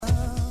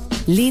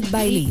Lead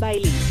by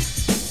Lead.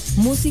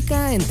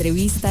 Música,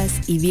 entrevistas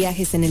y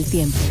viajes en el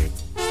tiempo.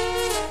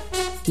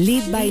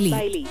 Lead by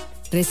Lead.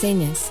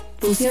 Reseñas,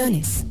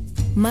 fusiones,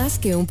 más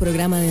que un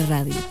programa de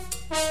radio.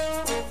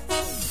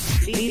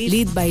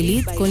 Lead by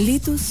Lead con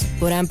Litus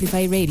por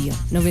Amplify Radio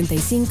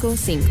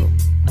 95.5.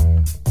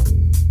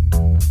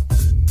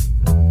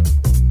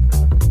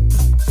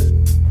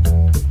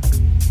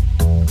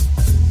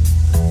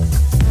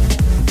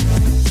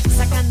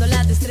 Sacando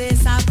la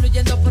destreza,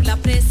 fluyendo por la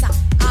presa.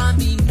 A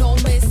mí no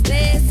me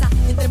estresa.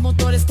 Entre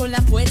motores con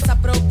la fuerza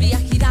propia,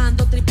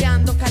 girando,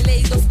 tripeando,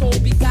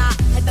 caleidoscópica.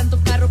 Hay tanto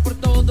carro por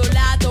todo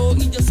lado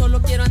y yo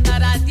solo quiero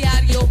andar a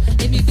diario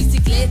en mi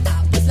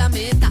bicicleta. Pues la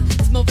meta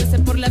es moverse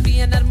por la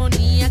vía en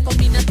armonía con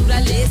mi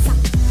naturaleza.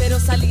 Pero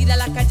salir a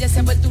la calle se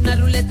ha vuelto una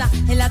ruleta.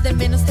 En las de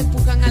menos te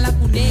empujan a la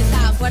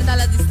cuneta. Guarda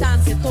la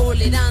distancia,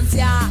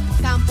 tolerancia.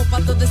 Campo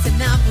para todos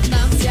en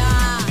abundancia.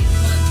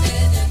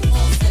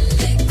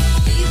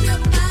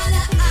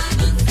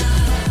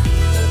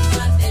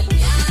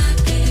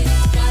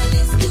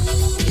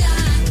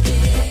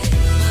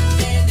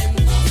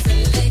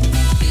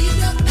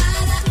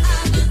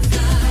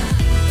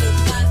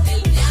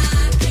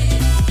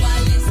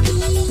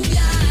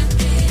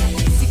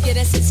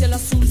 Cielo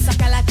azul,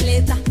 saca la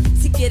atleta.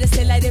 Si quieres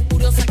el aire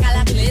puro, saca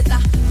la atleta.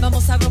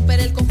 Vamos a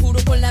romper el conjuro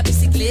con la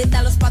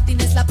bicicleta, los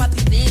patines, la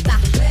patineta.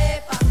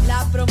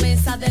 La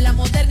promesa de la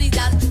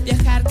modernidad,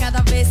 viajar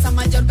cada vez a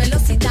mayor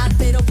velocidad.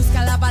 Pero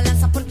busca la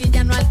balanza porque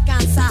ya no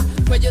alcanza.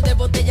 Cuello de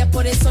botella,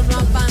 por eso no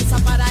avanza.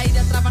 Para ir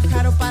a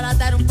trabajar o para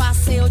dar un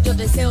paseo, yo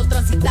deseo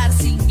transitar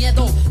sin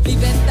miedo.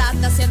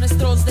 Libertad hacia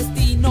nuestros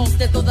destinos.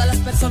 De todas las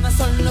personas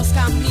son los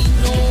caminos.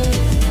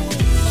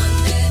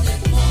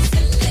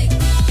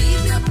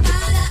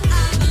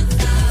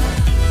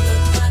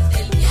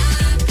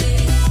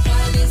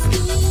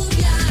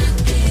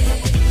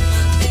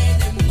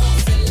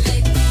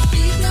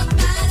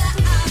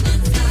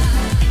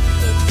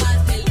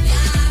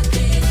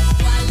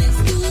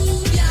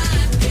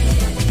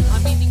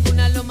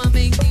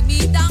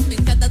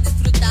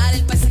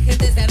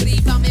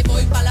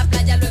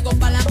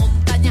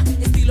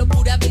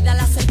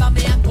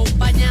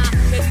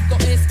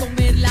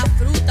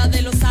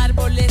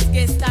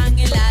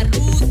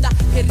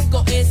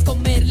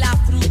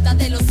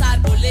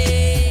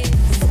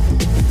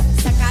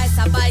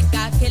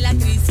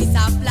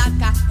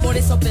 Por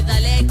eso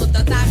pedalea y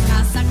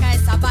contraataca. Saca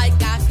esa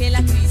baica que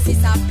la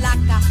crisis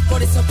aplaca.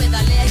 Por eso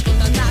pedalea y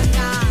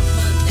contraataca.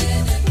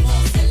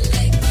 Mantenemos el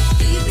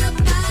equilibrio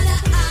para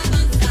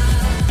avanzar.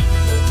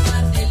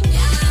 Comparte el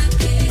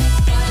viaje.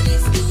 ¿Cuál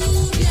es tu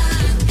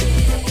viaje?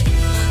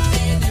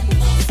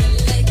 Mantenemos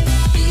el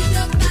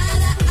equilibrio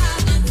para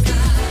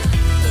avanzar.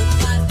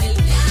 Comparte el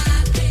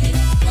viaje.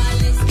 ¿Cuál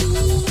es tu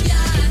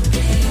viaje?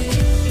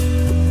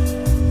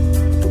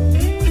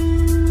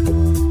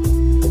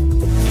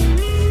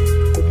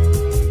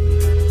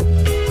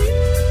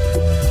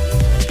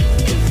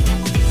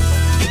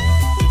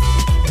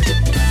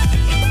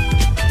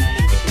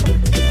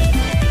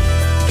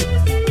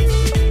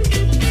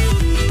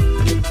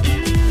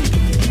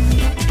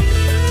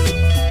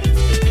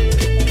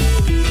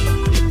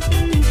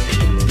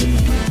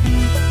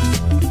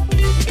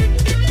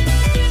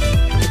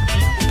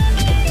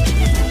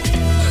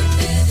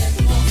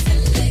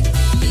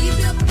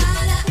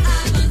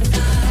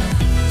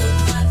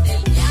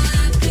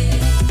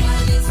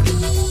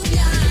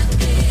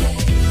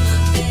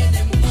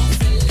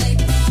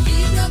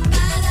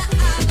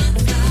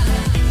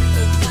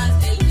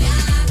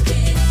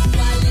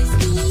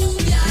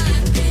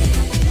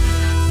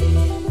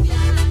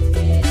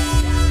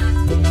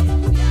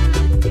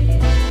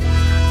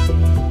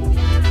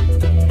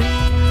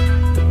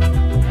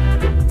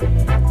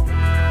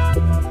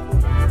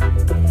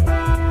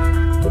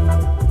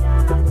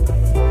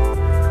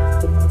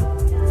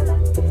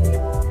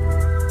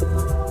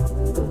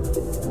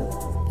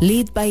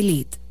 Lead by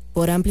Lead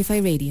por Amplify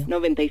Radio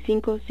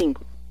 95.5.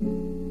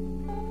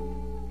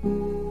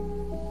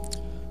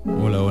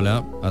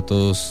 Hola a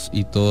todos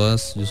y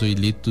todas, yo soy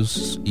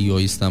Litus y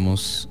hoy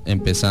estamos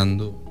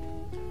empezando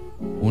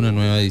una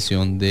nueva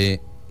edición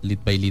de Lead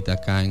by Lead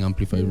acá en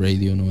Amplify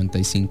Radio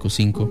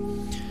 95.5.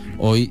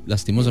 Hoy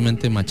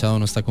lastimosamente Machado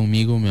no está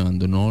conmigo, me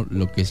abandonó,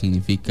 lo que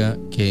significa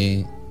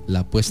que la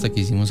apuesta que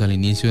hicimos al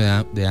inicio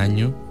de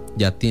año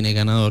ya tiene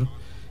ganador.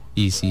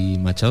 Y si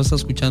Machado está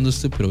escuchando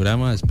este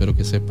programa, espero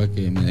que sepa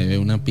que me debe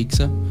una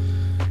pizza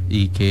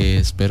y que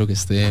espero que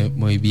esté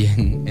muy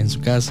bien en su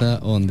casa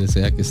o donde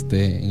sea que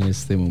esté en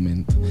este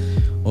momento.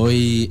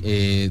 Hoy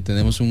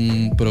tenemos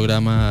un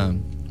programa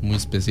muy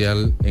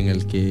especial en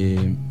el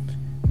que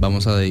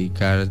vamos a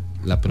dedicar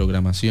la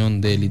programación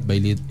de Lead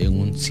by Lead en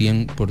un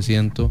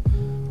 100%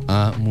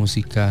 a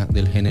música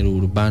del género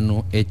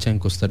urbano hecha en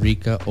Costa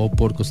Rica o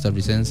por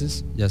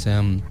costarricenses, ya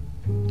sean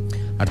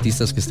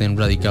artistas que estén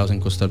radicados en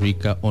Costa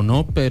Rica o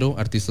no, pero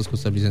artistas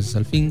costarricenses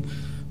al fin.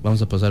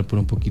 Vamos a pasar por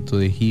un poquito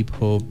de hip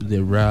hop,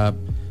 de rap,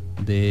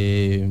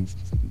 de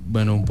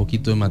un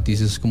poquito de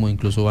matices como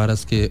incluso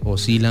varas que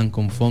oscilan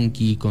con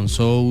funky, con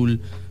soul.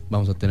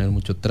 Vamos a tener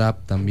mucho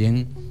trap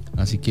también.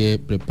 Así que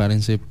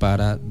prepárense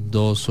para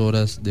 2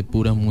 horas de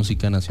pura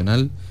música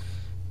nacional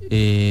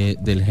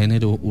del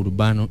género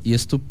urbano. Y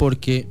esto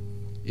porque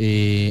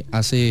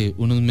hace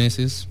unos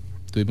meses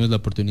tuvimos la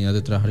oportunidad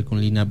de trabajar con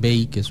Lina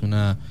Bey, que es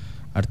una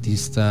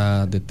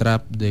artista de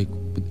trap de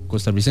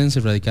costarricense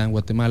radicada en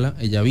Guatemala.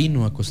 Ella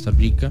vino a Costa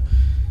Rica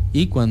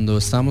y cuando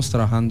estábamos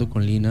trabajando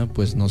con Lina,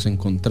 pues nos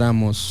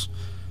encontramos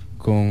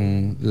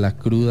con la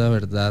cruda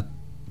verdad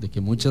de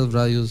que muchas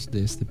radios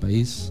de este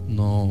país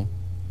no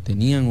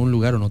tenían un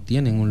lugar o no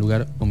tienen un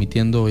lugar,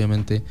 omitiendo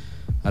obviamente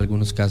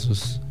algunos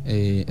casos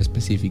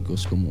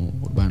específicos como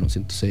Urbano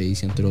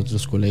 106 y entre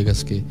otros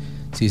colegas que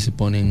sí se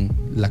ponen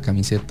la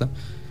camiseta.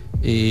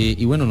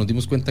 Y bueno, nos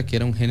dimos cuenta que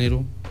era un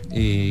género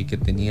que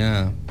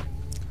tenía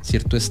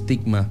cierto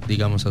estigma,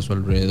 digamos, a su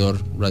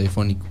alrededor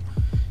radiofónico.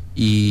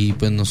 Y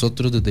pues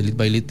nosotros desde Lead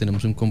by Lead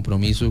tenemos un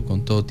compromiso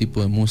con todo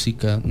tipo de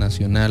música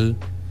nacional.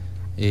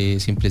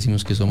 Siempre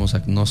decimos que somos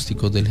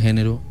agnósticos del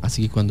género,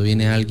 así que cuando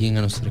viene alguien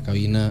a nuestra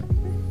cabina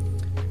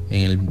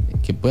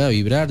que pueda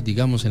vibrar,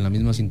 digamos, en la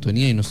misma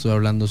sintonía, y no estoy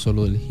hablando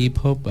solo del hip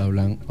hop,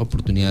 hablan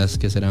oportunidades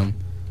que serán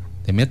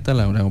de metal,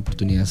 habrán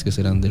oportunidades que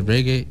serán de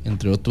reggae,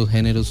 entre otros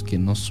géneros que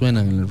no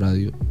suenan en la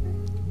radio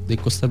de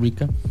Costa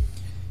Rica.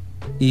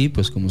 Y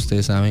pues como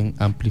ustedes saben,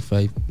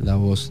 Amplify, la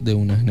voz de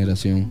una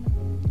generación,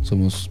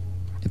 somos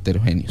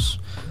heterogéneos.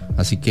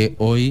 Así que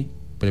hoy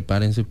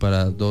prepárense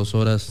para 2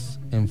 horas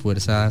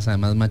enfuerzadas.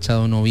 Además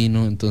Machado no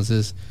vino,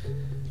 entonces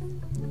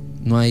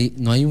no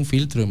hay un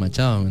filtro de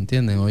Machado, ¿me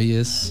entienden? Hoy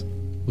es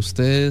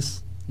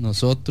ustedes,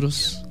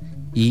 nosotros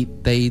y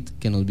Tate,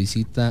 que nos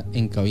visita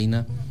en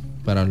cabina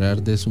para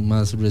hablar de su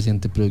más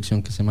reciente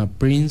producción que se llama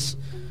Prince.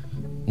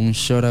 Un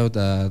shout out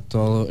a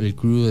todo el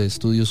crew de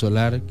Estudio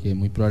Solar que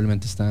muy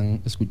probablemente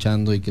están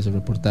escuchando y que se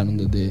reportaron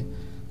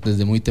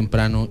desde muy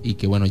temprano, y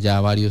que bueno, ya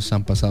varios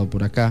han pasado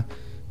por acá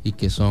y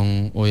que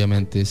son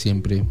obviamente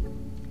siempre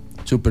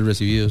súper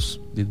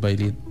recibidos. Lead by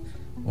Lead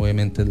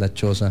obviamente es la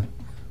choza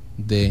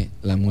de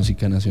la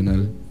música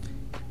nacional,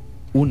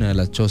 una de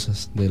las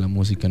chozas de la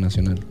música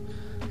nacional.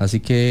 Así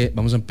que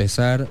vamos a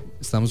empezar,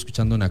 estamos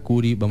escuchando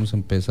Nakuri, vamos a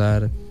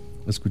empezar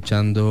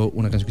escuchando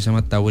una canción que se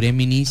llama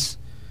Taureminis,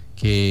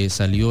 que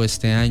salió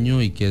este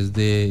año y que es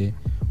de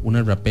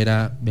una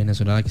rapera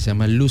venezolana que se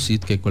llama Lucid,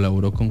 que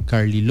colaboró con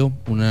Carly Lo,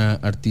 una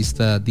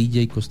artista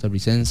DJ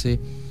costarricense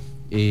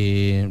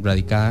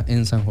radicada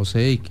en San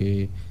José, y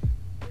que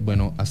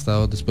bueno, ha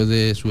estado después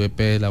de su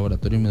EP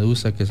Laboratorio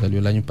Medusa, que salió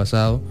el año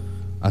pasado,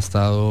 ha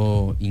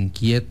estado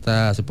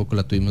inquieta. Hace poco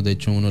la tuvimos de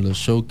hecho en uno de los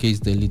showcase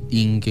de Elite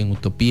Inc. en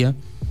Utopía,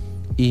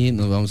 y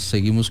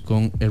seguimos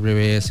con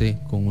RBS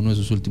con uno de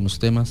sus últimos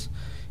temas,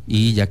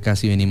 y ya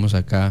casi venimos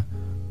acá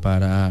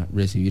para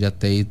recibir a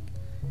Tate.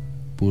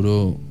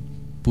 Puro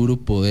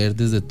poder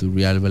desde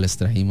Turrialba les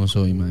trajimos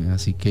hoy, man.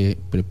 Así que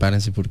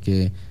prepárense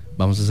porque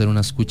vamos a hacer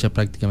una escucha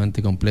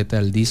prácticamente completa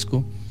del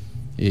disco,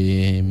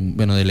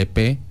 bueno, del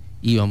EP,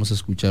 y vamos a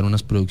escuchar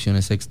unas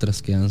producciones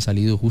extras que han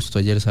salido. Justo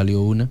ayer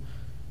salió una,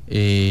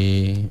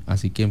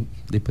 así que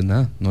pues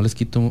nada, no les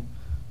quito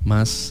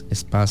más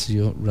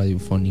espacio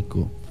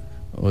radiofónico.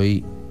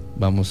 Hoy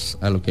vamos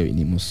a lo que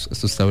vinimos.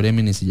 Esto está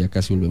Bremenes y ya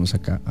casi volvemos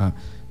acá a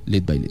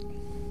Lead by Lead.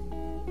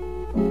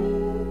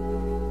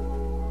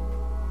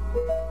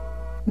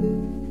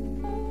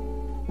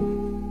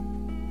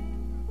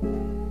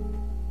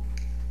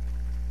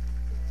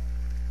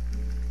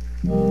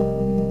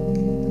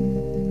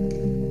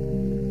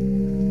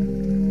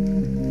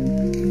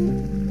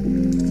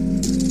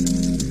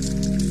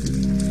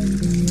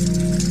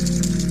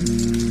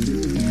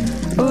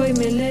 Hoy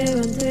me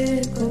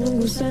levanté con un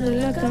gusano en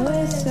la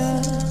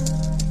cabeza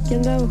que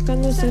anda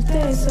buscando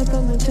certeza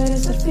para marchar a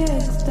hacer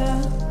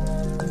fiesta.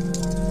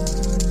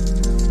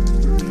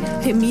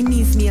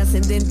 Géminis, mi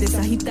ascendente,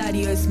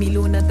 Sagitario es mi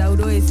luna,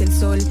 Tauro es el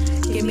sol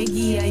que me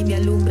guía y me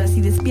alumbra.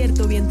 Si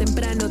despierto bien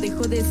temprano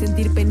dejo de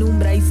sentir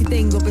penumbra, y si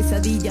tengo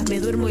pesadillas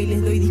me duermo y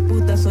les doy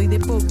disputas. Soy de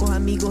pocos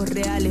amigos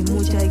reales,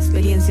 muchas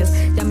experiencias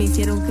ya me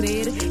hicieron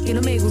creer que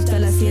no me gusta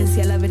la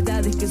ciencia. La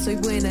verdad es que soy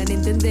buena en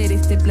entender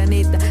este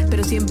planeta,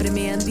 pero siempre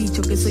me han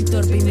dicho que soy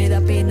torpe y me da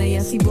pena, y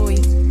así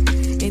voy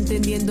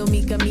entendiendo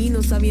mi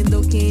camino,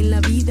 sabiendo que en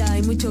la vida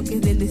hay mucho que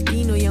es del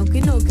destino. Y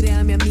aunque no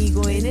crea mi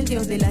amigo en el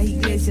Dios de las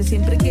iglesias,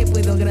 siempre que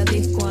puedo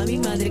agradezco a mi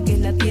madre que es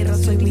la tierra.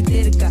 Soy muy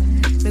terca,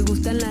 me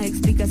gustan las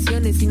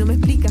explicaciones, y no me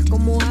explicas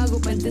cómo hago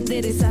para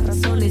entender esas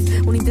razones.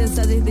 Una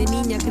intensa desde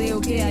niña,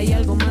 creo que hay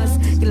algo más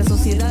que la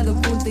sociedad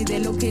oculta y de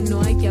lo que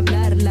no hay que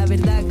hablar. La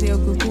verdad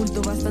creo que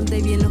oculto bastante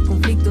bien los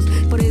conflictos,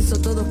 por eso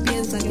todos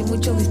piensan que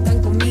muchos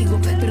están conmigo,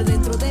 pero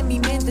dentro de mi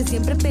mente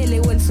siempre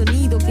peleo el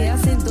sonido que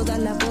hacen todas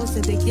las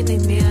voces de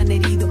quienes me han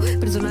herido.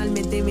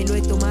 Personalmente me lo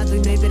he tomado y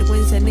no hay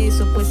vergüenza en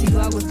eso, pues si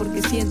lo hago es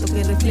porque siento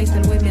que refleja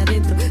algo en mi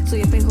adentro.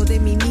 Soy espejo de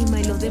mí misma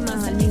y los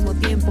demás al mismo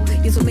tiempo,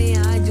 y eso me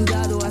ha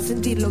ayudado a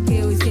sentir lo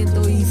que hoy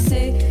siento. Y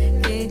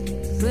sé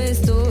que no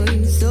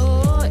estoy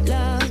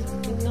sola,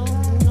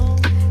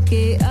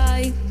 que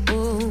hay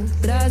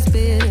otras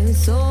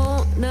personas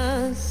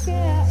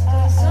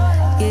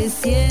que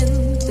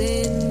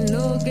sienten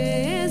lo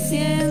que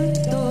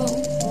siento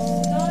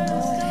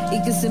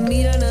y que se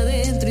miran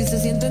adentro y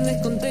sienten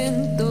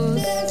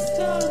descontentos.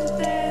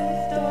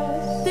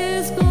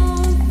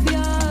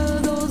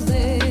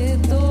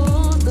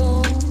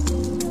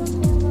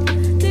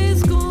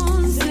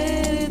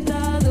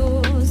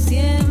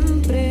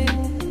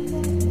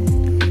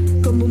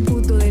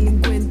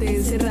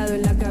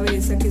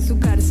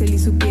 Y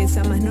su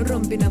pieza, más no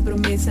rompe una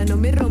promesa. No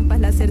me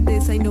rompas la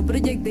certeza y no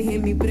proyectes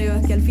en mis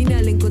pruebas, que al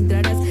final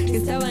encontrarás que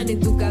estaban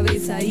en tu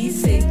cabeza. Y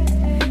sé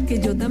que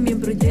yo también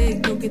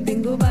proyecto, que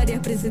tengo varias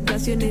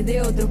presentaciones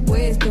de otros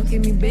puestos, que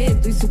me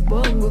invento y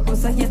supongo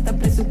cosas y hasta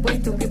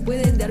presupuestos que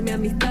pueden darme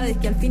amistades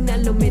que al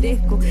final no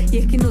merezco. Y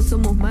es que no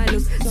somos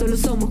malos, solo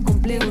somos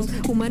complejos,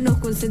 humanos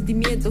con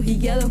sentimientos y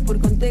guiados por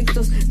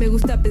contextos. Me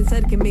gusta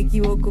pensar que me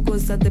equivoco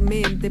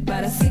constantemente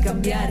para así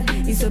cambiar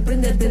y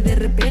sorprenderte de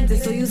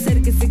repente. Soy un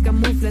ser que se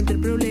camufla entre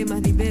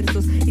problemas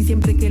diversos y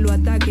siempre que lo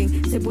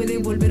ataquen se puede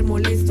volver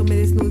molesto. Me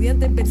desnudé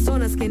ante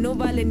personas que no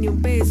valen ni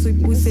un peso y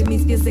puse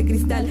mis pies de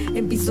cristal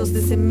en pisos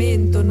de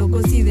cemento. No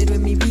considero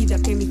en mi vida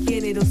que mi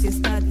género sea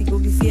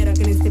estático. Quisiera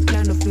que en este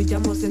plano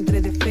fluyamos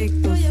entre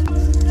defectos.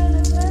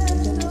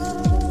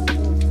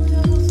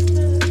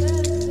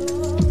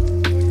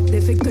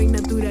 Defecto y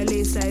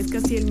naturaleza es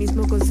casi el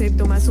mismo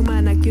concepto, más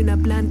humana que una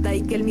planta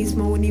y que el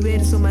mismo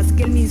universo, más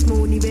que el mismo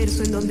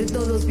universo en donde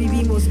todos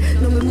vivimos.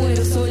 No me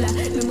muero sola,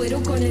 me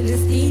muero con el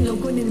destino,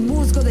 con el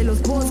musgo de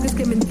los bosques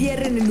que me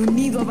entierren en un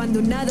nido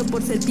abandonado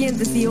por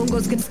serpientes y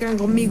hongos que están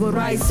conmigo.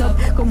 Rise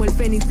up, como el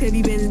fénix que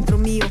vive dentro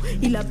mío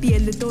y la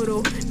piel de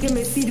toro que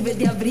me sirve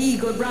de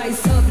abrigo.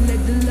 Rise up, let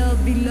the love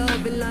be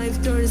love and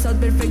life turns out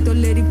perfecto.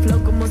 Let it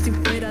flow como si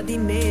fuera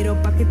dinero,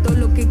 pa' que todo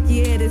lo que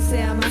quieres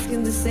sea más que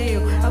un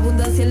deseo.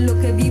 Abundancia en lo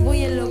que vivo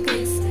y en lo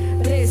que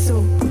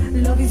expreso.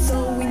 Love is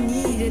all we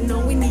need and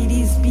all we need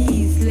is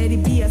peace. Let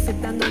it be,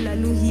 aceptando la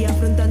luz y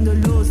afrontando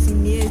lo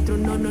siniestro.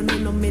 No, no, no,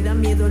 no me da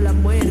miedo la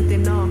muerte,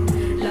 no.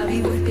 La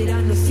vivo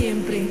esperando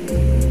siempre.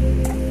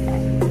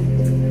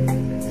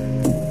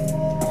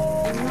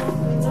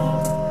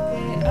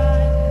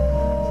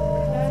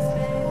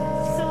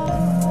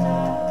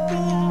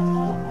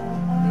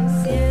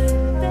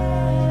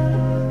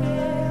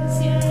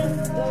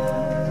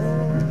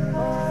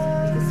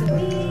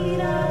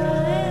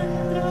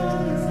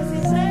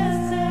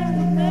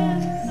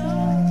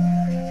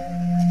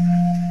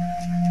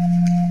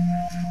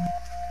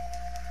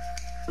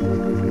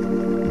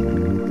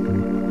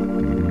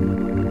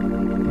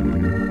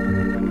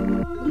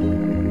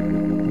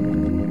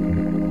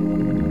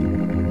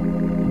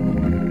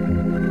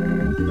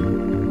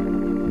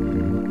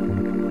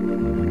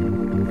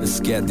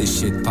 Get this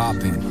shit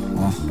poppin'.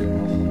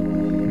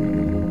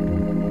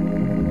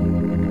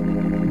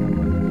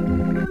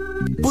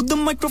 Put the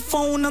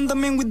microphone on the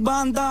man with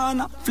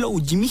bandana. Flow,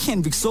 Jimi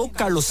Hendrix o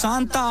Carlos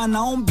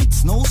Santana. On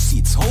beats, no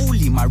seats,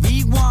 holy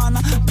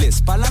marijuana.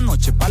 Bless pa' la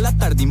noche, pa' la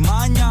tarde y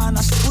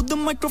mañana. Put the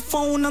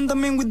microphone on the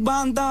man with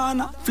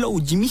bandana. Flow,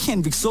 Jimi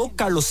Hendrix o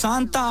Carlos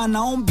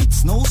Santana. On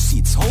beats, no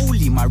seats,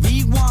 holy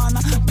marijuana.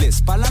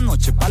 Bless pa' la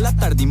noche, pa' la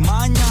tarde y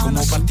mañana.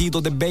 Como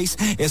partido de bass,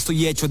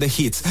 estoy hecho de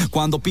hits.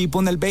 Cuando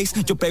pipo en el bass,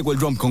 yo pego el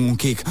drum con un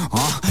kick.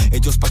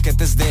 Ellos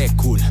paquetes de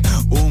cool,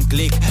 un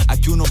click.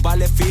 Aquí uno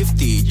vale 50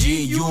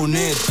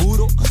 G-Unit.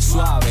 Puro,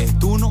 suave,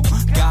 tú no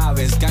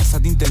cabes.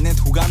 Gangstas de internet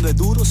jugando de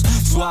duros,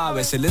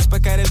 suave. Se les va a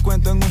caer el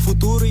cuento en un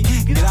futuro y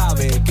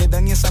grave.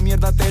 Quedan esa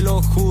mierda, te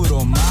lo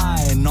juro.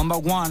 My number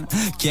one,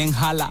 quien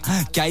jala,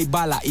 que hay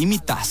bala.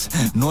 Imitas,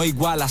 no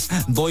igualas,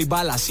 doy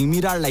balas sin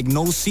mirar like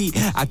no see.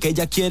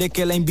 Aquella quiere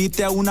que la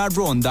invite a una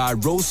ronda.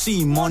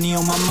 Rosie, money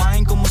on my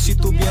mind como si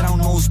tuviera un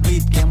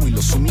nosebleed. Quemo y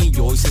los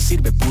humillo, hoy se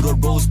sirve puro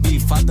roast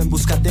beef. Ando en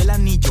busca del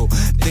anillo,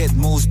 Dead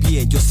Mosby.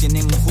 Ellos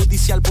tienen un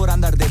judicial por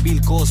andar de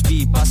Bill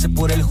Cosby. Pase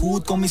por el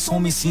hood con mis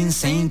homies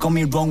insane. Con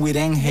mi wrong with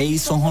and haze.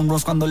 Son home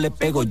runs cuando le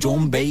pego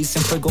John Bass.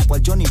 En fuego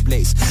cual Johnny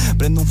Blaze.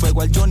 Prendo un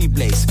fuego al Johnny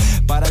Blaze.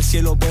 Para el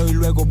cielo veo y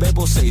luego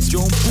bebo 6.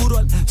 Yo un puro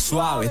al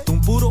suave, tú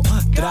un puro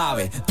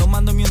grave.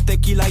 Tomándome un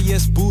tequila y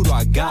es puro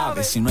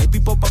agave. Si no hay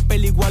pipo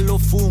papel igual lo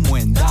fumo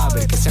en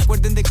Dave. Que se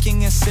acuerden de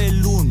quién es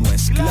el uno,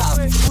 es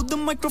clave. Put the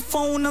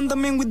microphone on the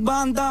man with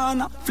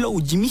bandana. Flow,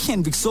 Jimi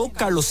Hendrix o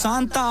Carlos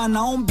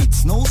Santana. On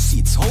beats, no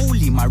seats,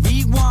 holy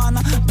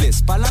marijuana.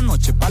 Bless pa' la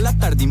noche, pa' la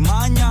tarde y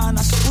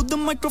mañana. Put the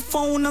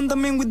microphone on the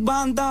man with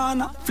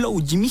bandana. Flow,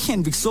 Jimi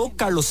Hendrix o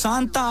Carlos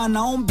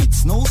Santana. On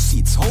beats, no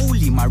seats,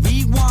 holy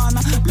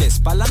marijuana. Bless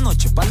pa' la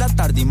noche, pa' la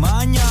tarde y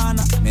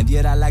mañana. Me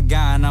diera la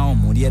gana o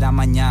muriera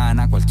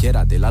mañana.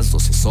 Cualquiera de las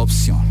dos es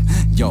opción.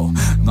 Yo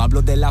no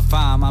hablo de la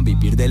fama,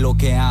 vivir de lo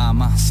que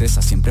amas.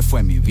 Esa siempre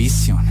fue mi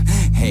visión.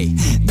 Hey,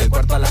 del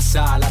cuarto a la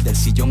sala, del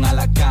sillón a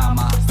la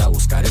cama, hasta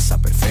buscar esa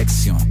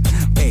perfección.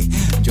 Hey,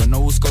 yo no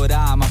busco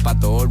drama, pa'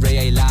 todo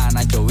rey y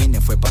lana. Yo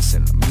vine fue pa'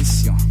 hacer la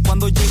misión.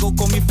 Cuando llego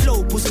con mi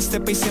flow, puse este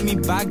pace en mi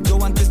back.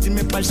 Yo antes de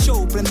irme pa'l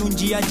show, prendo un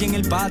G allí en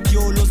el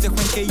patio. Los dejo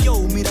en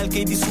KO, mira el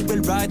KD sube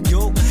el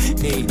radio.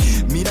 Hey,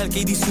 mira el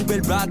KD sube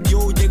el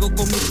radio. Llego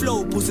con mi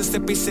flow, puse este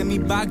pace en mi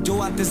back.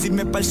 Yo antes de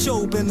irme pa'l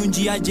show, prendo un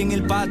G allí en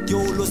el patio.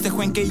 Los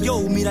dejo en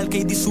KO, mira el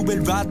KD sube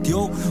el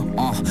radio.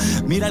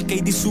 Mira el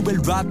KD sube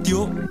el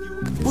radio.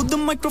 Put the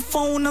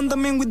microphone on the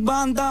man with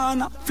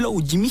bandana.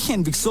 Flow Jimi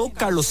Hendrix o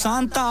Carlos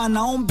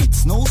Santana. On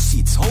beats, no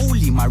seats,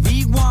 holy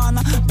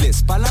marijuana.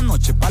 Bless pa la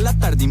noche, pa la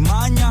tarde y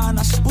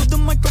mañana. Put the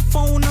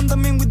microphone on the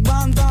man with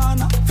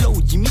bandana.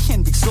 Flow Jimi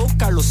Hendrix o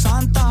Carlos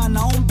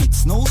Santana. On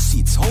beats, no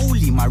seats,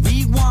 holy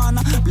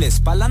marijuana. Bless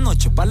pa la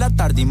noche, pa la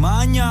tarde y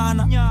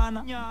mañana.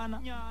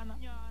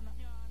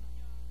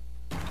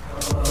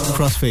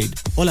 Crossfade.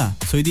 Hola,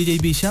 soy DJ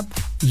Bishop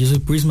y yo soy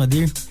Prisma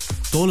Deer.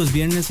 Todos los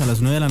viernes a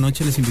las 9 de la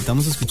noche les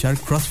invitamos a escuchar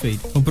Crossfade,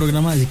 un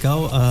programa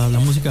dedicado a la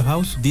música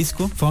house,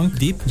 disco, funk,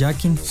 deep,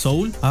 jacking,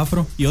 soul,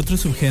 afro y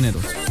otros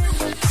subgéneros.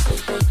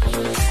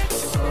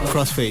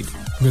 Crossfade.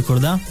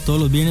 Recordá, todos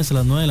los viernes a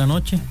las 9 de la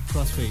noche.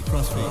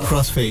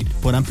 Crossfade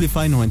por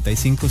Amplify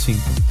 95.5.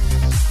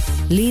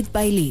 Lead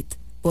by Lead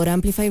por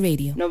Amplify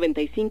Radio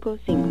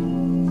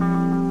 95.5.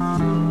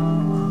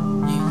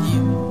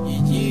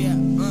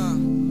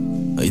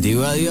 Hoy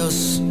digo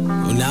adiós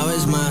una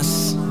vez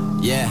más,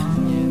 yeah,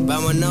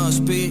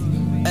 vámonos, Pi,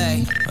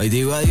 ey. Hoy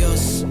digo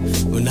adiós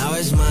una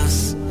vez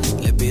más.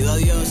 Le pido a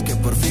Dios que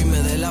por fin me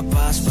dé la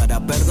paz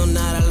para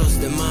perdonar a los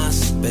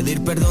demás.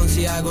 Pedir perdón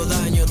si hago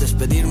daño,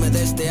 despedirme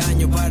de este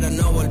año para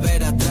no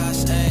volver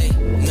atrás, ey,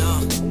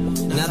 no.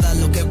 Nada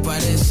lo que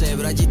parece,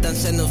 Brayitan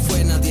se nos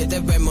fue, nadie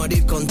debe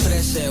morir con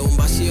 13. Un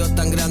vacío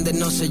tan grande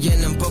no se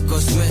llena en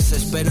pocos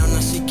meses, pero aún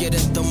así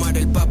quieres tomar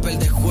el papel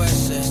de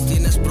jueces.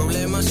 ¿Tienes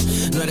problemas?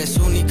 No eres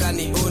única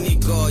ni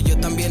único, yo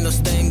también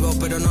los tengo,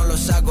 pero no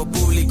los hago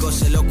públicos.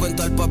 Se lo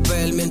cuento al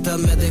papel mientras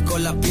me deco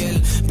la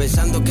piel,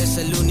 pensando que es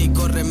el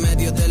único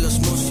remedio de los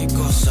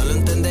músicos. Solo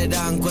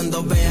entenderán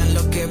cuando vean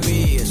lo que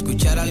vi,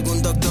 escuchar a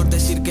algún doctor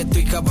decir que tu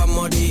hija va a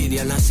morir y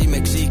aún así me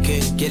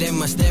exigen, quieren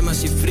más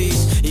temas y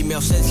freeze, y mi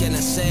ausencia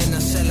en escena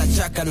se la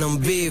achacan a un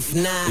beef,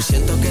 nah. Y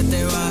siento que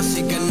te vas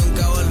y que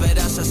nunca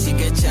volverás, así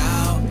que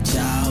chao,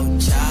 chao,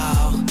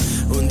 chao.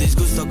 Un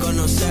disgusto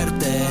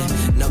conocerte,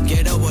 no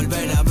quiero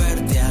volver a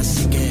verte,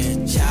 así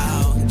que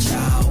chao,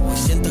 chao. Y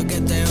siento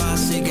que te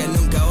vas y que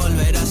nunca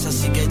volverás,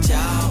 así que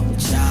chao,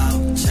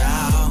 chao,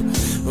 chao.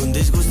 Un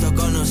disgusto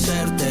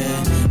conocerte,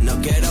 no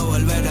quiero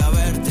volver a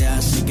verte,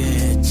 así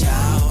que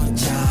chao,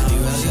 chao.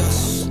 Digo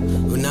adiós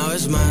una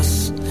vez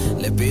más.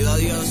 Le pido a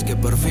Dios que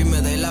por fin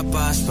me dé la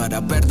paz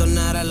para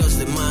perdonar a los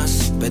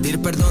demás. Pedir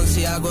perdón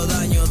si hago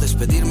daño,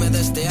 despedirme de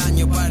este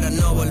año para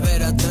no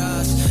volver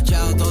atrás.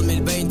 Chao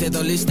 2020,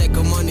 doliste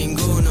como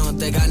ninguno.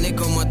 Te gané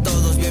como a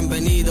todos,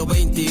 bienvenido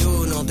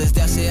 21.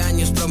 Desde hace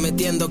años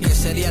prometiendo que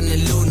serían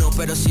el uno,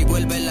 pero si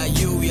vuelve la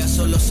lluvia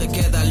solo se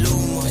queda el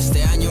humo.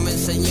 Este año me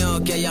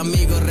enseñó que hay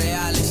amigos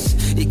reales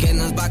y que en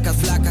las vacas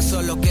flacas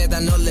solo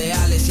quedan los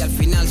leales, y al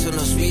final son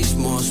los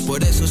mismos,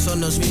 por eso son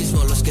los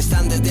mismos los que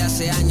están desde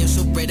hace años.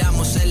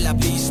 Superamos el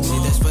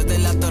abismo y después de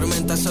la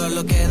tormenta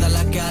solo queda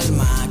la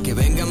calma. Que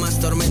vengan más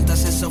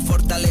tormentas, eso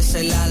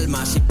fortalece el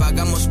alma. Si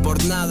pagamos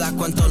por nada,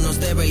 ¿cuánto nos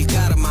debe el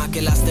karma?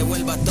 Que las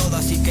devuelva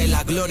todas y que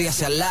la gloria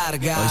se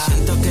alarga. Hoy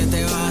siento que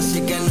te vas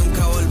y que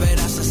nunca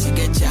volverás, así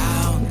que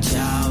chao,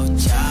 chao,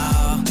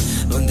 chao.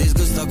 Un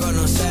disgusto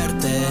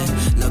conocerte,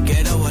 no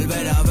quiero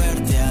volver a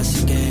verte,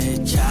 así que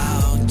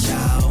chao,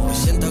 chao. Hoy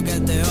siento que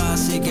te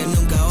vas y que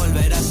nunca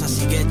volverás,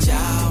 así que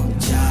chao,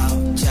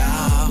 chao,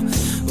 chao.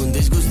 Un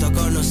disgusto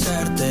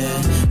conocerte,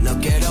 no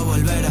quiero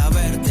volver a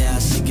verte,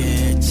 así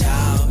que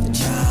chao,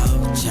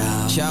 chao,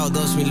 chao. Chao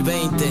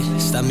 2020,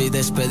 está mi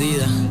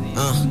despedida.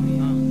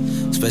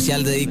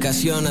 Especial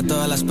dedicación a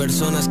todas las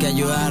personas que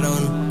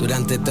ayudaron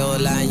durante todo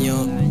el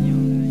año.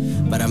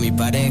 Para mi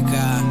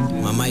pareja,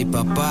 mamá y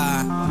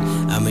papá,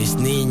 a mis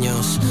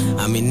niños,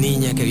 a mi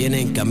niña que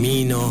viene en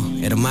camino,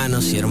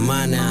 hermanos y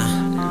hermanas,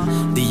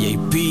 DJ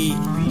P,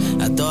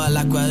 a toda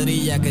la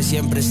cuadrilla que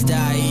siempre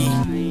está ahí,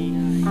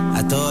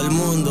 a todo el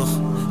mundo,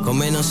 con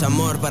menos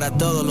amor para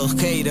todos los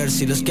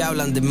haters y los que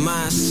hablan de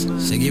más.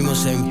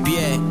 Seguimos en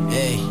pie,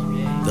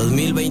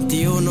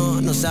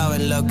 2021 no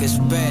saben lo que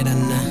esperan,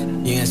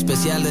 y en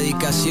especial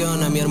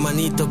dedicación a mi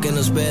hermanito que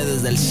nos ve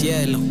desde el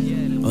cielo.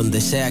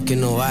 Donde sea que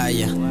uno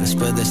vaya,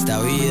 después de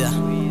esta vida,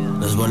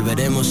 nos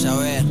volveremos a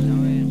ver.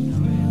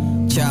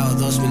 Chao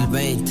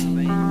 2020,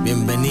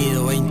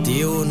 bienvenido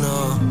 21.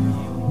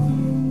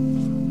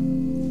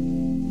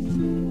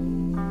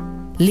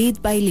 Lead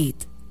by Lead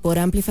por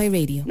Amplify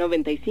Radio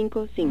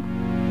 95.5.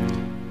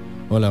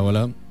 Hola,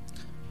 hola.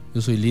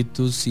 Yo soy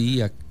Litus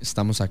y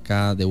estamos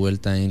acá de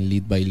vuelta en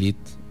Lead by Lead.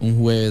 Un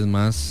jueves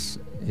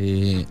más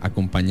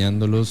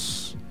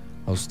acompañándolos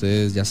a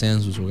ustedes, ya sea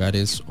en sus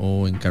hogares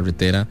o en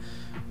carretera,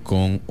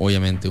 con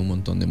obviamente un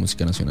montón de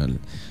música nacional.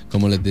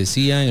 Como les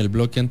decía en el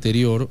bloque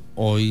anterior,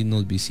 hoy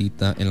nos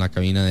visita en la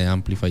cabina de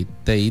Amplify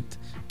Tate,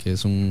 que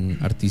es un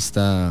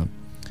artista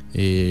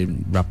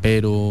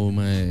rapero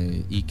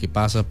y que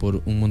pasa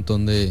por un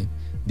montón de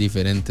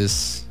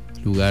diferentes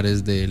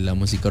lugares de la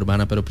música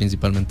urbana, pero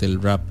principalmente el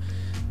rap.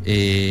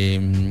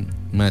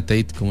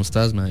 Tate, ¿cómo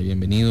estás?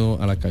 Bienvenido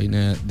a la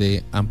cabina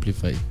de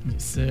Amplify.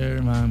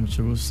 Sir,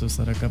 mucho gusto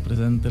estar acá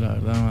presente, la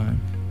verdad,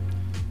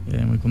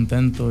 muy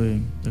contento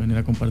de venir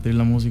a compartir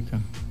la música.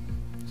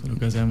 Eso es lo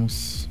que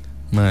hacemos.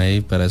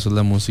 Para eso es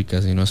la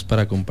música, si no es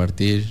para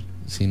compartir,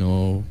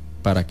 sino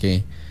para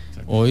qué.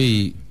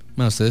 Hoy,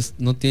 ustedes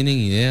no tienen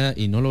idea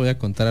y no lo voy a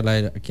contar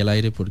aquí al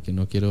aire porque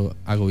no quiero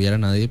agobiar a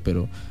nadie,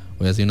 pero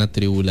hoy ha sido una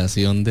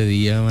tribulación de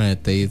día, de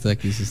Tate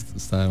aquí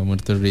está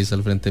muerto de risa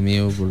al frente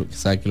mío porque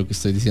sabe que lo que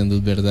estoy diciendo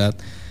es verdad.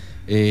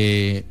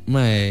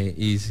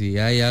 Y si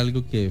hay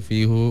algo que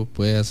fijo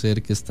puede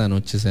hacer que esta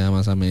noche sea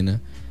más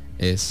amena,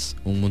 es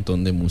un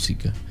montón de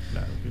música.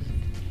 Claro que sí.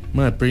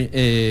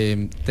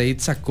 Tate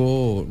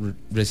sacó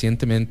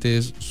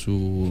recientemente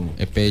su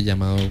EP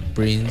llamado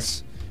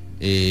Prince.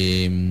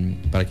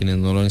 Para quienes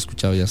no lo han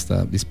escuchado, ya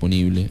está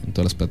disponible en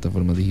todas las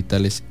plataformas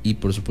digitales. Y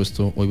por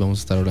supuesto hoy vamos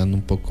a estar hablando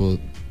un poco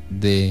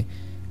de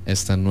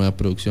esta nueva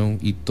producción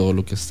y todo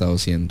lo que ha estado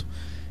haciendo.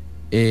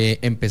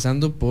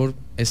 Empezando por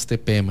este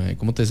tema,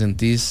 ¿cómo te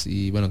sentís?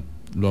 Y bueno,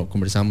 lo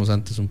conversamos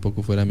antes un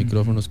poco fuera de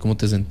micrófonos. ¿Cómo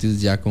te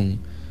sentís ya con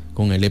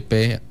el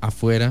EP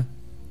afuera?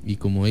 Y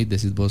como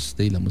decís vos,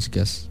 la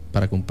música es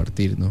para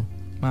compartir, ¿no?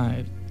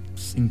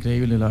 Es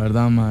increíble, la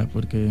verdad,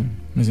 porque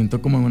me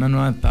siento como en una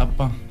nueva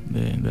etapa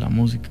de la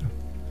música.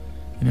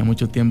 Tenía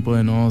mucho tiempo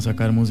de no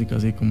sacar música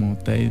así como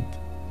Tate.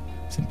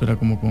 Siempre era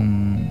como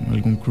con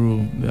algún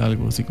crew de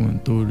algo, así como en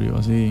tour o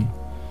así.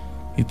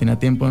 Y tenía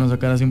tiempo de no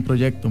sacar así un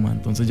proyecto,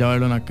 entonces ya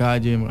verlo en la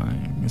calle,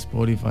 en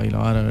Spotify, la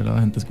vara, ver a la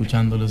gente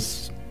escuchándolo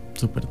es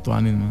súper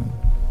tuanis,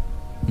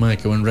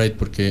 Qué buen ride,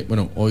 porque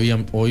bueno, hoy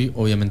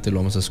obviamente lo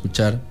vamos a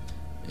escuchar.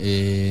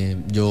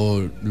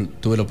 Yo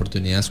tuve la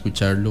oportunidad de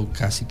escucharlo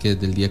casi que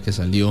desde el día que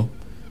salió.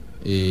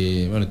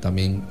 Bueno,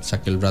 también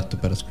saqué el rato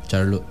para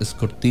escucharlo. Es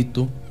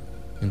cortito,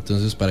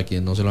 entonces para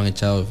quienes no se lo han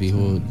echado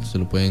fijo, se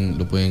lo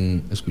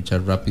pueden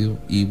escuchar rápido.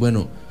 Y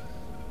bueno,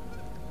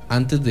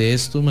 antes de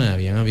esto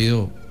habían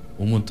habido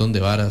un montón de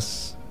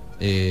varas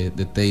de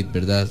Tate,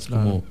 ¿verdad?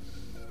 Claro.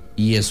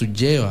 Y eso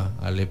lleva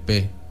al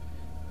EP,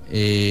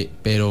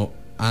 pero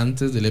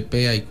antes del EP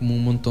hay como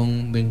un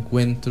montón de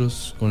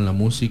encuentros con la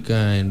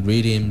música en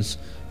rhythms,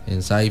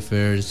 en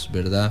ciphers,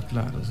 ¿verdad?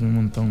 Claro, es un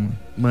montón.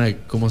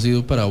 ¿Cómo ha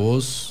sido para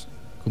vos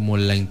como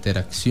la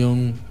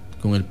interacción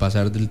con el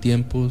pasar del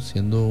tiempo,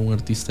 siendo un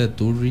artista de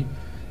Turri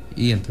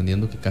y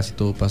entendiendo que casi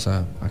todo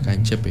pasa acá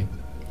en Chepe?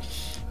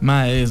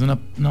 Es una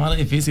vara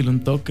difícil,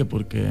 un toque,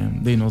 porque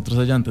nosotros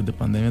allá antes de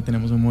pandemia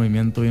teníamos un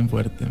movimiento bien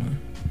fuerte.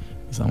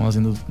 Estábamos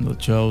haciendo los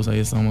shows, ahí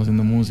estábamos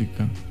haciendo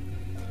música.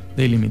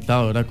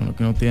 Limitado, ¿verdad? Con lo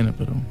que uno tiene,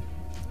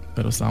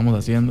 pero estábamos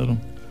haciéndolo.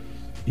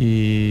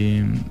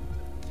 Y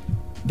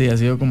ha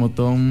sido como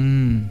todo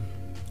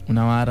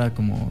una vara,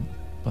 como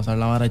pasar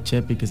la vara a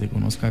Chepe y que se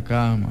conozca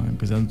acá,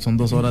 aunque son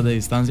 2 horas de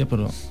distancia,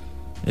 pero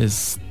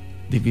es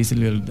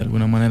difícil de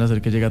alguna manera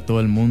hacer que llegue a todo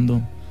el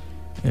mundo.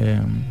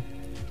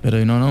 Pero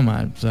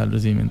o sea, el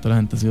recibimiento de la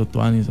gente ha sido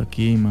tuanis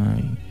aquí, y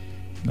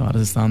la vara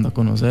se está dando a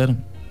conocer.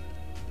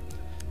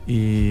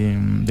 Y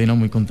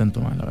muy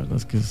contento, la verdad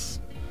es que es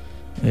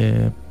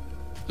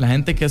la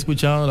gente que ha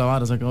escuchado la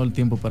vara, ha sacado el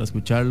tiempo para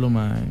escucharlo,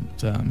 o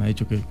sea, me ha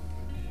dicho que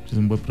es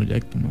un buen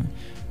proyecto,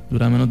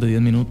 dura menos de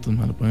 10 minutos,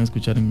 lo pueden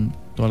escuchar en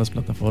todas las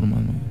plataformas.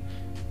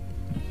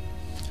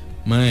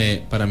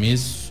 Para mí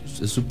es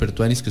súper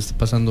tuanis que esté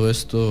pasando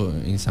esto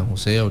en San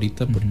José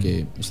ahorita,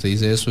 porque usted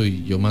dice eso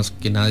y yo más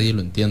que nadie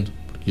lo entiendo,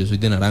 porque yo soy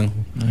de Naranjo.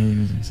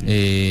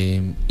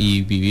 Sí.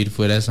 Y vivir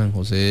fuera de San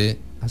José,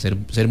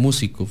 ser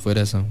músico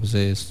fuera de San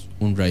José es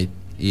un ride,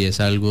 y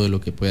es algo de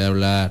lo que puede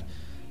hablar,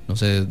 no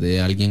sé,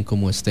 de alguien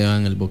como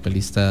Esteban, el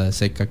vocalista de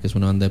Seca, que es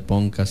una banda de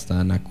punk,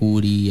 hasta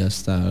Nakuri,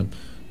 hasta,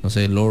 no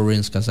sé,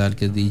 Lawrence Casal,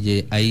 que es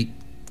DJ. Hay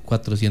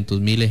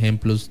 400,000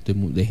 ejemplos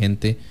de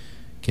gente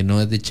que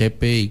no es de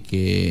Chepe y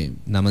que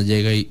nada más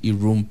llega y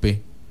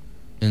irrumpe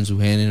en su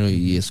género,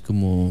 y es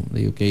como,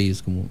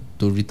 es como,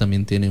 Turri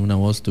también tiene una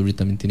voz, Turri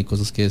también tiene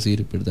cosas que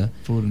decir, ¿verdad?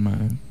 Full,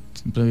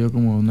 siempre veo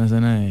como una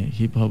escena de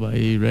hip hop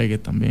ahí, reggae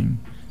también,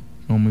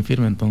 como muy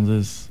firme,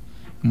 entonces,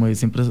 como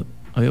siempre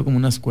ha habido como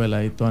una escuela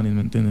ahí, Tony,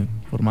 ¿me entiendes?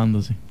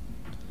 Formándose.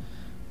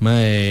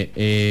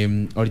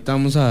 Ahorita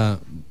vamos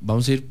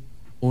a ir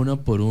una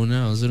por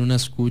una, vamos a hacer una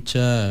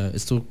escucha.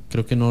 Esto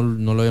creo que no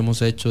lo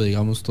habíamos hecho,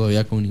 digamos,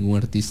 todavía con ningún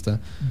artista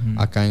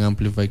acá en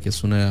Amplify, que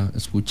es una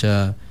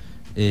escucha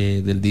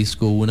del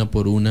disco una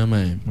por una,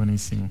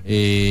 Buenísimo.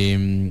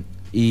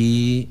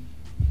 Y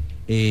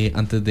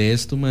antes de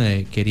esto,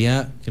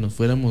 quería que nos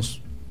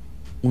fuéramos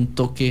un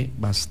toque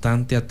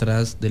bastante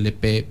atrás del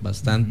EP,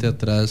 bastante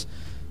atrás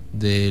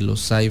de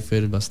los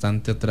ciphers,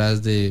 bastante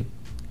atrás de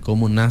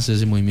cómo nace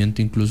ese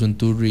movimiento, incluso en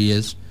Turri,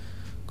 es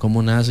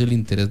cómo nace el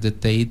interés de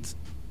Tate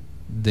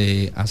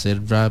de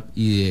hacer rap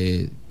y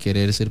de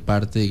querer ser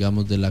parte,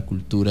 digamos, de la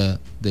cultura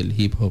del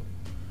hip hop.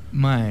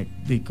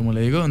 Como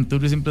le digo, en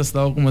Turri siempre ha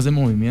estado como ese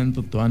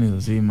movimiento tuanis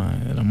así,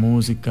 de la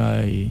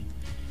música, y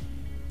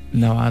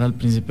la vara al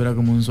principio era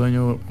como un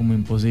sueño como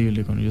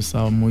imposible cuando yo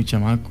estaba muy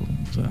chamaco,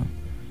 o sea,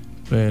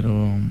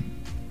 pero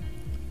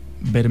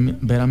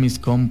ver a mis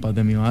compas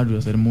de mi barrio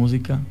hacer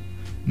música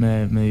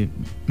me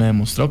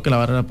demostró que la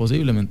vara era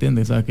posible, ¿me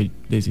entiendes? O sea, que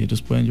si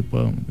ellos pueden, yo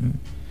puedo,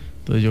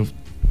 entonces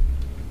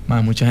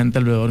mucha gente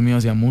alrededor mío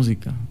hacía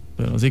música,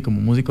 pero así como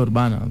música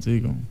urbana,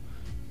 así como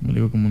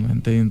digo, como la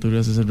gente de Turri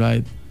hace ese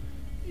ride,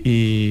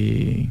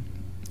 y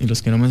y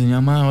los que no me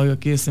enseñaban, ma, oiga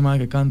aquí este ma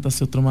que canta,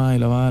 este otro ma y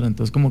la vara.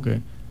 Entonces como que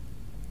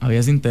había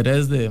ese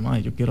interés de, ma,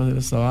 yo quiero hacer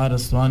esta vara,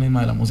 esto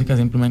anima, la música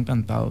siempre me ha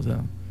encantado, o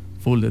sea,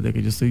 full, desde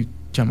que yo estoy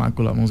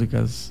chamaco la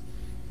música es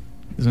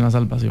una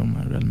salvación,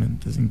 ma,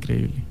 realmente es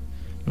increíble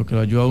lo que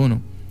lo ayuda a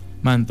uno,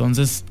 ma.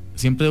 Entonces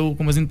siempre hubo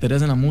como ese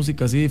interés en la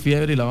música, así de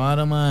fiebre y la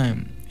vara, ma,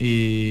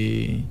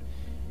 y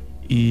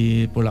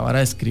por la vara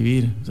de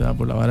escribir, o sea,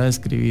 por la vara de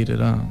escribir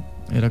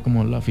era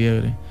como la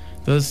fiebre.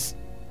 Entonces,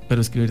 pero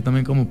escribir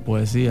también como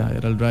poesía,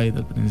 era el ride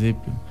al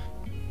principio.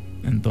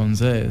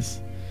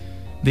 Entonces,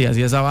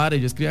 hacía esa vara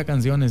y yo escribía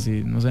canciones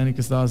y no sé ni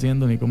qué estaba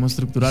haciendo ni cómo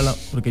estructurarla,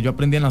 porque yo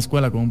aprendí en la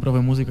escuela con un profe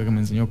de música que me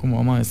enseñó cómo,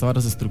 vamos, esta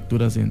vara se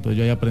estructura así, entonces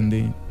yo ahí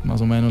aprendí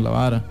más o menos la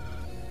vara.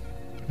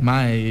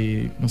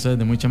 Y no sé,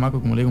 desde muy chamaco,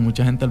 como le digo,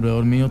 mucha gente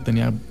alrededor mío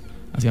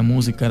hacía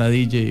música, era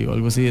DJ o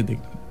algo así, desde que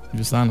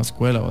yo estaba en la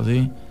escuela o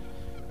así.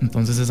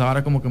 Entonces esa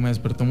vara como que me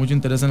despertó mucho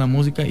interés en la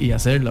música y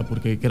hacerla,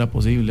 porque vi que era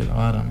posible la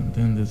vara, ¿me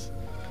entiendes?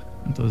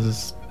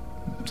 Entonces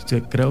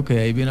creo que de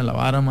ahí viene la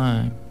vara,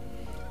 ma.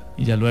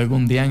 Y ya luego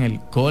un día en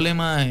el cole,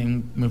 ma,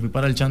 me fui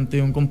para el chante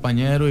de un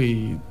compañero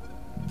y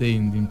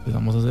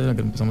empezamos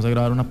a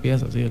grabar una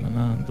pieza así de la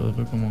nada. Entonces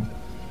fue como,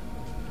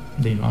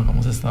 no,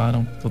 hagamos esta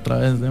vara otra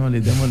vez, démosle.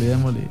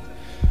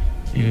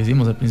 Y lo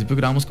hicimos. Al principio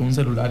grabamos con un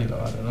celular y la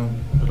vara, ¿no?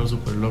 Pero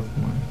súper loco,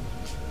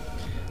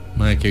 ma.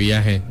 Madre, qué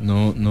viaje.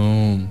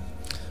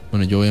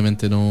 Bueno, yo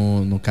obviamente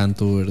no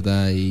canto,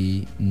 ¿verdad?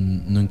 Y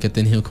nunca he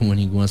tenido como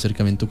ningún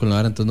acercamiento con la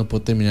vara, entonces no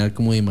puedo terminar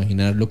como de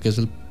imaginar lo que es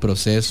el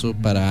proceso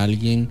para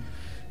alguien.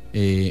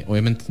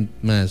 Obviamente,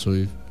 madre,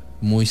 soy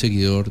muy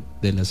seguidor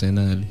de la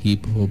escena del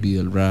hip hop y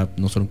del rap,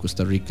 no solo en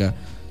Costa Rica,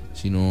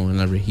 sino en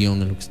la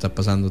región, en lo que está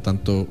pasando,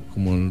 tanto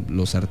como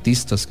los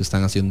artistas que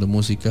están haciendo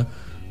música,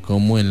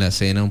 como en la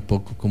escena un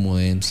poco como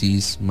de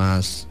MCs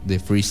más de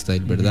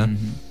freestyle, ¿verdad?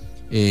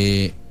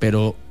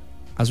 Pero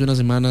hace unas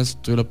semanas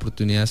tuve la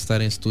oportunidad de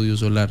estar en Estudio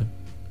Solar,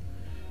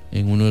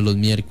 en uno de los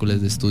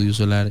miércoles de Estudio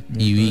Solar,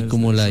 y vi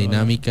como la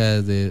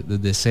dinámica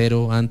desde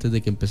cero, antes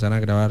de que empezaran a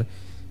grabar,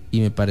 y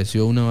me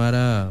pareció una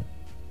vara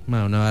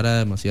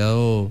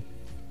demasiado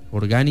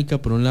orgánica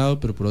por un lado,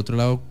 pero por otro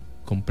lado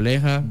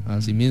compleja,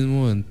 así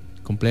mismo,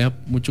 compleja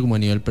mucho como a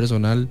nivel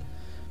personal,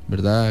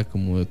 ¿verdad?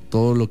 Como de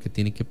todo lo que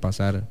tiene que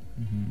pasar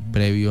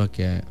previo a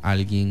que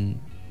alguien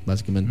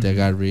básicamente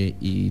agarre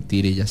y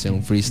tire, ya sea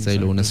un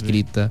freestyle o una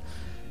escrita.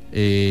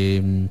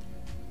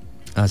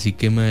 Así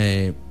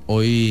que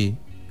hoy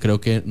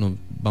creo que nos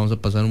vamos a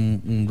pasar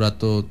un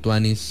rato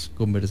tuanis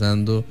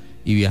conversando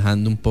y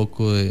viajando un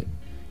poco de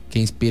qué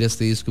inspira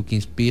este disco, qué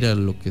inspira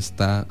lo que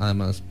está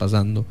además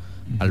pasando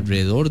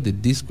alrededor del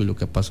disco y lo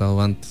que ha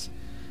pasado antes.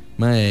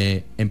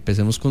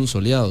 Empecemos con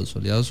Soleado.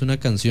 Soleado es una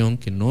canción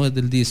que no es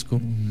del disco,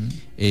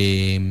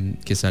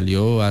 que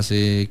salió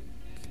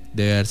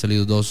debe haber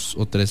salido 2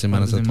 o 3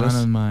 semanas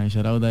atrás.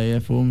 Shout out ahí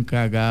a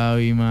Funka,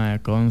 Gaby, a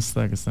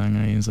Consta, que están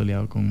ahí en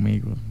Soleado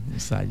conmigo,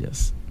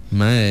 Sayas.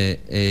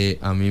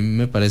 A mí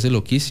me parece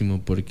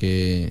loquísimo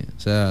porque, o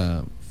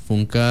sea,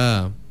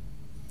 Funka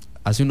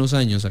hace unos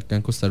años acá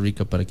en Costa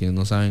Rica, para quienes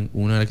no saben,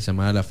 una era que se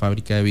llamaba la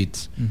Fábrica de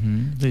Beats.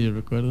 Sí, yo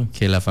recuerdo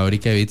que la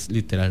Fábrica de Beats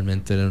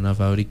literalmente era una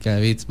fábrica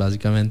de beats,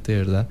 básicamente,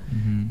 ¿verdad?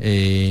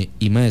 Y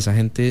esa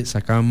gente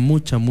sacaba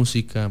mucha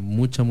música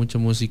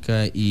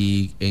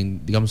y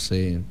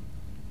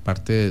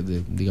parte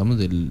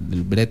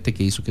del brete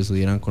que hizo que se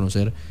dieran a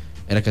conocer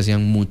era que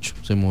hacían mucho,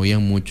 se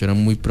movían mucho,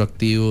 eran muy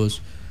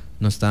proactivos,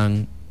 no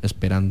estaban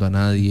esperando a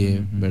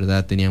nadie,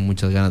 ¿verdad? Tenían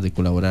muchas ganas de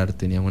colaborar,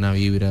 tenían una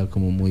vibra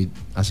como muy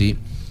así.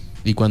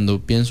 Y cuando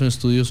pienso en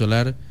Estudio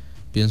Solar,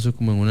 pienso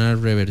como en una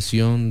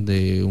reversión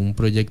de un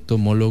proyecto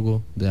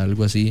homólogo, de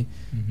algo así,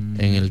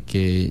 en el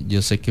que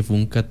yo sé que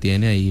Funka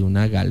tiene ahí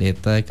una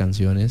galeta de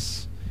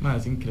canciones.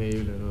 Es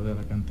increíble, bro, de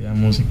la cantidad de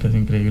música, es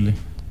increíble.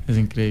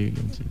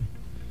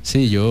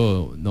 Sí,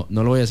 yo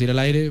no lo voy a decir al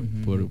aire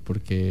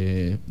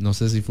porque no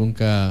sé si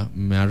Funka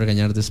me va a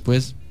regañar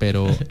después,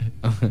 pero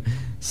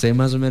sé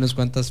más o menos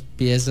cuántas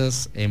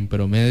piezas en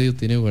promedio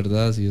tiene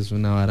guardadas y es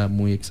una vara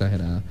muy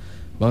exagerada.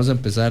 Vamos a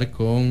empezar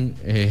con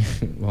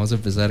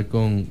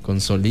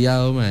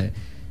Soleado,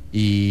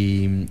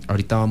 y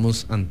ahorita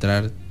vamos a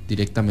entrar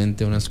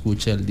directamente a una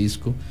escucha del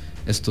disco.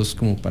 Esto es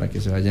como para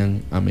que se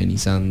vayan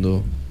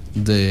amenizando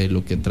de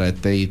lo que trae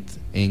Tate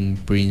en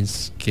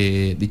Prince,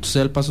 que dicho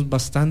sea el paso es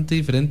bastante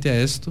diferente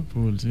a esto.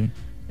 Sí.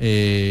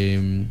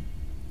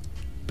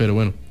 Pero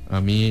bueno, a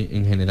mí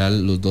en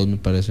general los dos me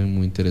parecen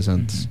muy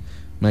interesantes.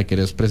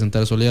 ¿Querés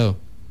presentar Soleado?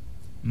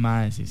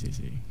 Sí.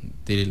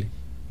 Tírele.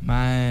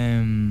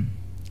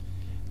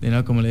 De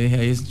nuevo, como le dije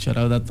ahí, shout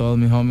out a todos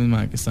mis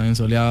homies que están en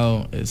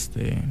Soleado.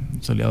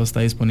 Soleado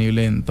está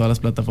disponible en todas las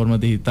plataformas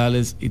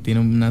digitales y tiene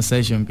una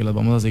session que las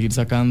vamos a seguir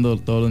sacando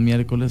todos los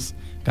miércoles,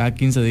 cada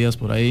 15 días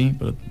por ahí,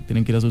 pero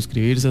tienen que ir a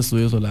suscribirse a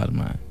Estudio Solar,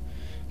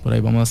 por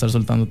ahí vamos a estar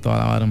soltando toda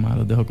la vara,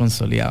 los dejo con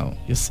Soleado.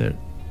 Yes sir.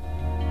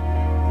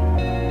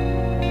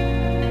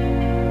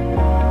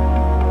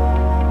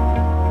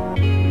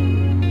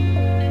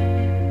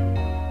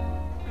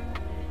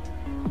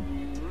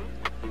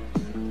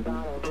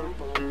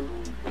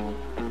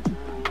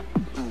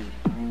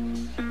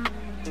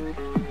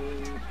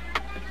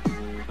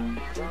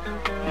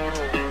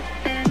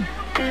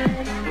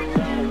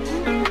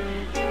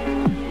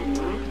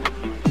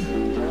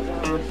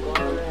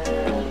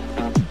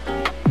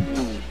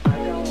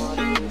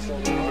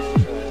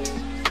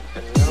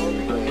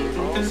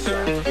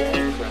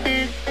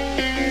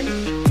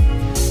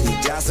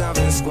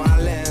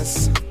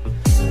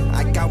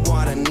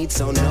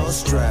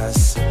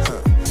 stress.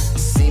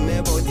 Si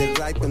me voy de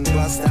ride cuando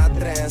hasta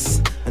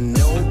 3.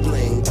 No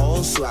bling,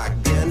 old swag,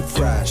 bien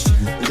fresh.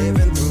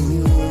 Living through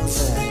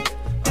music.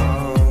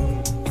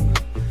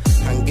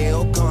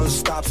 Hangueo con los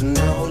stops and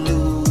no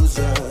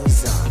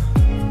losers.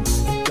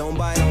 Don't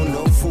bite on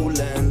no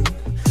fooling.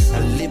 I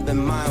live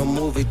in my own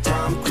movie,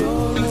 Tom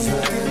Cruise.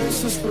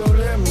 Esos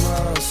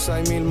problemas,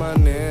 hay mil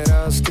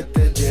maneras que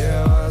te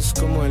llevas.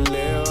 Como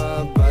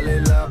elevas,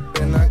 vale la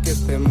pena que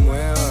te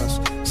muevas.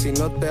 Si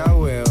no te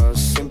ahuevas,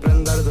 siempre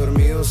andar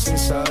dormido sin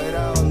saber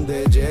a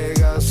dónde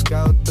llegas.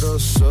 Cada otro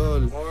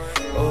sol,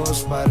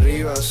 ojos para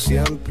arriba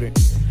siempre.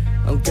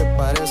 Aunque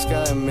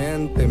parezca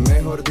demente,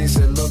 mejor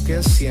dices lo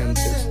que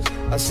sientes,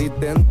 así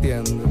te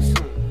entiendes.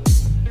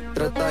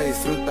 Trata,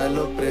 disfruta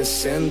lo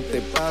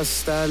presente,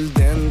 pasta al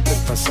dente,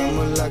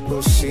 pasamos la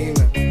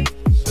cocina.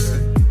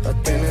 Pa'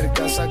 tener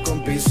casa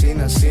con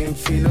piscina, sin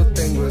filo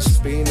tengo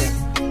espina.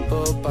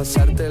 Puedo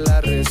pasarte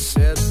la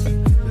receta,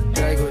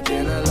 traigo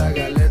llena la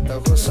galeta,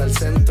 ojos al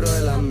centro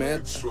de la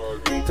meta.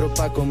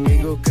 Tropa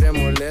conmigo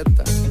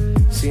cremoleta,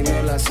 si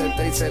no la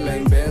acepta y se la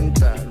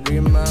inventa.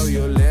 Rima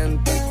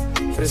violenta,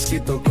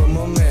 fresquito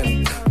como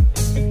menta.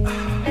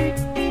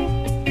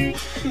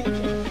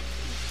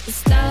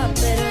 Estaba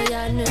pero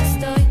ya no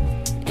estoy,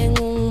 en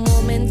un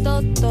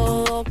momento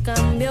todo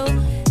cambió.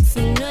 Si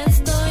no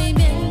estoy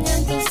bien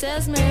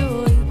entonces me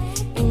voy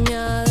y me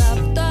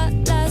adapto a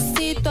la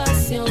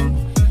situación.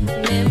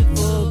 Me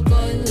enfoco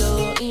en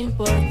lo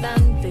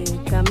importante,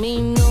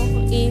 camino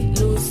y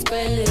luzco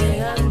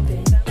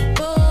elegante.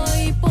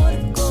 Voy por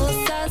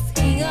cosas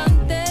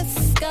gigantes,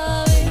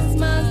 cada vez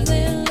más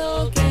de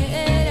lo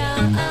que era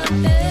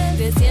antes.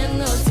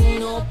 Creciendo si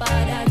no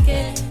para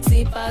qué,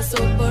 si paso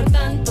por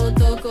tanto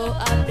toco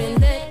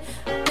aprender.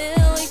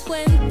 Me doy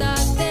cuenta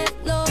de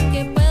lo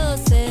que puedo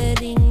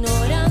ser,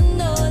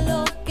 ignorando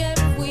lo que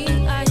fui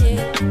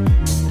ayer.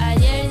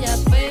 Ayer ya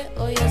fue,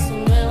 hoy es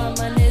un nuevo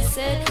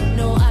amanecer.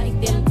 No hay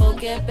tiempo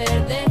que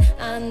perder,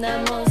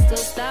 andamos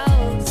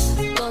tostados.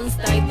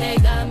 Consta y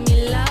pega a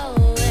mi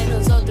lado, de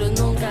nosotros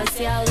nunca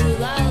se ha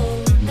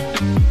dudado.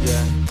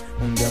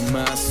 Un día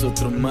más,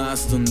 otro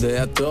más, donde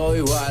da todo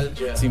igual.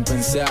 Sin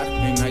pensar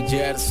en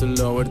ayer,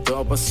 solo ver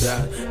todo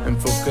pasar.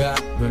 Enfocado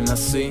en la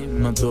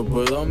cima, todo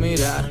puedo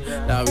mirar.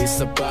 La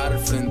vista para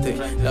el frente,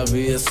 la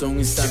vida es un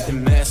instante.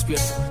 Me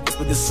despierto,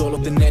 después de solo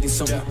tener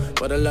insomnio.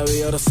 Para la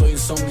vida ahora soy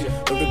insomnio.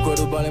 Los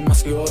recuerdos valen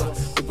más que oro.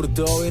 Hoy por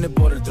todo viene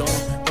por el trono.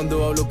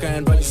 Cuando hablo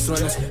caen rayos y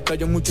truenos.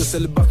 Callo mucho, se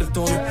les baja el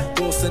tono.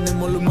 Todos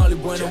tenemos lo malo y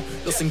bueno.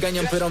 Los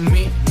engañan pero a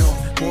mí no.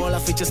 Muevo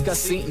las fichas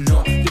casi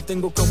no. Yo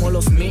tengo como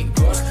los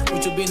micros.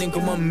 Muchos vienen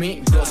como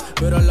amigos,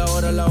 pero a la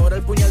hora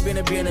el puñal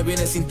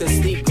viene sin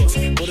testigos.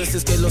 Por eso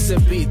es que los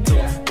evito,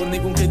 por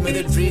ningún hit me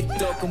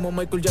derrito. Como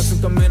Michael Jackson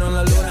camino en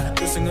la luna.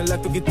 Yo en el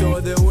acto quito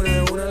de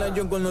una. La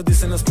jungle nos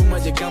dicen las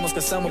pumas. Llegamos,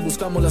 cazamos,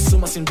 buscamos la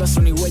suma. Sin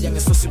rastro ni huella, en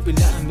eso soy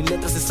pilar. En mis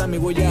letras está mi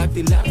huella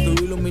dactilar.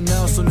 Todo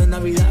iluminado, son en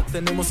Navidad.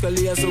 Tenemos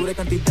calidad sobre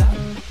cantidad.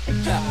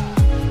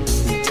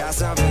 Ya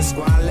sabes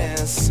cuál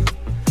es.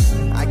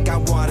 I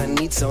got what I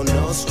need, so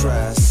no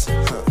stress.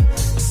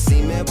 Si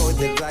me voy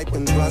de ride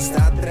cuando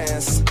hasta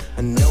 3.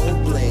 No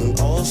bling,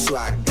 old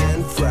swag,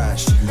 bien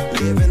fresh.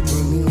 Living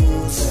through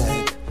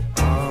music.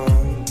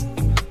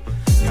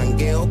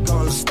 Hangueo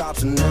con los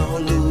stops and no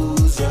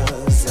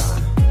losers.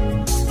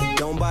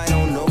 Don't bite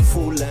on no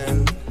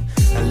fooling.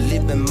 I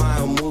live in my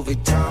own movie,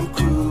 Tom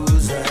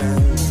Cruise.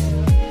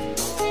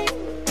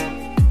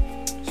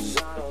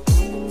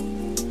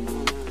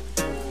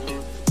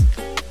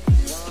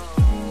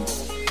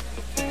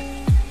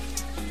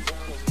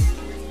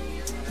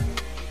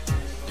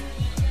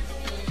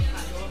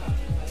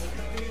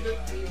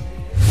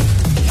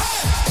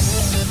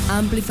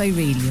 Amplify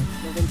Radio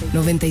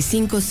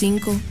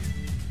 95.5,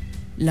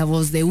 la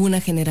voz de una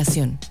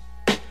generación.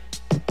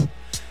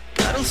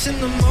 Battles in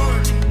the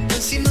morning,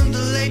 dancing on the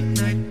late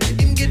night.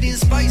 I'm getting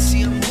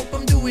spicy, I hope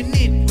I'm doing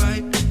it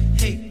right.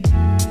 Hey.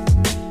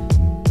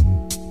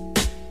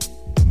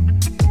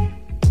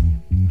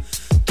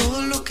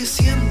 Todo lo que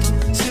siento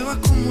se va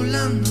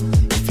acumulando.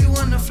 If you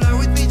wanna fly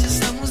with me, ya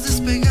estamos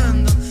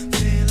despegando.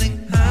 Feeling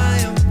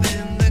high up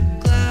in the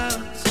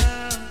clouds.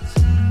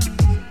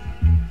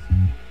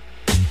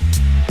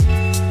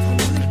 I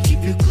wanna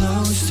keep you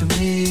close to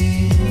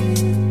me.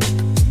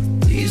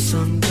 Please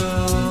don't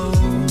go.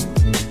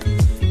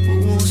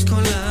 Busco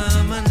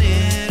la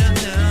manera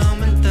de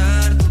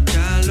aumentar tu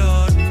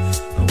calor.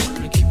 I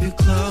wanna keep you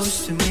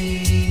close to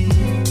me.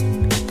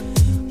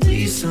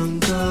 Please don't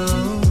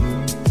go.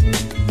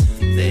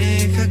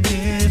 Deja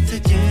que te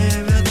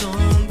lleve a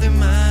donde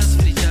más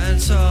brilla el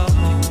sol.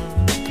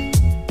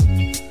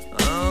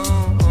 Oh,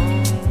 oh,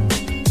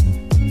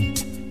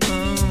 oh,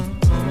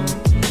 oh.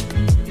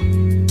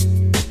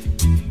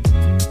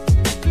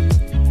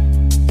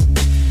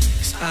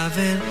 Cause I've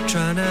been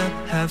trying to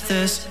have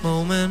this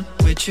moment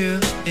with you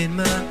in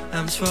my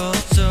arms for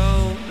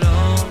so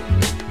long.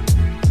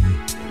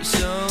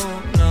 So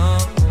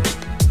long.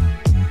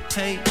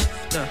 Hey,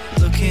 now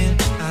looking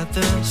at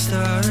the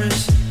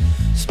stars,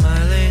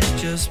 smiling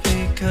just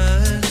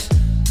because.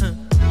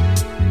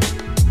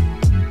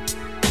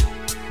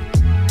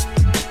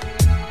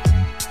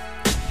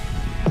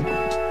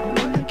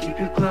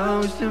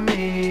 to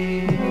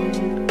me.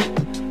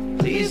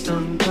 Please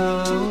don't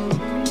go.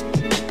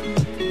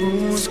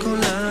 Busco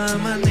la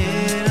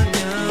manera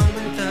de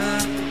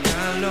aumentar tu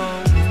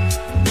calor.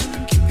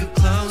 Keep you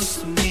close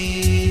to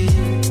me.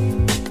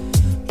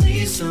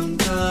 Please don't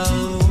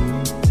go.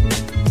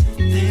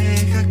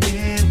 Deja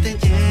que te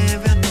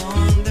lleve a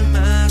donde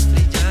más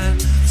brilla el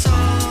sol.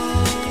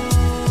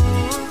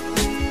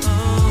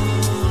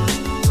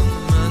 Donde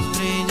más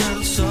brilla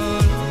el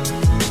sol.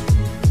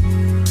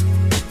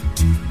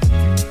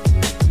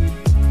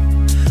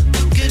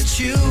 Look at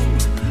you,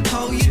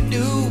 how you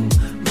do.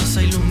 Vas a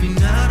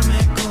iluminarme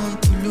con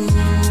tu luz.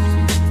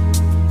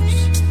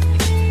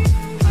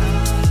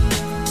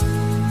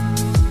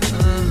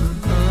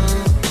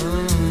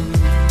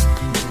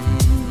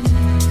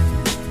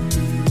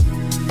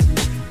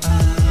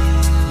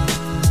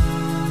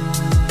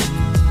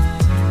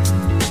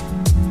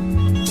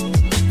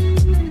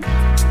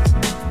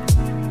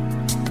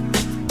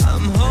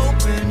 I'm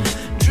hoping,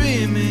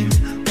 dreaming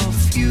of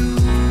you,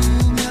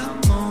 mi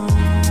amor.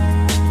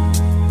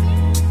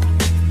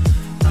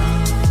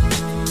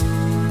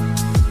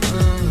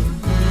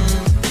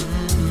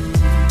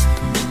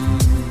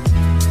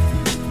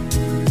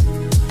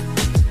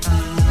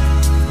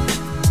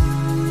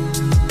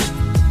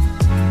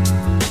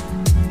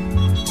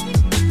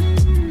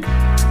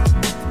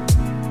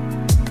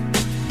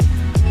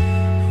 I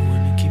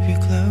wanna keep you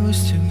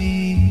close to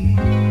me.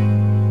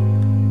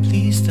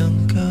 Please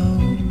don't go.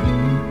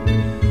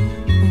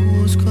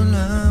 Busco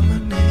la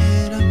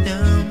manera de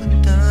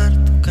aumentar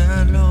tu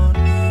calor. I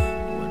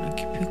wanna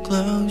keep you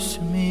close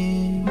to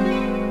me.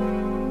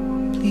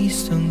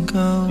 Please don't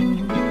go.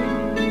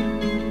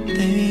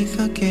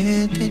 Deja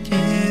que te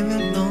lleve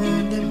a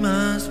donde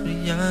más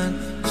brilla el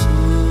sol.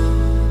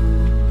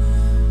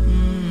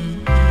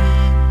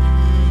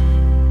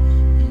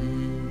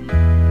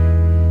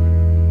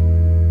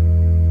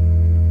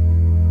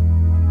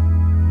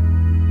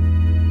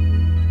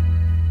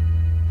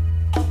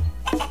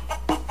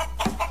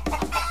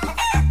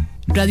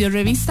 Radio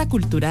Revista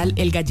Cultural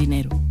El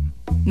Gallinero.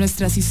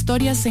 Nuestras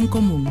historias en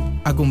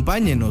común.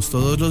 Acompáñenos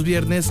todos los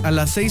viernes a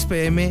las 6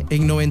 p.m.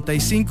 en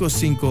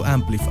 95.5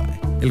 Amplify.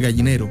 El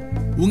Gallinero,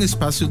 un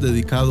espacio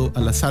dedicado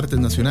a las artes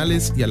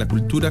nacionales y a la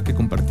cultura que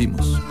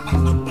compartimos.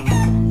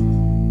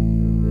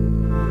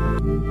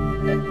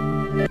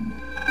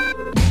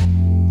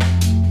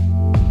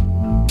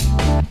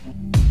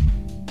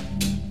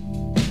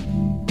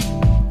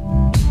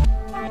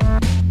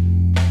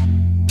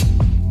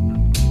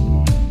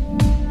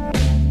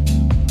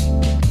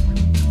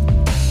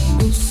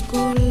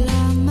 Busco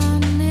la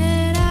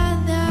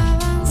manera de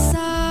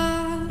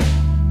avanzar,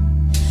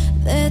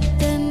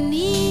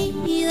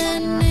 detenida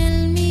en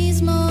el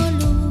mismo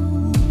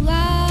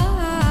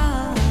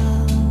lugar.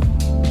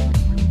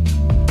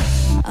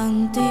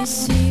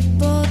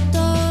 Anticipo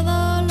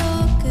todo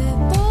lo que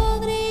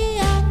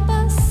podría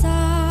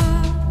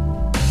pasar,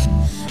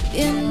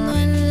 viendo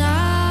en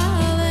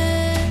la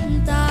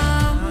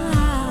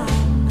ventana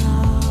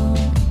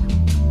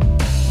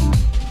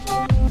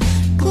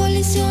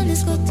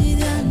colisiones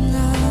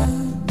cotidianas,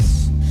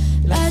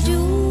 la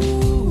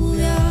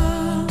lluvia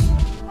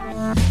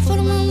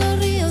formando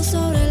ríos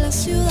sobre la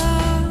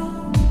ciudad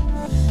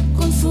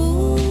con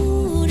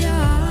furia.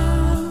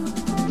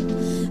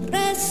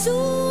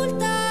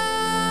 Resulta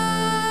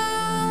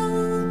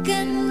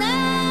que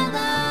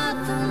nada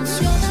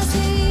funciona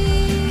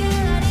así.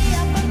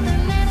 Quedaría por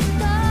tener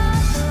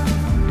todo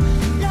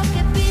lo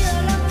que pido,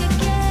 lo que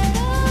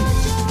quiero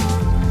yo.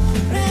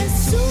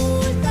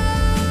 Resulta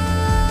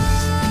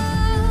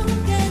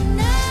que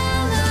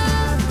nada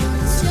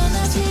funciona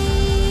así.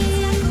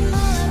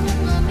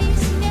 Acomodo a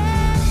mis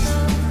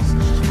miedos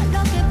a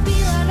lo que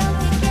pido, a lo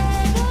que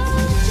quiero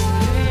yo.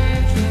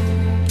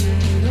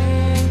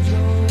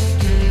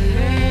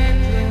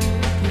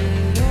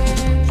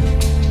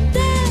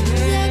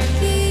 Desde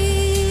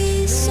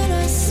aquí solo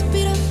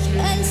respiro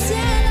el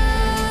cielo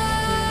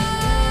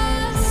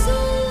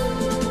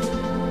azul.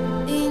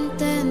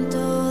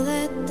 Intento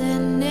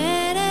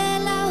detener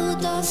el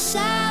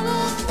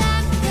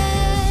autosabotaje.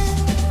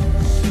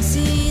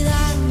 Si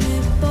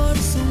darme por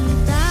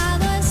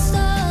sentado es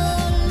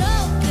todo lo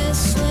que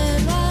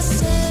suelo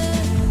hacer.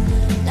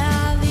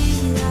 La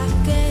vida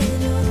que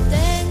yo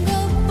tengo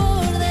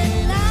por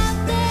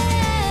delante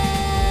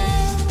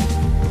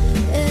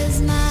es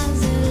más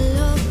de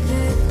lo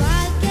que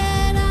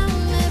cualquiera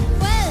me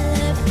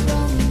puede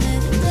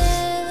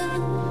prometer.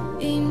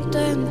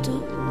 Intento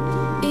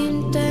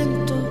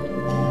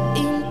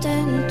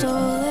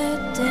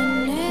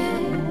detener.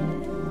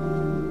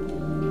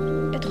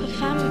 Être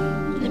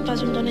femme n'est pas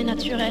une donnée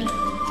naturelle,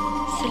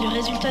 c'est le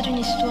résultat d'une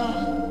histoire.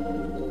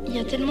 Il y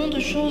a tellement de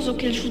choses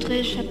auxquelles je voudrais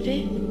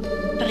échapper.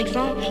 Par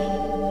exemple,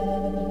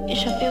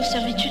 échapper aux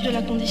servitudes de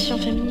la condition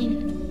féminine.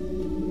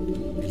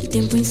 El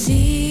tiempo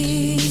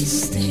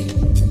insiste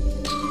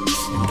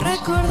en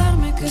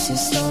recordarme que si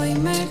estoy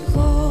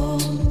mejor,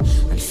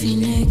 al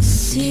fin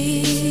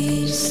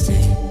existe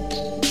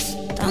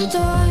tanto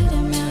aire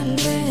a mi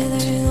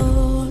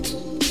alrededor.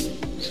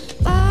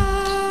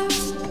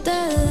 Parte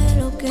de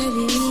lo que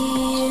viví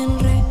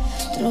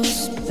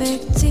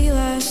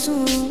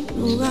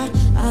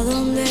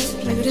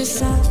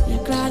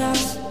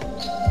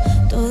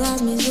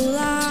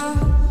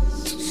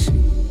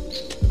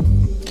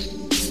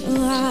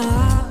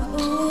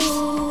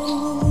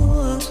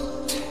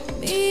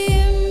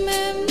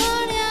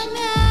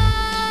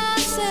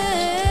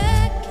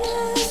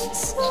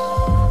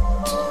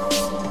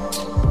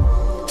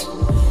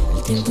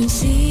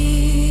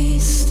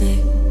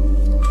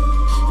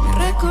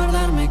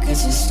que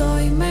si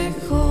estoy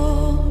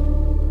mejor.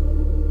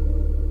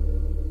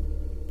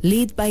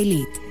 Lead by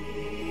Lead.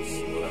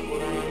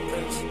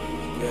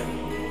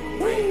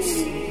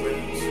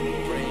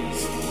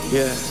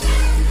 Yeah.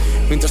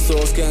 Mientras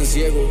todos quedan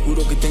ciegos,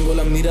 juro que tengo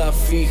la mirada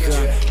fija.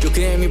 Yo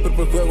creo en mi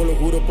propio juego, lo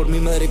juro por mi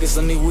madre que está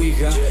en mi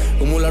ouija.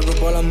 Como la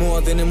ropa a la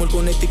moda, tenemos el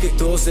conecte que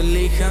todos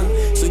elijan.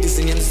 Estoy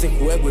diseñando este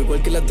juego,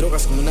 igual que las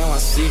drogas, como una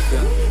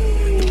vasija.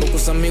 De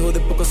pocos amigos, de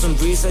pocas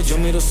sonrisas. Yo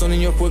miro, son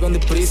niños juegan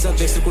deprisa.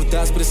 Texto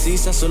cortadas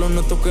precisas, solo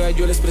noto que a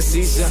ellos les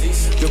precisa.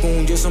 Yo con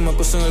un yeso me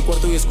acosto en el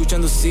cuarto y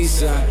escuchando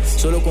sisa.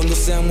 Solo cuando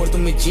sean muertos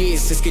me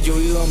dices que yo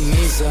vivo a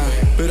misa.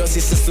 Pero así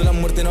es esto, la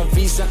muerte no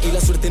avisa. Y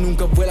la suerte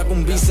nunca vuela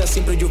con visa.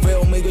 Siempre yo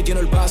veo medio lleno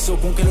el vaso.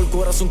 Congelo el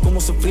corazón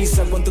como se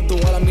frisa. Aguanto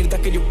toda la mierda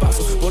que yo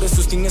paso. Por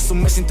eso en eso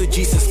me siento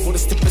Jesus. Por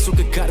este peso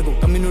que cargo,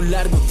 camino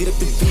largo,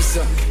 directo y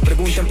pisa.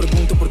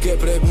 Pregunto por qué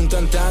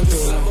preguntan tanto.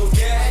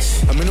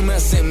 A mí no me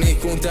hacen mi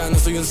junta, no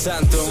soy un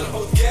santo.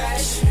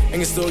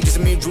 En esto yo sé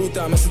mi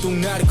ruta, me siento un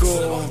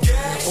narco.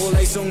 All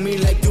eyes on me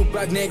like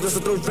Tupac, negros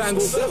otro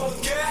rango.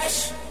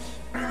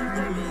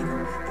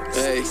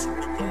 Hey,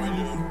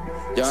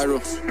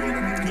 Yarro,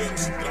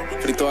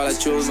 frito a la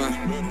chusma.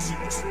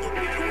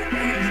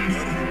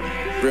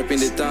 Repping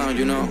the town,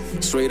 you know,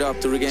 straight up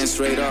to regain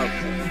straight up.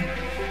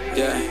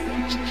 Yeah.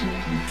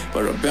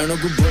 Para rapear no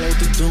ocupo el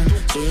autotune.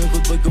 Soy un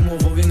good boy como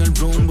Bobby en el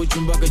room. Voy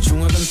chumba que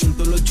chunga, canción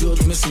todos los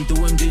shots. Me siento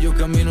buen día, yo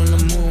camino en la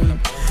moon.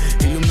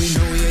 Ilumino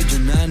y ellos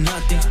nada,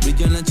 nati.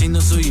 Brillo en la china,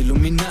 soy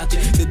Illuminati.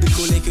 Desde el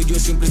colegio yo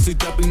siempre estoy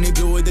trapping.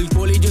 Negro voy del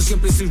poli, yo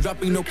siempre estoy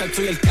rapping. No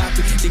calzo y el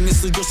capi. Sin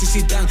eso yo soy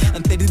Zidane.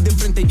 Antes de ir de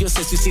frente yo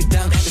sé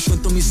suicidan. Les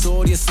cuento mi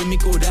historia, soy mi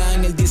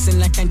Corán. El 10 en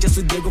la cancha,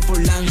 soy Diego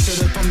Forlán.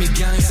 Cero pa' mi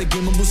gang,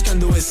 seguimos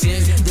buscando el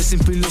 100. De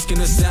siempre los que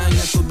no están.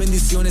 A tus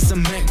bendiciones,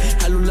 amén.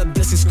 Jalo las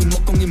blessings como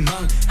con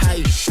imán.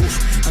 Ay,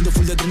 ando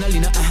full de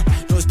adrenalina,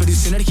 no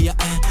desperdicio energía,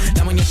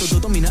 la mañana todo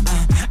domina,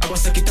 agua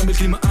hasta que cambia el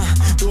clima,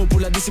 todo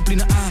por la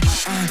disciplina,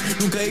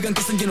 nunca digan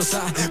que están llenos,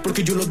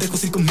 porque yo los dejo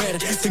sin comer,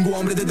 tengo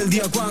hambre desde el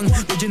día one,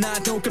 yo ya nada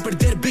tengo que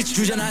perder, bitch,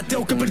 yo ya nada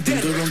tengo que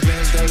perder. Yo rompí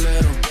el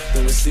tablero,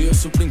 de vestido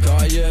supreme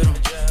caballero,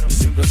 yo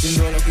siempre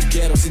haciendo lo que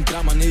quiero, sin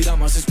trama ni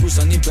dramas,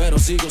 excusa ni pero,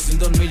 sigo sin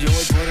dormir, yo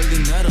voy por el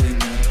dinero,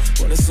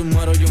 por eso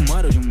muero, yo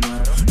muero,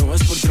 no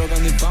es por droga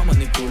ni fama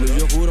ni culo,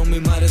 yo juro mi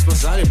madre es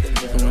pasar,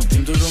 con el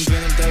tinto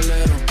rompiendo el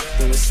tablero,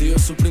 de vestido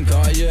supreme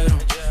caballero,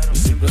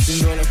 yo siempre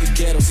haciendo lo que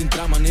quiero, sin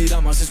trama ni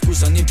dramas,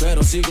 excusa ni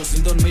pero, sigo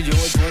sin dormir, yo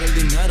voy por el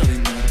dinero,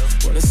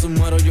 por eso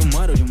muero, yo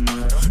muero,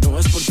 no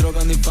es por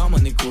droga ni fama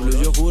ni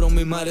culo, yo juro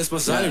mi madre es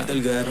pasar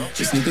del guerro.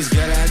 Mis niggas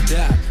gotta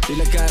adapt, doy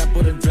la cara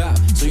por el rap,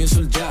 soy un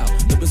soldado,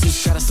 no ven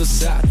sus caras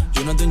tosar,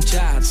 yo no ando en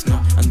chats,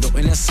 no, ando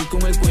en así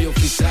con el cuello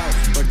frisado,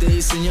 parte de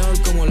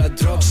diseñador como la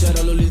drugs,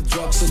 ahora los little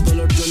drugs, el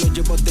dolor yo lo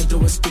llevo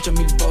adentro, escucha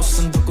mi voz,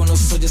 ando con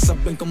los ya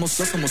saben cómo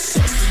sos,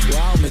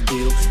 wow, me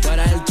tiro,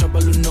 para el trap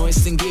no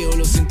extinguido,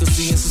 lo siento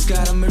si en sus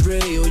caras me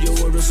río, yo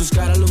borro sus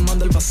caras, los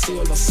mando al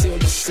vacío,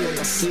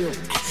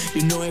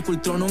 yo no he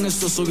cultrón en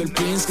esto, soy el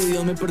prince, que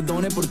Dios me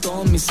perdone por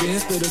todos mis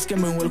sins, pero es que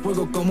me voy el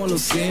juego como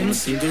los Sims,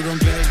 siento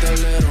rompiendo el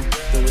tablero,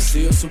 de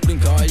vestido supreme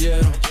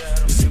caballero,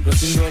 yo siempre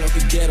haciendo lo que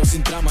quiero,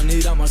 sin trama ni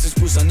dramas,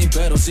 excusa ni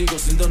pero, sigo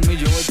sin dormir,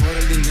 yo voy por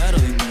el dinero,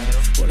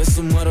 por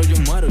eso muero, yo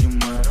muero,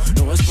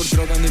 no es por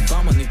droga ni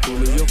fama ni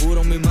culo, yo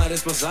juro mi madre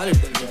es pasar,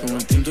 con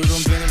el tinto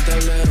rompiendo el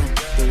tablero,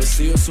 de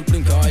vestido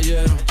supreme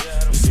caballero,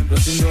 yo siempre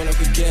haciendo lo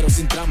que quiero,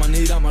 sin trama ni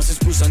dramas,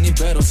 excusa ni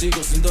pero,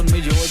 sigo sin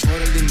dormir, yo voy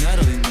por el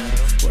dinero,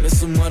 por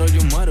eso muero,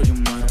 yo muero,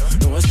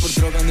 no es por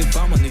droga ni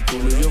fama ni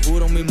culo, yo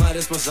juro mi madre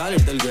es pasar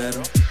del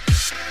guerro.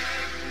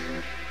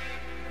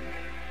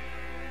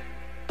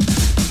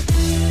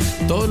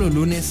 Todos los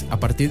lunes a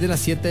partir de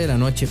las 7 de la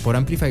noche por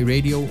Amplify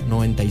Radio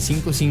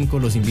 95.5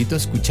 los invito a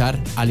escuchar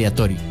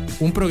Aleatorio,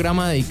 un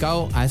programa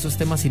dedicado a esos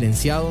temas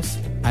silenciados,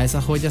 a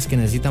esas joyas que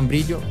necesitan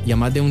brillo y a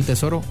más de un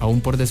tesoro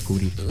aún por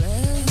descubrir.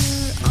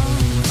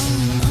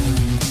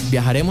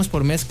 Viajaremos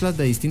por mezclas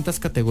de distintas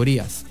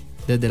categorías,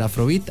 desde el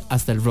afrobeat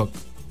hasta el rock.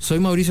 Soy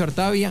Mauricio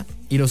Artavia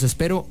y los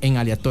espero en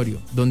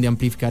Aleatorio, donde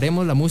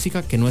amplificaremos la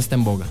música que no está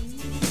en boga.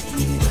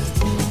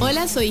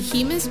 Hola, soy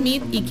Jim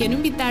Smith y quiero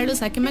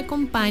invitarlos a que me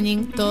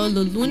acompañen todos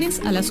los lunes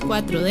a las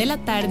 4 de la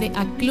tarde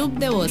a Club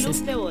de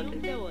Voces,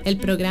 el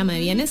programa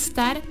de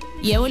bienestar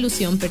y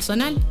evolución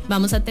personal.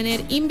 Vamos a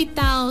tener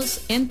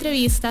invitados,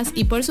 entrevistas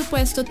y por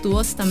supuesto tu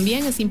voz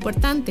también es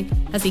importante,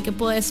 así que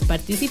puedes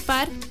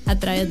participar a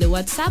través de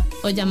WhatsApp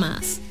o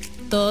llamadas.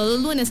 Todos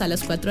los lunes a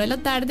las 4 de la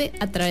tarde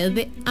a través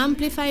de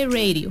Amplify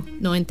Radio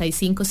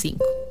 95.5.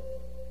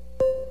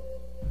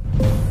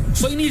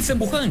 Soy Nilsen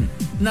Buján,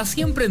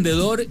 nací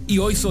emprendedor y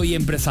hoy soy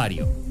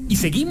empresario. Y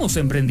seguimos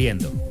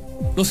emprendiendo.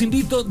 Los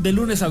invito de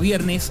lunes a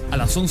viernes a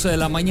las 11 de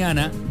la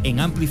mañana en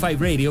Amplify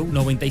Radio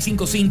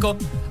 95.5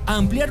 a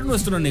ampliar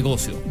nuestro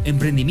negocio,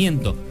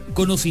 emprendimiento,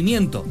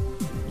 conocimiento.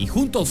 Y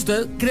junto a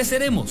usted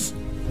creceremos.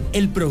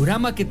 El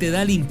programa que te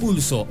da el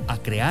impulso a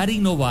crear,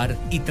 innovar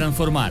y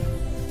transformar.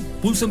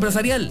 Pulso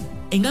Empresarial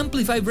en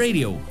Amplify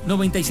Radio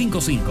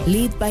 95.5.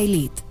 Lead by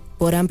Lead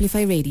por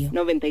Amplify Radio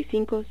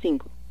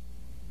 95.5.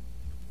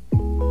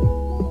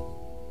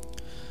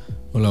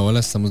 Hola, hola,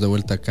 estamos de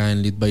vuelta acá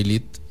en Lead by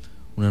Lead,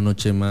 una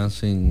noche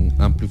más en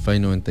Amplify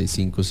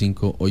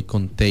 95.5, hoy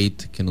con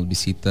Tate, que nos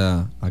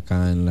visita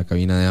acá en la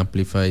cabina de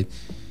Amplify.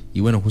 Y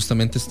bueno,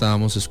 justamente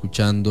estábamos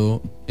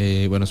escuchando,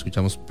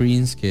 escuchamos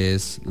Prince, que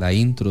es la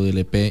intro del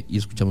EP, y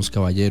escuchamos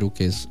Caballero,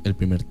 que es el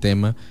primer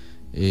tema,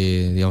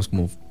 digamos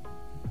como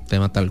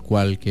tema tal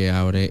cual que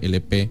abre el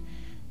EP.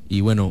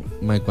 Y bueno,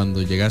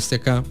 cuando llegaste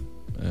acá,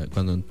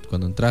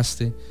 cuando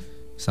entraste,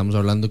 estamos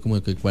hablando como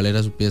de que cuál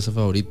era su pieza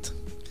favorita.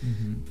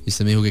 Y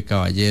usted me dijo que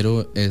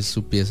Caballero es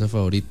su pieza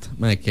favorita.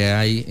 ¿Qué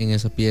hay en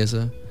esa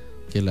pieza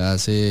que la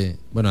hace?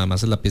 Bueno,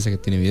 además es la pieza que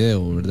tiene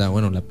video, ¿verdad?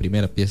 Bueno, la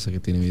primera pieza que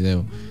tiene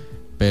video.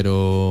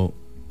 Pero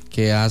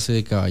 ¿qué hace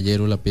de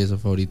Caballero la pieza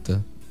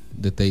favorita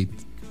de Tate?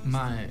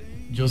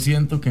 Yo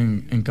siento que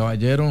en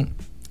Caballero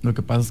lo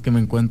que pasa es que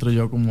me encuentro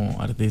yo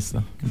como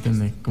artista,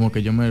 ¿entiendes? Como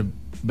que yo me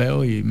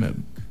veo y me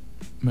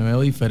veo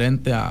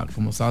diferente a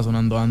como estaba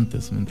sonando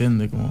antes, ¿me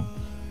entiendes?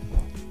 ¿Cómo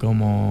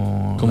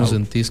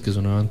sentís que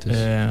sonaba antes?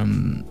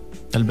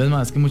 Tal vez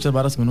más, es que muchas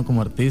varas que uno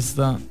como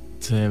artista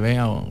se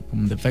vea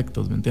como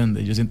defectos, ¿me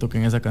entiendes? Yo siento que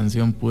en esa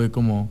canción pude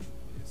como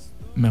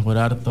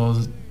mejorar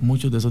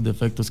muchos de esos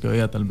defectos que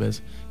veía tal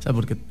vez. O sea,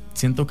 porque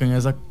siento que en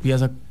esa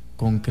pieza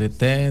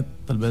concreté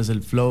tal vez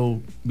el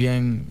flow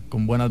bien,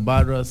 con buenas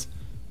barras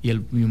y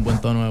un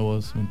buen tono de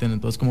voz, ¿me entiendes?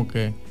 Entonces como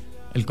que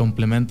el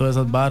complemento de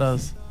esas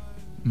varas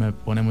me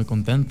pone muy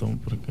contento,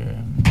 porque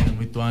es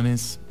muy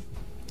tuanis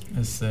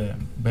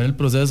ver el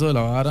proceso de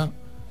la vara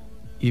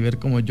y ver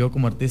como yo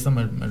como artista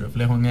me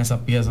reflejo en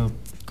esa pieza,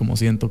 como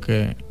siento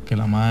que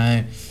la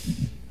mae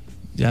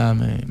ya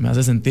me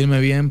hace sentirme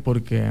bien,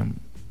 porque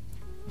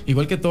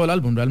igual que todo el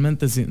álbum,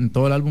 realmente en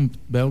todo el álbum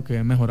veo que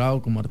he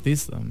mejorado como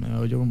artista,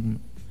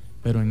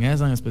 pero en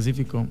esa en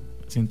específico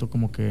siento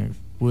como que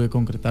pude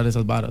concretar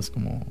esas varas,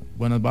 como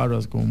buenas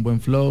barras, con un buen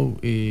flow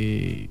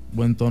y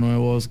buen tono de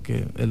voz,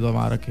 que es la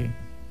vara que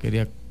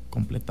quería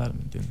completar,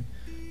 ¿me entiendes?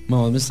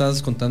 Vos me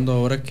estabas contando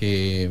ahora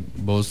que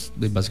vos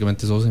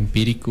básicamente sos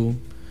empírico,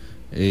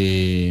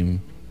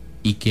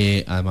 y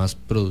que además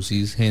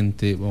producís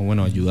gente,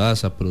 bueno,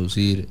 ayudás a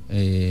producir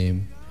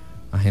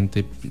a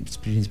gente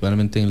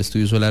principalmente en el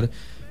estudio solar,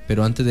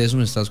 pero antes de eso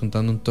me estabas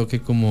contando un toque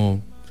como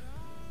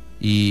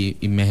y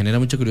me genera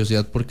mucha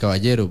curiosidad por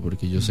Caballero,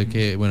 porque yo sé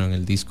que bueno, en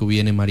el disco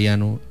viene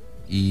Mariano,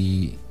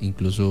 y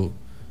incluso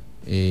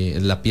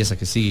es la pieza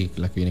que sigue,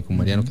 la que viene con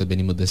Mariano, que es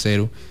Venimos de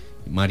Cero.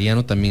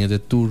 Mariano también es de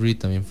Turri,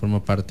 también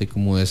forma parte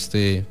como de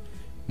este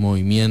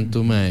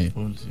movimiento,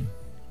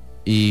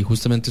 y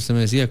justamente usted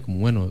me decía como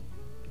bueno,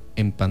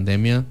 en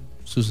pandemia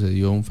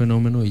sucedió un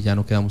fenómeno y ya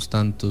no quedamos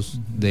tantos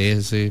de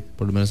ese,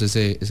 por lo menos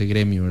ese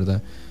gremio,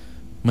 ¿verdad?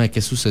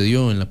 ¿Qué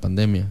sucedió en la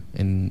pandemia,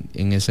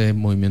 en ese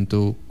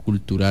movimiento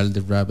cultural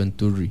de rap en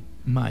Turri?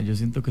 Yo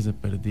siento que se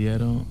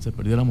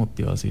perdió la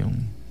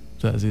motivación.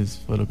 O sea, así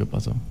fue lo que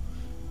pasó.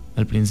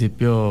 Al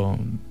principio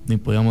ni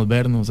podíamos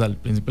vernos, o sea, al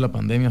principio de la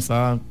pandemia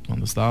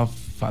cuando estaba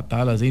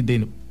fatal así,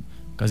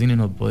 casi ni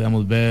nos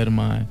podíamos ver,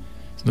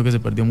 siento que se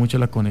perdió mucho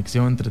la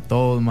conexión entre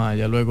todos,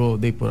 ya luego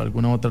por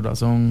alguna otra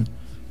razón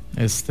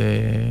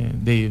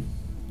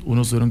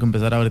unos tuvieron que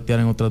empezar a bretear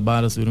en otras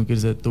varas, tuvieron que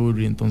irse de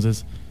tour, y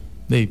entonces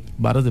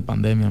varas de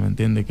pandemia, ¿me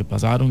entiendes? Que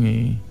pasaron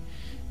y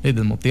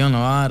desmotivan la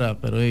vara,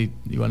 pero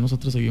igual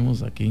nosotros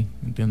seguimos aquí,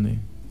 ¿me entiendes?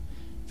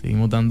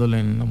 Seguimos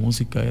dándole en la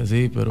música y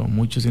así, pero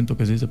mucho siento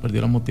que sí se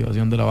perdió la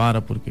motivación de la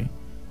vara, porque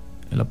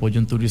el apoyo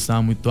en tour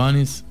estaba muy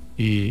tuanis,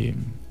 y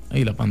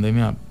la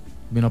pandemia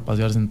vino a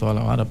pasearse en toda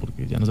la vara,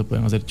 porque ya no se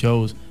pueden hacer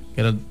shows,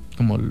 que era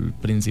como el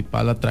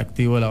principal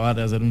atractivo de la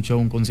vara, hacer un show,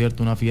 un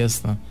concierto, una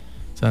fiesta.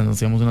 O sea, nos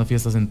hacíamos unas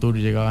fiestas en tour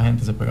y llegaba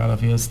gente, se pegaba a la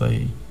fiesta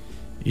y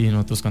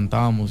nosotros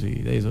cantábamos,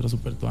 y eso era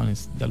súper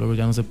tuanis. Ya luego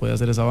ya no se podía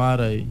hacer esa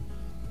vara, y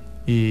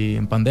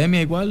en pandemia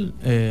igual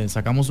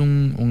sacamos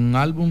un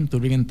álbum,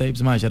 Turri and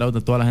Tapes, shout out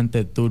a toda la gente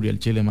de Turri, el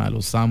Chile,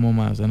 los amo,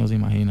 ustedes no se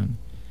imaginan,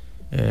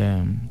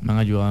 me han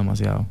ayudado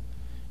demasiado,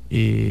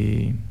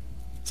 y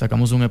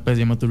sacamos un EP se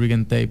llama Turri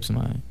and Tapes,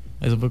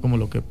 eso fue como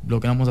lo que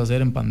vamos a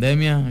hacer en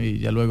pandemia, y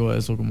ya luego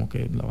eso como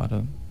que la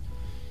vara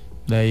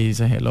de ahí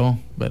se geló,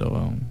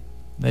 pero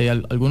de ahí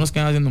algunos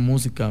quedan haciendo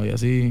música y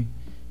así,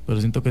 pero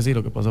siento que sí,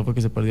 lo que pasó fue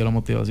que se perdió la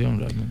motivación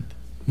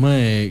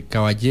realmente.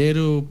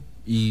 Caballero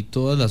y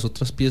todas las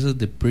otras piezas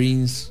de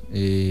Prince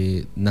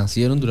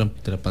nacieron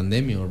durante la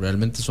pandemia, o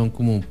realmente son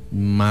como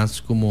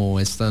más como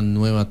esta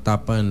nueva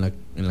etapa en la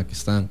que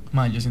están.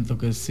 Yo siento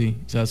que sí,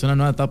 o sea, es una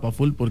nueva etapa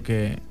full,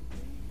 porque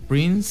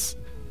Prince,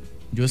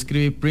 yo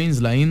escribí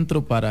Prince, la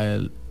intro para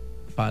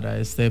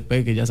este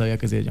EP que ya sabía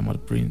que se iba a llamar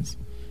Prince.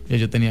 Y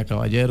yo tenía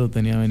Caballero,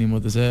 tenía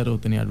Venimos de Cero,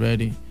 tenía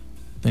Ready,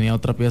 tenía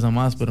otra pieza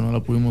más, pero no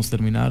la pudimos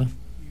terminar,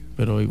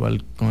 pero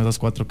igual con esas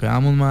 4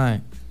 quedamos,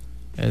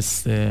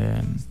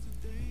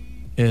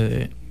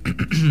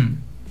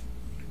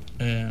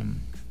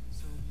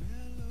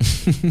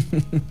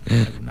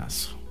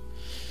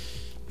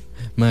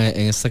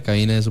 En esta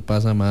cabina eso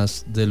pasa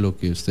más de lo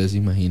que usted se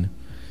imagina,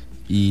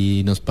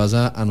 y nos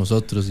pasa a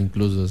nosotros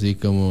incluso, así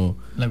como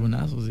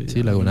lagunazo,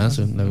 sí,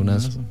 lagunazo.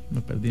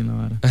 Me perdí en la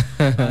vara.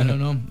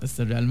 No,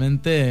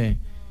 realmente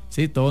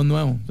Sí, todo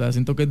nuevo. O sea,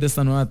 siento que es de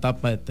esta nueva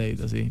etapa de Tate,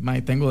 así.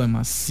 Mae, tengo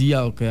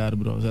demasiado que dar,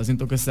 bro. O sea,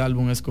 siento que este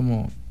álbum es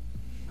como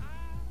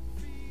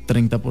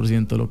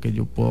 30% de lo que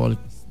yo puedo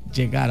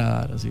llegar a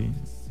dar, así.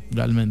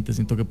 Realmente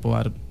siento que puedo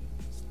dar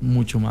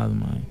mucho más,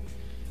 mae.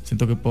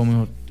 Siento que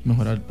puedo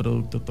mejorar el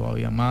producto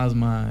todavía más,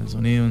 mae, el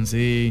sonido en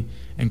sí,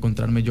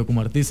 encontrarme yo como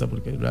artista,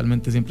 porque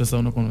realmente siempre está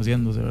uno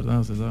conociéndose,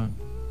 ¿verdad? Usted sabe.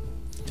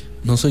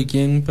 No soy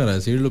quien para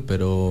decirlo,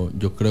 pero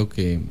yo creo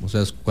que, o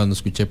sea, cuando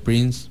escuché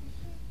Prince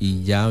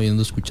y ya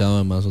habiendo escuchado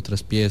además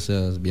otras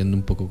piezas, viendo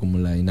un poco como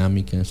la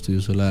dinámica en Estudio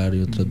Solar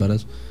y otras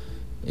varas,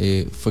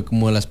 fue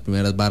como de las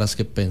primeras varas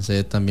que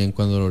pensé también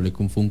cuando lo hablé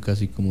con Funka,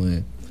 así como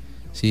de,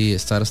 sí,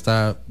 Star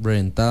está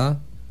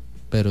reventada,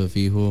 pero de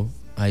fijo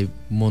hay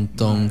un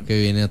montón que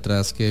viene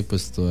atrás que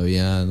pues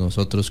todavía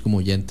nosotros como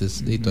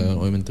oyentes y todavía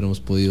obviamente no hemos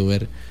podido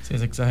ver. Sí,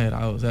 es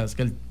exagerado, o sea, es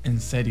que en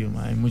serio,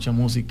 hay mucha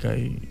música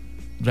y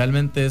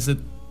realmente esa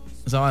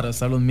vara,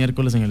 estar los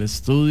miércoles en el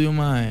estudio,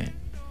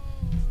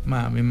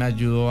 a mí me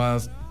ayudó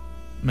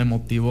me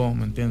motivó,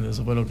 ¿me entiendes?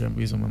 Eso fue lo que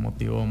hizo, me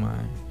motivó,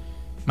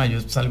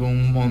 yo salgo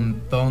un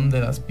montón de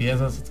las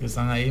piezas que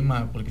están ahí,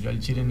 porque yo al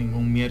Chile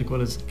ningún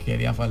miércoles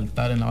quería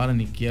faltar en la vara,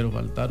 ni quiero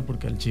faltar,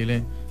 porque al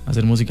Chile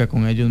hacer música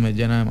con ellos me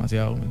llena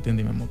demasiado, ¿me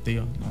entiendes? Y me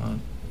motiva,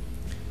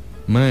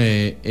 ¿no?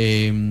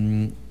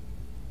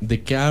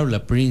 ¿De qué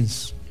habla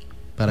Prince?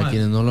 Para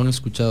quienes no lo han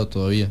escuchado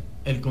todavía.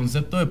 El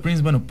concepto de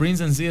Prince, bueno,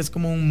 Prince en sí es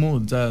como un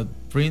mood, o sea,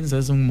 Prince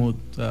es un mood,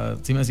 o sea,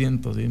 sí me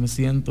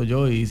siento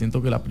yo y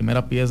siento que la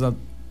primera pieza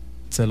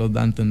se los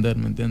da a entender,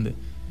 ¿me entiendes?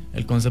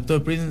 El concepto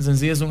de Prince en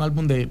sí es un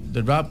álbum de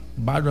rap,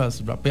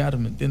 barras, rapear,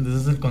 ¿me entiendes?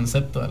 Ese es el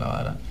concepto de la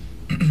vara.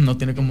 No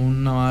tiene como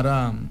una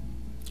vara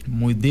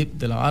muy deep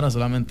de la vara,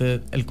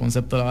 solamente el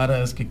concepto de la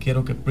vara es que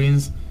quiero que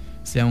Prince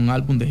sea un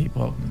álbum de hip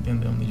hop, ¿me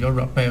entiendes? Donde yo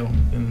rapeo, ¿me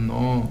entiendes?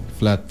 No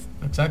flat.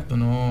 Exacto,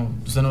 no,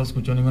 usted no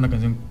escuchó ninguna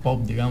canción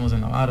pop, digamos,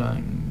 en la vara,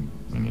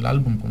 en el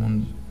álbum, como,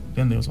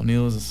 ¿entiendes? Los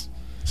sonidos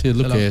sí, es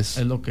lo que es.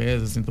 Es lo que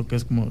es, siento que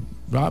es como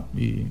rap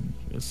y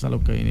es a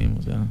lo que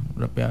vinimos, ya,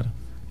 rapear.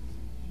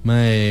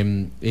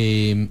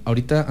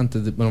 Ahorita ahorita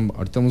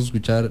vamos a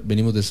escuchar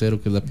Venimos de Cero,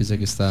 que es la pieza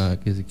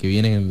que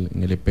viene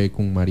en el EP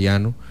con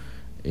Mariano,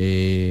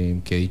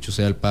 que dicho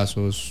sea el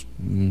paso, es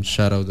un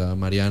shout out a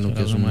Mariano,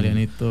 que es un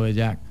Marianito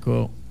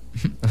bellaco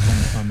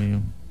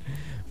amigo.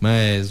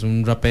 Es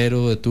un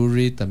rapero de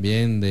Turri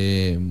también,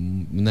 de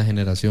una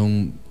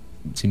generación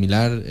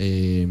similar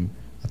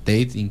a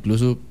Tate.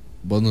 Incluso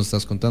vos nos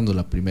estás contando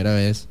la primera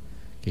vez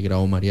que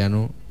grabó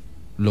Mariano,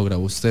 lo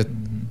grabó usted,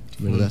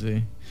 ¿verdad?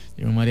 Sí.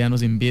 Llegó Mariano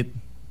sin beat,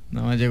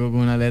 nada más llegó con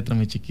una letra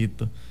muy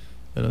chiquito,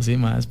 pero sí,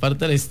 es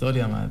parte de la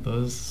historia,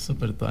 todo es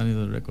súper tuanis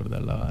de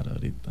recordar la vara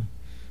ahorita,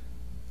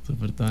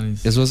 súper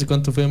tuanis. ¿Eso hace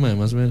cuánto fue,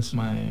 más o menos?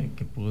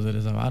 Que pudo ser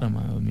esa vara,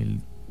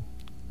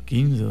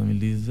 2015,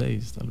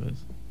 2016 tal vez,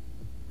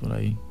 por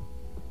ahí.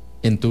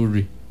 En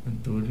Turri.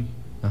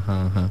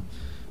 Ajá.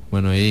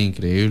 Bueno,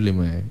 increíble,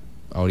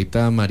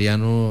 ahorita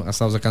Mariano ha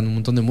estado sacando un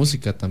montón de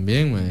música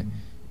también,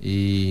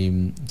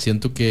 y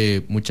siento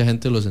que mucha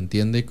gente los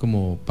entiende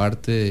como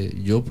parte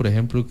yo, por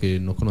ejemplo, que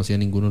no conocía a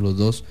ninguno de los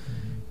dos,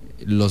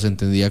 los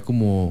entendía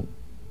como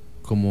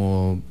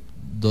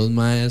dos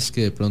maes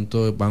que de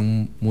pronto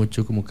van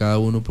mucho como cada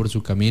uno por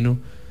su camino,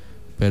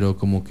 pero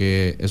como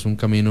que es un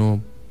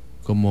camino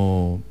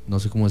como, no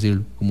sé cómo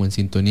decirlo, como en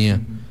sintonía.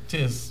 Sí,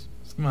 o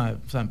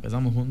sea,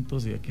 empezamos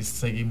juntos y aquí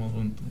seguimos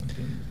juntos, ¿me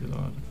entiendes?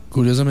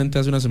 Curiosamente,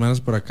 hace unas semanas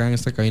por acá en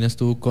esta cabina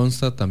estuvo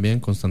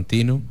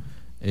Constantino,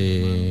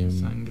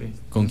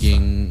 con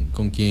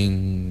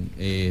quien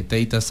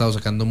Tate ha estado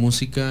sacando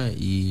música,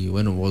 y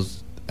bueno,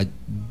 vos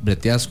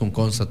breteas con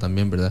Consta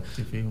también, ¿verdad?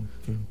 Sí, fijo.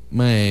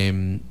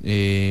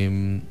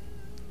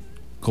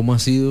 ¿Cómo ha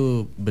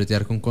sido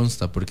bretear con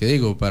Consta? Porque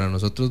digo, para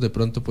nosotros de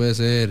pronto puede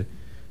ser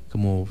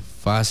como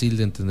fácil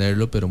de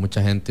entenderlo, pero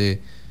mucha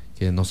gente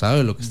que no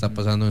sabe lo que está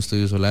pasando en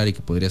Estudio Solar y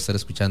que podría estar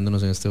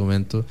escuchándonos en este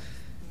momento.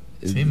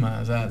 Sí,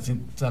 o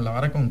sea, la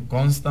vara con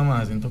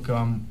Consta, siento que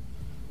va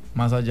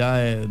más allá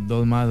de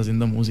dos más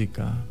haciendo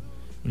música.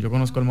 Yo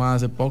conozco al más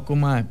hace poco,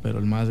 pero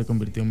el más se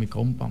convirtió en mi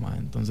compa,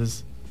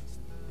 entonces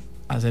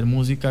hacer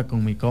música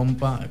con mi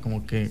compa,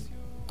 como que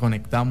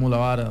conectamos la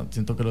vara.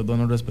 Siento que los dos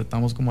nos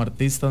respetamos como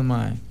artistas,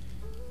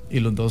 y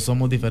los dos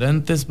somos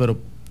diferentes, pero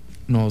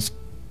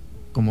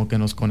como que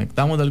nos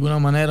conectamos de alguna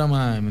manera,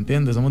 ¿me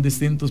entiendes? Somos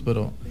distintos,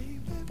 pero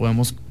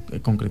podemos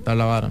concretar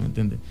la vara, ¿me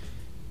entiendes?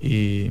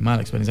 Y la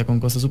experiencia con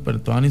Costa es súper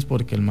tuanis,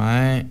 porque el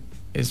mae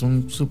es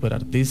un súper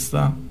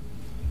artista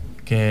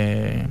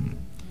que,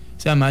 o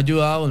sea, me ha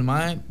ayudado. El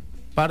mae,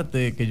 parte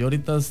de que yo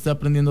ahorita esté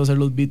aprendiendo a hacer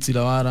los beats y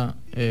la vara,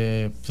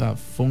 o sea,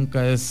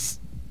 Funka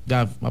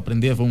ya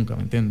aprendí de Funka,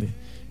 ¿me entiendes?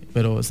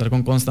 Pero estar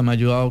con Consta me ha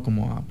ayudado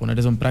como a poner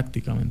eso en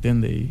práctica, ¿me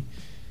entiendes?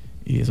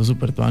 Y eso es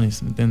súper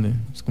tuanis, ¿me entiendes?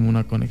 Es como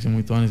una conexión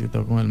muy tuanis que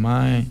tengo con el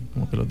mae,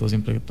 como que los dos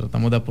siempre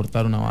tratamos de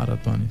aportar una barra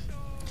tuanis.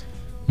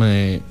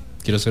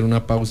 Quiero hacer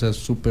una pausa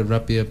súper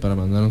rápida para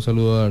mandar un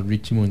saludo a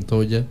Richie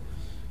Montoya,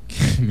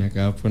 que me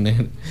acaba de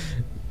poner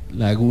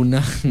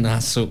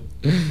Lagunazo.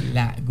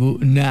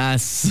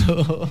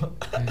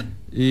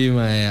 Y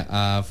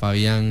a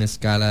Fabián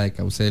Escala de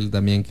Caucel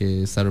también,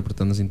 que está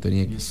reportando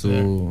sintonía, que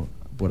estuvo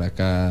por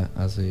acá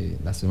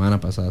la semana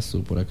pasada,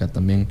 estuvo por acá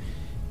también.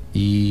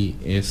 Y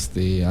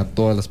a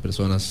todas las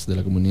personas de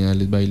la comunidad de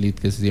Lead by Lead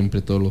que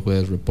siempre todos los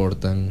jueves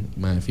reportan,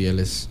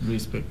 fieles.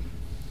 Respect.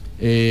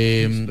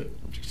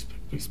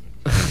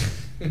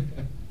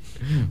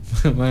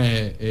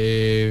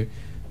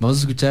 Vamos a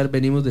escuchar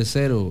Venimos de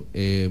Cero.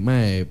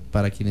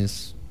 Para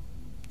quienes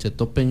se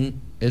topen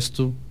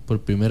esto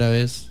por primera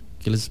vez,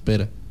 ¿qué les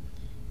espera?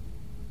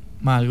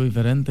 Algo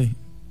diferente,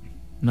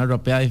 una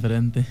rapeada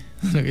diferente.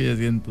 Es lo que yo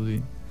siento,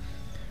 sí.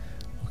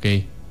 Ok,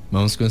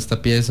 vamos con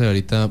esta pieza.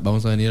 Ahorita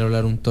vamos a venir a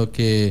hablar un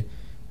toque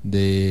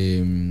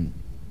de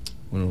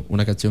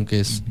una canción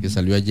que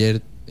salió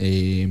ayer,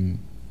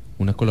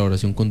 una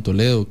colaboración con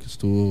Toledo, que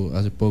estuvo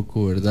hace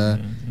poco, ¿verdad?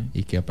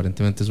 Sí. Y que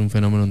aparentemente es un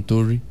fenómeno en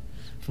Turri.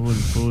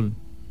 Full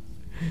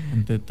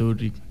ante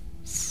Turri,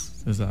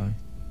 se sabe.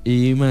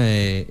 Y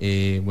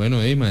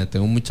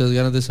tengo muchas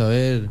ganas de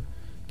saber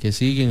qué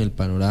sigue en el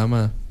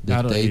panorama de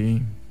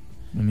Tate.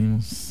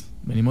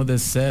 Venimos de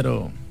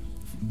cero.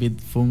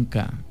 Beat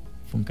Funka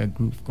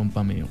Groove,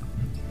 compa mío.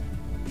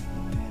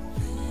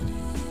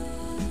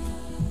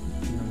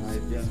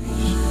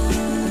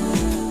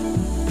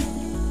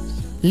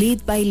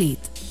 Lead by Lead.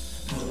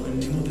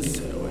 Venimos de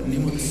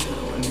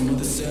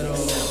cero.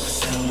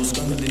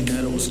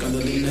 Buscando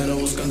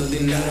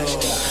dinero.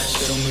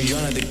 Quiero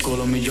millones de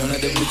colos, millones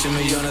de buches,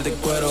 millones de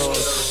cueros.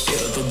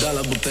 Quiero todas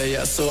las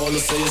botellas, solo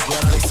sellos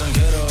para el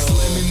extranjero.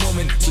 Sube mi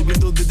moment,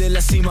 subiendo desde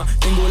la cima.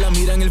 Tengo la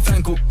mira en el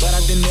franco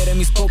para tener en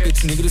mis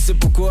pockets. Negro ese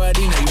poco de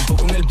harina y un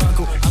poco en el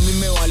banco. A mí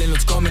me valen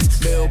los comments,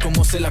 veo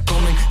cómo se la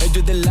comen.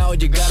 Ellos del lado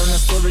llegaron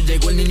las torres.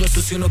 Llegó el niño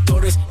sucio, no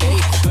Torres. Ey,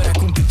 para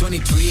cumplir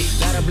 23.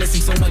 Lara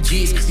blessings on my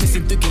G's. Me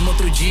siento que quemo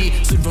otro G.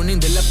 Soy running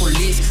de la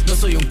police, no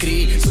soy un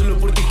cri. Solo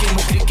porque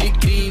quemo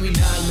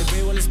criminal. Me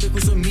veo al espejo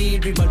y soy mi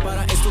rival.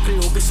 Para esto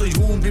creo que soy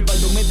un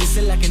rival. No me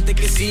dice la gente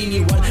que sin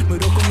igual.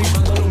 Muero con mi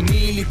banda lo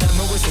militar. Me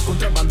voy a ese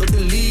contrabando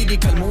de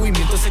lírica. El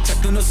movimiento es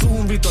exacto, no es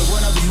un ritual.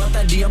 Wannabe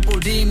matarían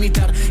por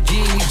imitar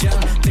Jimmy Jam.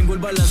 Tengo el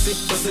balance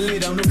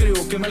acelerado, no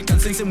creo que me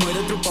alcance. Y se muere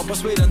otro papa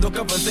esperando que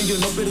avancen. Yo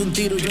no pierdo un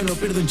tiro, yo no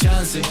pierdo un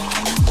chance.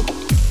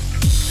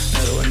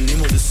 Pero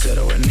venimos de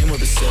cero.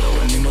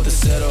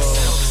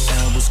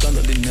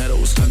 Buscando dinero.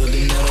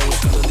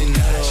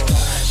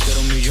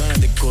 Quiero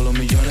millones de colos,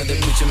 millones de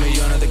buches,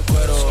 millones de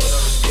cueros.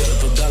 Quiero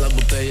todas las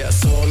botellas,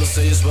 solo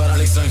sellos para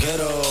el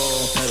extranjero.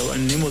 Pero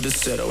venimos de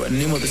cero.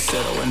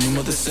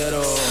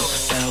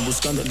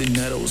 Buscando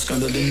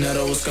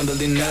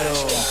dinero.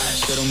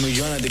 Quiero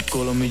millones de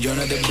colos,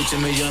 millones de buches,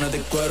 millones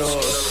de cueros.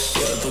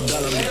 Quiero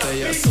todas las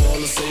botellas,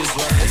 solo sellos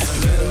para el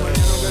extranjero.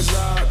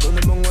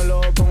 Donde pongo el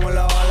ojo, pongo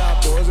la bala.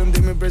 Puedo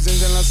sentir mi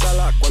presencia en la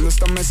sala. Cuando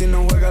está Messi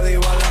no juega de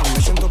bala.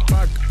 Me siento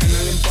pack en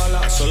el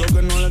Impala. Solo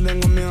que no le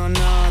tengo miedo a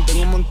nada.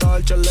 Tengo montado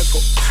el chaleco.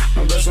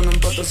 No beso, no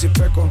empato si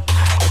peco.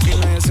 Aquí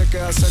nadie se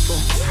queda seco.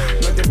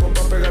 No hay tiempo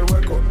para pegar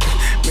hueco.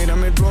 Mira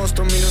mi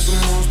rostro, mira su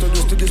monstruo.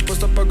 Yo estoy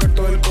dispuesto a pagar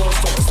todo el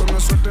costo. Esto no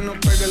es suerte, no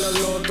pegue la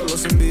loto.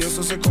 Los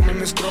envidiosos se comen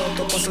mi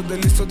escroto. Pasas de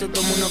listo, te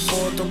tomo una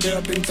foto.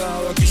 Queda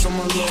pintado, aquí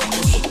somos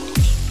locos.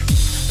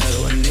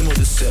 Pero venimos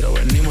de cero.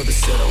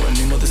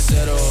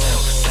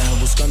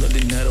 Buscando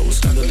dinero.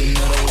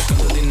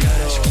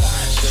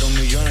 Quiero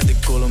millones de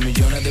colos,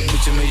 millones de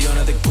buches,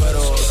 millones de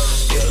cueros.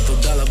 Quiero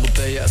todas las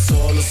botellas,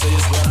 solo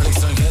sellos para el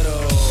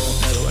extranjero.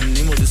 Pero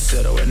venimos de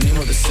cero.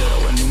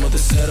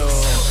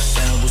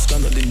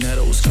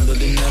 Buscando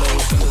dinero.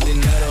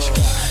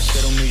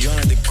 Quiero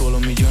millones de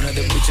colos, millones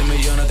de buches,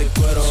 millones de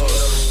cueros.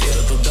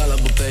 Quiero todas las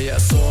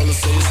botellas, solo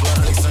sellos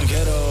para el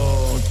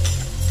extranjero.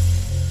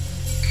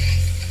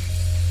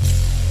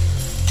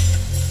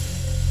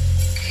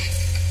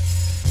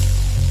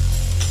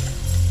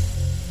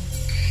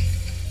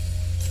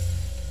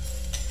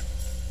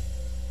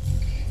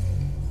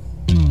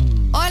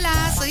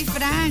 Hola, soy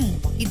Fran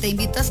y te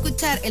invito a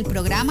escuchar el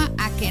programa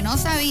A Que No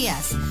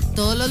Sabías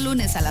todos los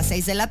lunes a las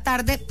 6 de la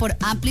tarde por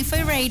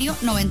Amplify Radio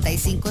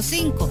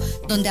 955,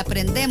 donde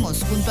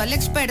aprendemos junto al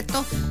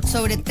experto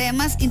sobre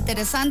temas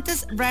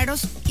interesantes,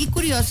 raros y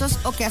curiosos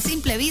o que a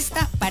simple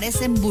vista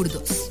parecen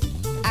burdos.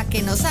 A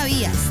Que No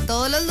Sabías,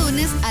 todos los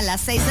lunes a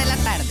las 6 de la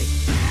tarde.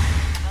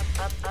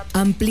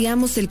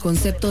 Ampliamos el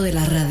concepto de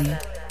la radio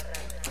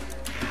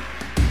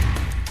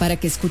para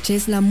que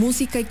escuches la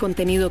música y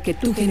contenido que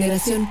tu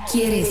generación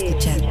quiere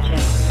escuchar.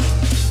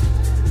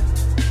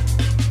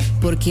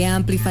 Porque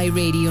Amplify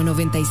Radio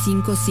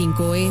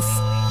 955 es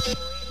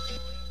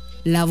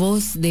la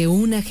voz de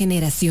una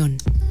generación.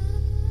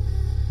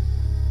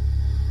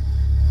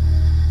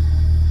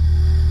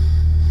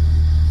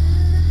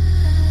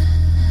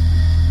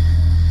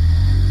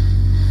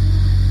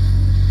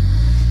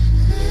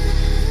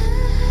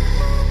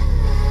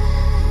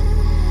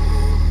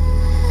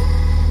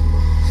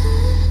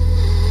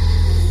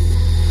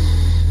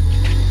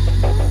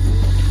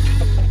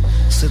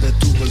 Se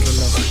detuvo el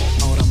reloj,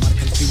 ahora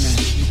marca el final.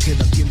 No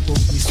queda tiempo,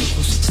 mis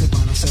ojos se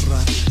van a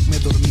cerrar. Me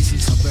dormí sin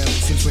saber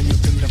si el sueño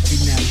tendrá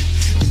final.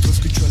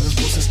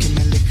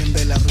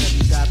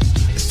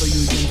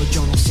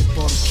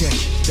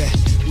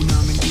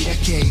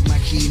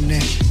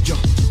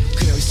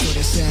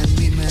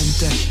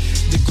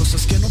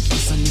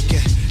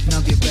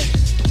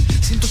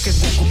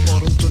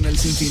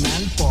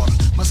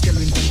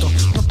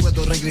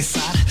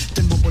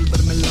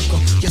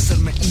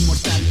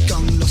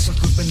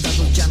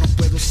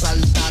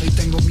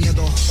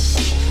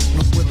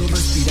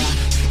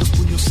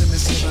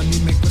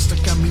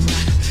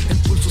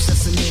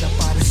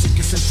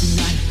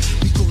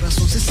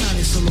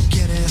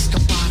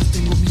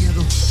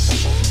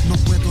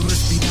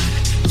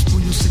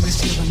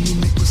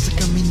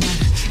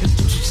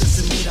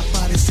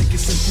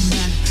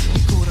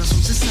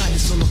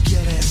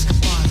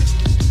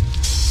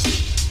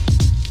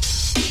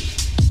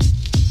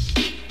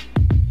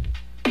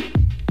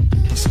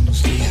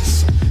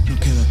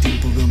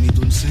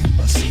 ese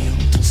vacío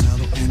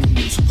trazado en un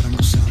bolso para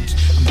gusanos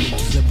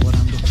hambrientos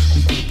devorando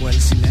mi cuerpo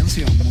el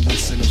silencio,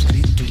 mudarse los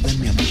gritos de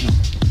mi amigo.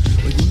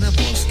 Oigo una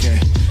voz que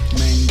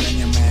me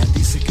engaña, me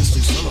dice que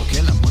estoy solo,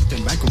 que la muerte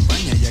me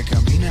acompaña. Ya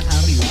camina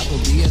arribado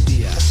día a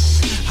día,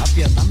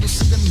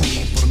 apiadándose de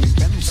mí por mi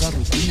penosa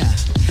rutina.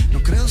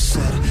 No creo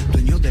ser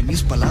dueño de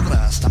mis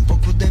palabras,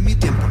 tampoco de mi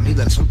tiempo ni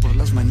del sol por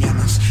las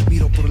mañanas.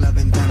 Miro por la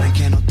ventana y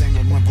que no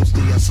tengo nuevos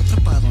días,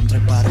 atrapado entre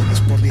paredes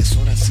por 10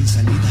 horas sin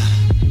salida.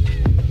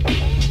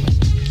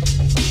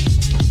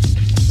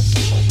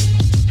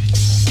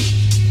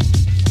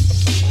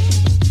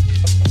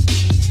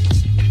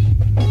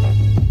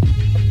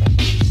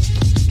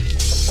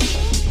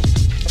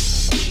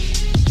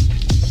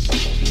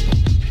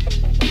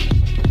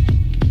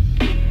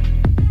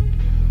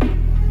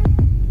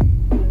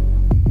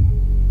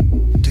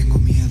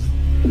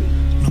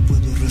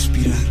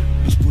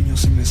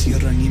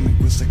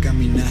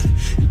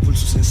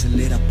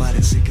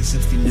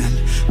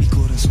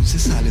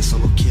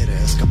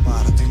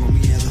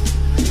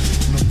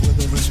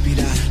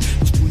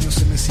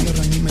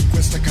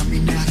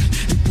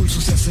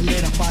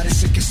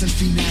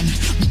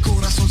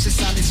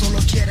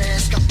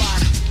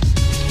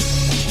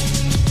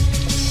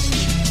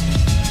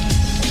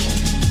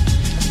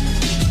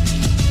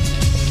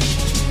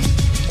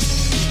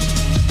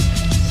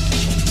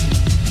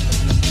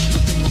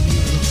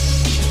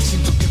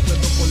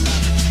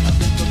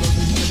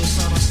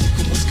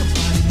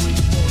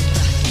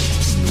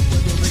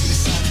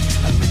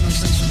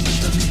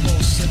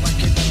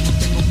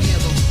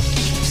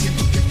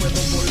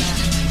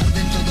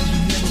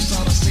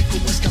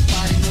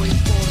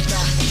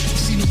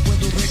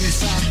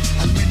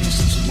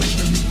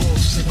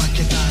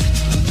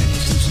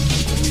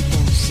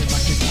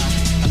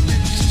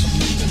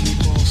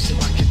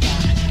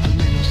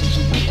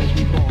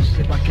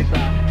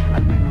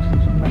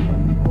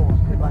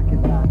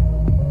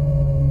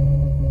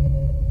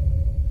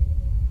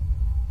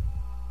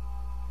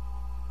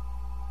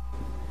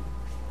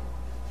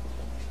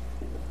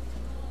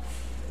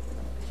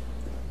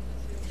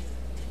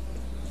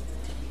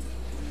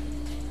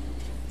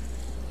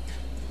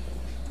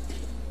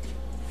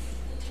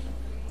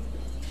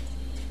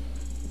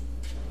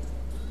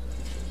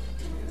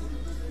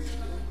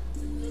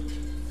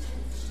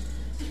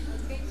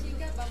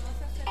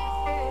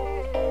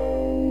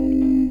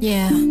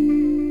 Yeah.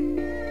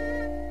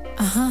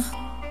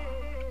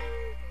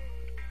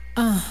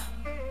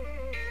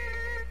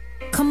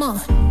 Come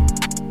on.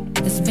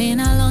 It's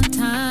been a long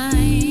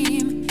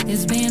time.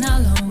 It's been a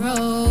long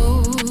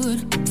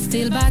road.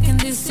 Still back in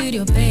this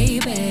studio,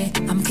 baby.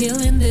 I'm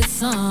killing these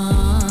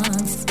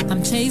songs.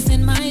 I'm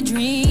chasing my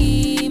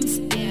dreams.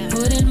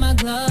 Putting my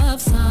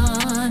gloves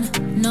on.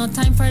 No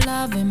time for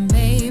loving,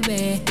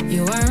 baby.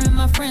 You are in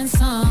my friend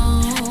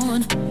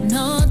zone.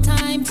 No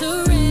time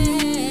to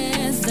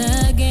rest.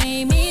 The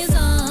game is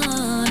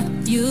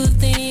on. You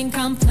think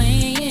I'm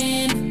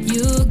playing?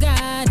 You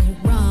got it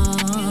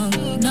wrong.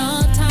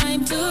 No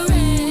time to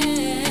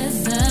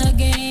rest. The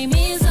game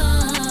is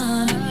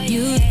on.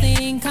 You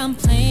think I'm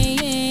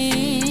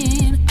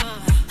playing?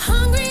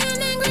 Hungry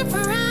and angry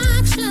for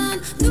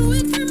action. Do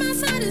it for my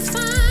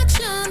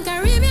satisfaction.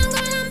 Caribbean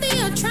girl, I'm the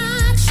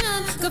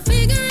attraction. Go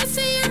figure and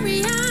see your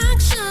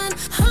reaction.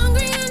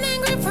 Hungry and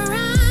angry for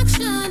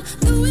action.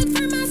 Do it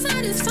for my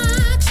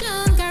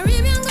satisfaction.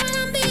 Caribbean girl,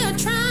 I'm the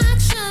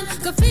attraction.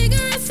 Go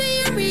figure and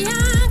see your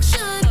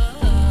reaction.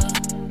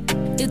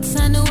 It's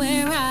a new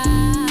era.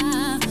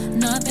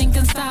 Nothing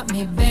can stop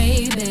me,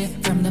 baby.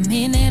 From the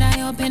minute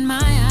I open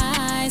my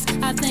eyes,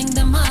 I thank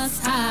the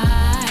Most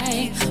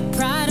High.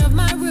 Proud of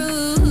my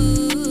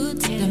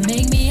roots, they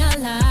make me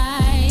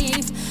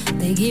alive.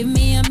 They give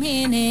me a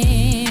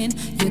meaning,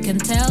 you can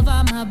tell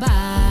by my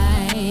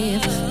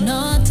vibe.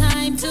 No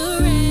time to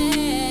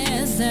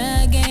rest,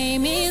 the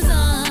game is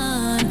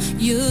on.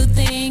 You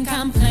think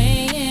I'm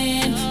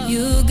playing,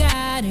 you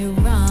got it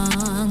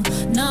wrong.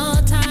 No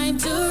time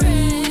to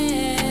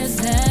rest,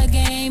 the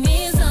game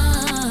is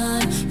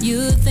on.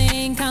 You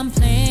think I'm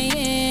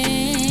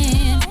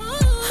playing?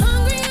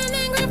 Hungry and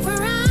angry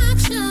for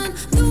action.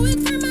 Do it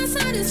for my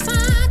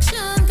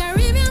satisfaction.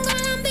 Caribbean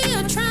girl, I'm the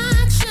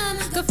attraction.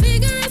 Go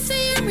figure and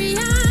see your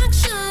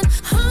reaction.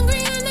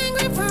 Hungry and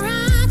angry for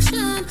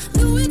action.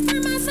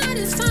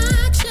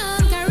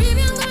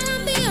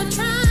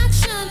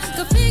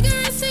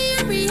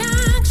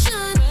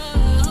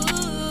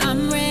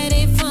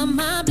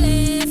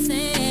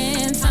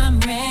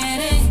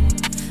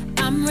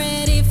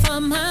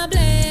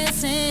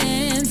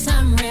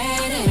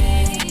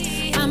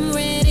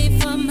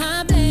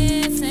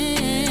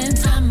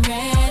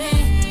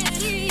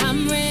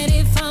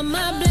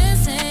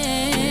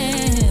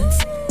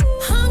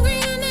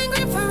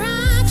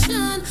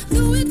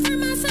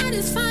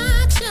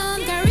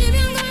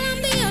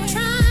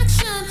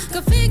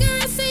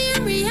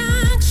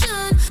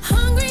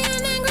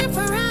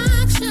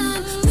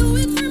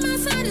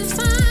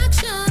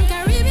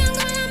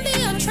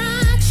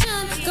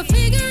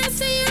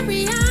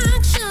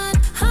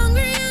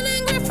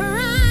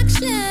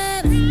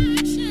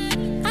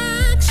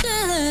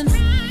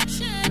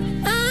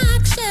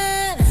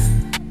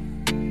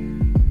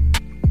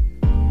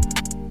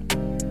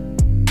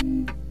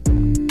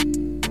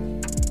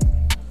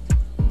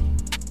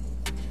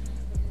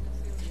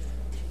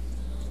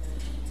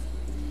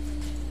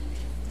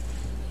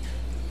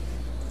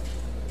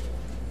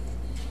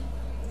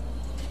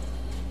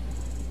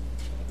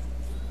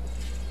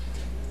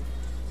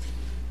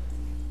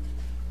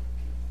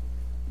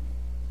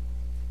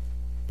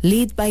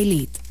 Lead by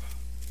Lead.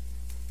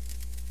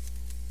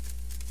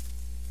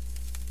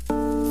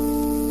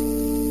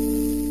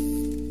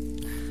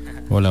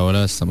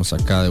 Hola, estamos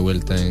acá de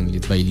vuelta en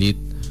Lead by Lead,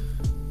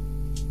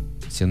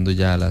 siendo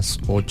ya las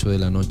 8 de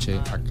la noche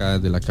acá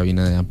desde la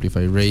cabina de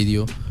Amplify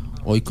Radio.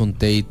 Hoy con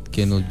Tate,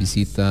 que nos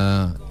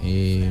visita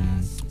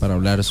para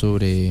hablar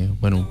sobre,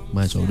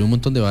 sobre un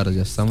montón de varas.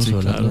 Ya estamos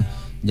hablando, claro.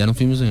 Ya nos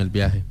fuimos en el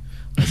viaje.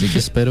 Así que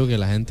espero que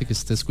la gente que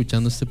esté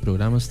escuchando este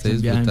programa esté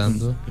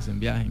disfrutando. Que se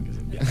enviajen.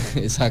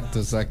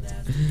 Exacto.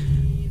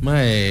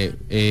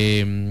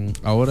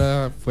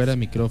 Ahora fuera de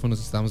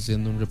micrófonos estamos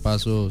haciendo un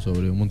repaso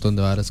sobre un montón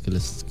de varas que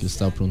les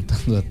estaba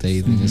preguntando a Tate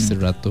en este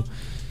rato.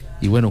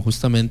 Y bueno,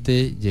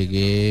 justamente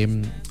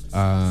llegué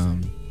a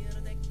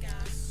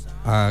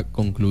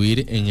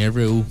concluir en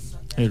RU.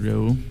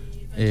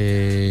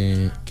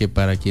 Que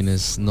para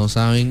quienes no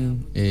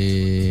saben,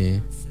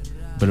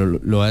 pero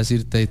lo va a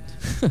decir Tate.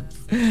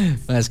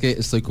 Es que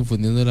estoy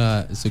confundiendo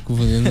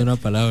una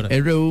palabra.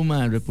 RU,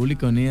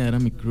 República Unida, era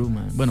mi crew,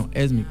 man. Bueno,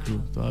 es mi crew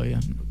todavía.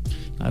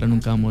 Ahora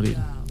nunca va a morir.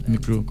 Mi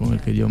crew con el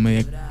que yo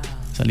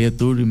salí de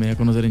tour y me di a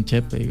conocer en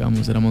Chepe,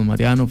 digamos. Éramos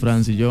Mariano,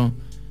 Franz y yo.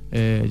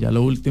 Ya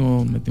lo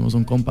último metimos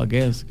un compa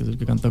Guess, que es el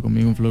que canta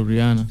conmigo en Flow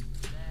Rihanna.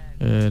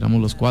 Éramos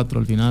los 4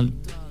 al final.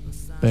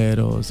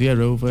 Pero sí,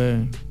 RU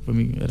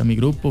era mi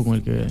grupo con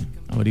el que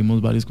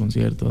abrimos varios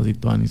conciertos, así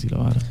Tuanis y la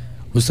vara.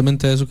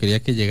 Justamente a eso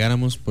quería que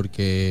llegáramos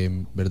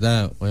porque,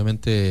 verdad,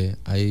 obviamente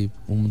hay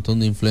un montón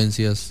de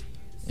influencias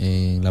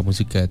en la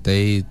música de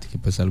Tate, que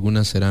pues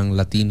algunas serán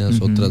latinas,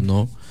 otras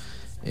no,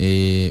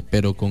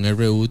 pero con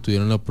RU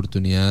tuvieron la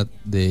oportunidad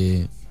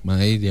de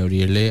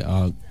abrirle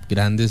a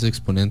grandes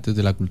exponentes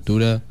de la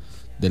cultura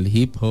del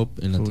hip hop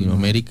en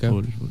Latinoamérica.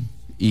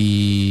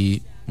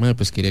 Y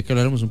pues quería que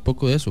habláramos un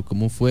poco de eso,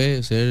 cómo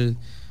fue ser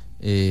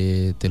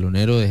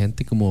telonero de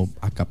gente como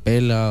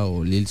Acapella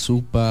o Lil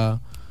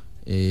Supa,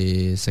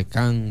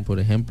 Secan, por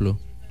ejemplo.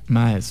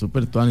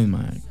 Super tuanis,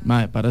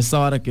 para esta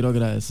vara quiero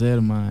agradecer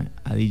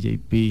a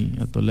DJP,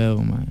 a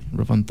Toledo,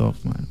 Rough and Tough,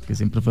 que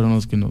siempre fueron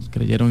los que nos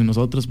creyeron en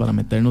nosotros para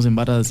meternos en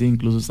varas así,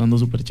 incluso estando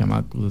súper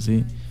chamacos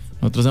así.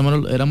 Nosotros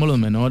éramos los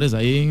menores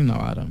ahí en la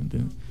vara, ¿me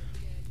entiendes?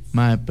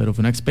 Pero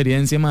fue una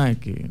experiencia,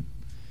 que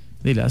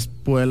la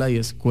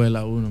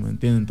escuela uno, ¿me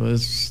entiendes?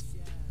 Entonces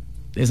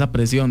esa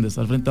presión de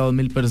estar frente a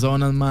 2,000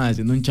 personas,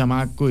 siendo un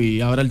chamaco y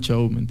ahora el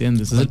show, ¿me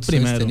entiendes? Es el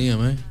primero. Tenía,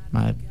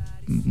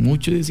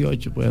 mucho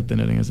 18 podía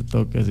tener en ese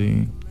toque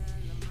así,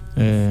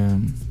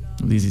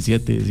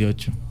 17,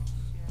 18.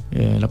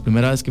 La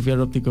primera vez que fui a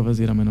Róptico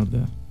Fest era menor de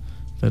edad,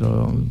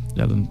 pero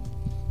ya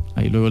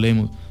ahí luego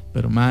leímos.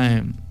 Pero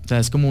o sea,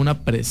 es como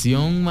una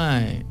presión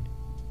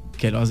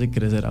que lo hace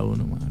crecer a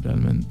uno,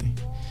 realmente.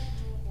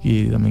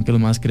 Y también que los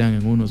más crean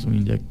en uno es un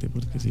inyecte,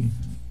 porque sí.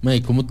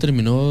 ¿Y cómo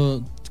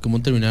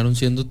terminaron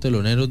siendo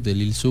teloneros de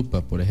Lil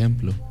Supa, por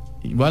ejemplo?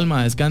 Igual,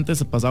 es que antes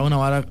se pasaba una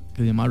vara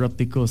que se llamaba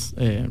Róptico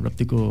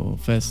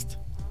Fest.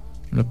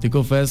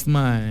 Róptico Fest,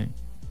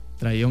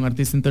 traía un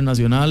artista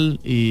internacional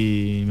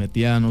y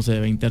metía,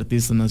 20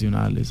 artistas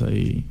nacionales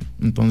ahí.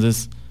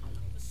 Entonces,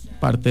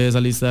 parte de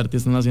esa lista de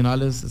artistas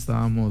nacionales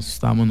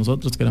estábamos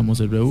nosotros, que éramos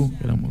RU,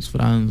 que éramos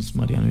Franz,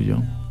 Mariano y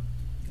yo.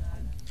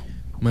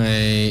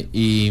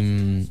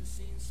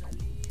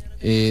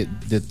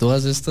 De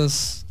todas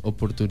estas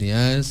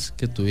oportunidades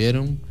que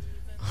tuvieron,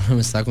 ahora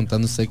me estaba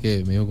contando usted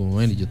que me dijo como,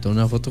 yo tengo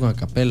una foto con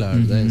Acapella,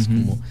 ¿verdad? Es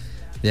como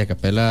de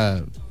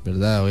Acapella,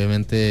 ¿verdad?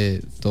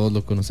 Obviamente todos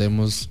lo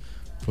conocemos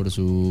por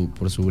su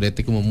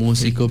brete como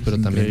músico, pero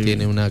también increíble.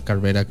 Tiene una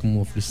carrera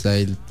como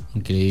freestyle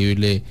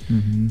increíble.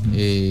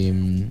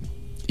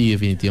 Y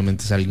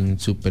definitivamente es alguien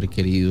súper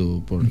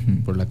querido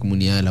por la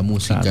comunidad de la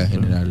música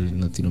general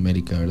en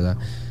Latinoamérica, ¿verdad?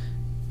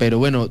 Pero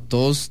bueno,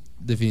 todos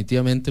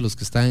definitivamente los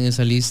que están en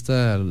esa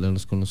lista,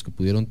 con los que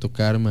pudieron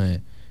tocar,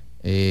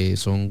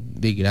 son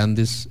de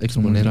grandes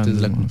exponentes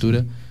de la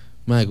cultura.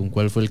 ¿Con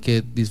cuál fue el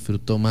que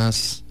disfrutó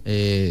más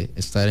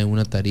estar en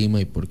una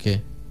tarima y por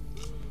qué?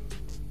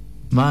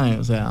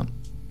 O sea,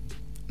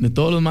 de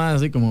todos los más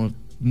así como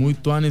muy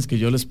tuanes que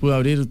yo les pude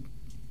abrir,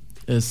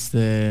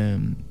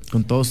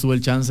 con todos tuve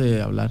el chance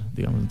de hablar,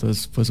 digamos.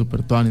 Entonces fue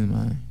súper tuanes,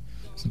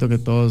 siento que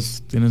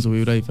todos tienen su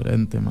vibra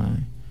diferente,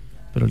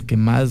 pero el que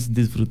más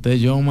disfruté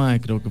yo,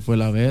 creo que fue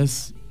la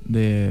vez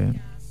de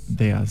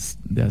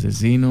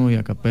Asesino y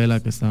Acapella,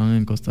 que estaban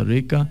en Costa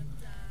Rica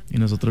y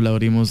nosotros le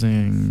abrimos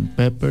en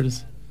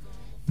Peppers.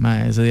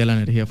 Ese día la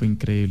energía fue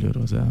increíble,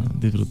 bro. O sea,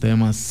 disfruté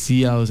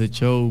demasiado ese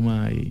show,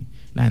 y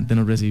la gente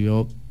nos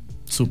recibió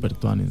súper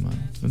tuanis,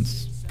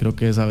 entonces creo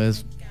que esa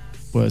vez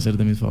puede ser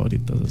de mis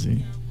favoritas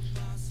así.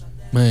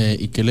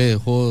 ¿Y qué le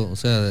dejó? O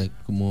sea,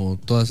 como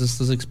todas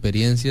estas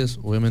experiencias,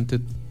 obviamente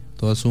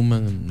todas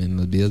suman en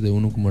las vidas de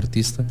uno como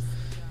artista.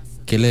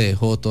 ¿Qué le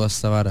dejó toda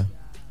esta vara?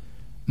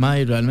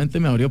 Y realmente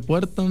me abrió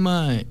puertas,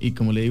 y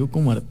como le digo,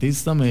 como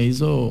artista me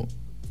hizo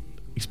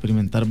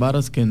experimentar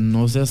varas que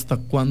no sé hasta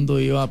cuándo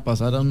iba a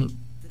pasar a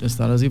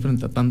estar así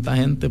frente a tanta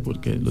gente,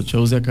 porque los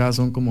shows de acá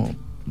son como,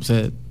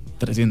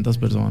 300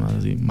 personas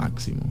así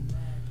máximo.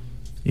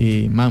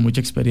 Y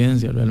mucha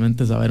experiencia,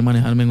 realmente saber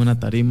manejarme en una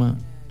tarima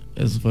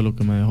eso fue lo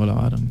que me dejó la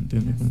vara, ¿me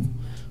entiendes? Como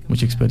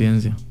mucha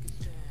experiencia.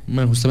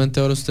 Man, justamente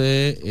ahora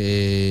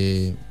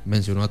usted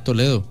mencionó a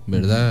Toledo,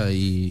 ¿verdad?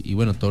 Y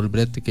bueno, todo el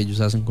brete que ellos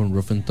hacen con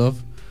Rough and Tough.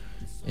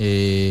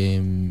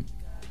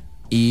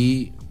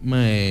 Y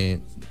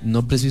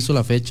no preciso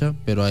la fecha,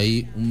 pero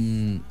hay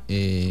un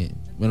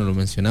bueno, lo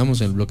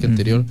mencionamos en el bloque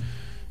anterior,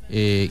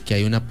 que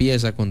hay una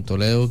pieza con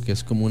Toledo que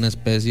es como una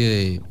especie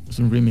de... Es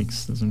un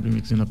remix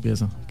de una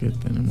pieza que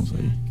tenemos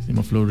ahí, que se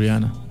llama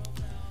Floriana.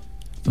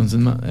 Entonces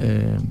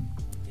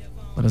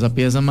para esa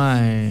pieza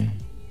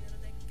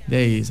de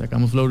ahí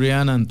sacamos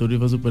Floriana, en Turi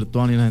fue super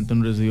tuanis, la gente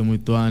nos recibió muy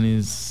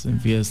tuanis, en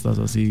fiestas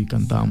así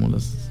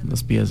cantábamos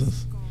las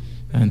piezas,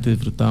 la gente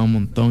disfrutaba un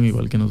montón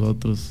igual que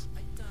nosotros.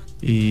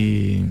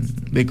 Y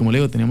como le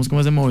digo, teníamos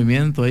como ese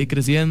movimiento ahí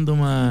creciendo,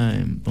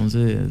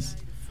 entonces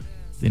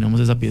teníamos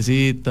esa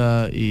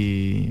piecita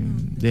y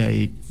de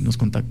ahí nos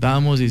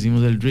contactamos,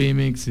 hicimos el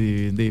remix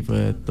y de ahí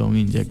fue todo un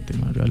inyecte,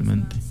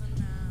 realmente.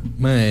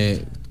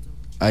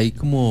 Hay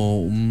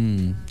como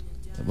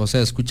o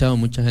sea, he escuchado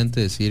mucha gente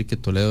decir que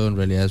Toledo en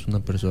realidad es una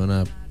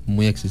persona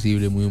muy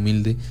accesible, muy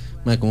humilde.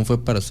 ¿Cómo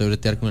fue para usted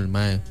bretear con el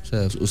mae? O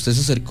sea, ¿usted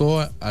se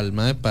acercó al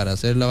mae para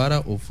hacer la vara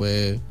o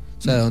fue...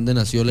 O sea, ¿de dónde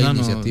nació la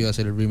iniciativa de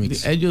hacer el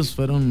remix? Ellos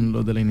fueron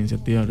los de la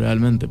iniciativa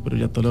realmente, pero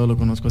ya Toledo lo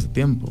conozco hace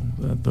tiempo.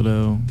 O sea,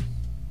 Toledo,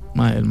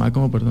 el mae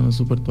como persona es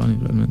súper tuani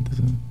realmente. O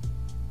sea,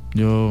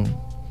 yo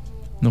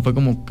no fue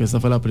como que esta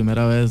fue la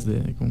primera vez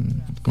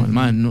con el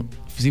mae. No,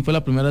 sí fue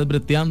la primera vez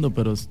breteando,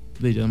 pero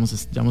ya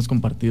hemos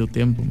compartido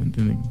tiempo, ¿me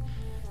entienden?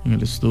 En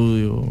el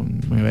estudio,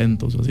 en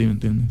eventos, así, ¿me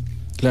entienden?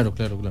 Claro.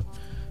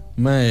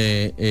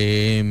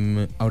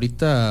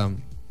 Ahorita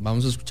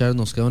vamos a escuchar,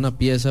 nos queda una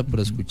pieza por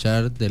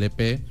escuchar del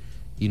EP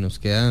y nos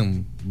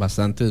quedan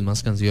bastantes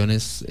más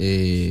canciones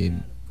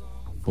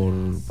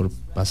por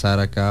pasar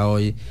acá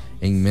hoy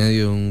en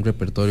medio de un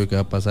repertorio que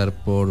va a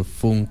pasar por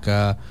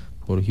Funka,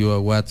 por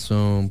Hugh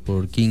Watson,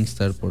 por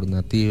Kingstar, por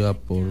Nativa,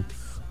 por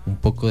un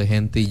poco de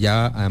gente, y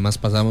ya además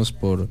pasamos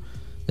por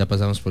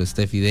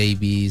Steffi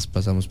Davis,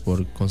 pasamos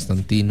por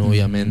Constantino,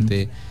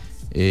 obviamente.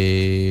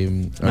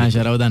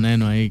 Shout out a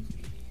Neno ahí,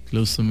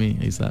 Close to Me,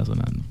 ahí estaba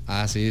sonando.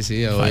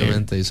 Sí,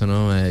 obviamente, ahí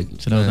sonó.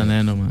 Shout out a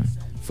Neno, man.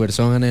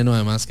 Fuerzón a Neno,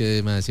 además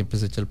que siempre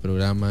se echa el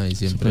programa y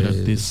siempre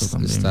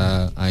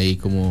está ahí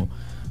como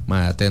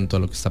atento a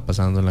lo que está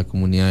pasando en la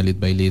comunidad Lead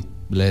by Lead.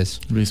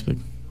 Bless. Respect.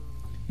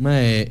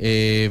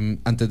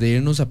 Antes de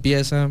irnos a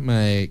pieza,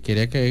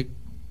 quería que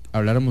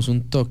habláramos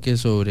un toque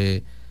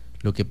sobre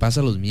lo que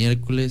pasa los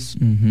miércoles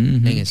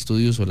en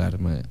Estudio Solar.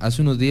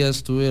 Hace unos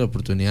días tuve la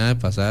oportunidad de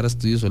pasar a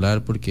Estudio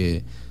Solar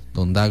porque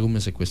Don Dago me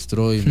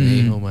secuestró y me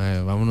dijo,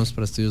 vámonos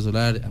para Estudio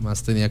Solar.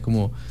 Además tenía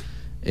como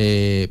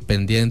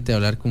pendiente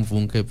hablar con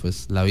Funka y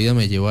pues la vida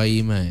me llevó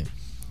ahí,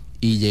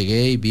 y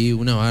llegué y vi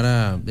una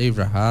vara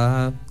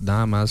rajada,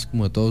 nada más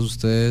como de todos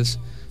ustedes,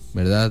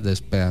 ¿verdad?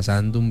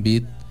 Despedazando un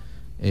beat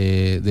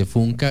de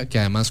Funka, que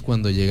además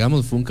cuando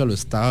llegamos Funka lo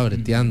estaba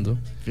breteando.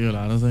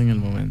 Violados en el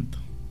momento.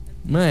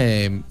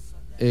 Me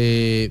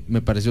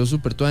pareció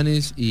super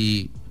tuanis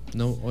y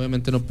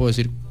obviamente no puedo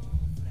decir,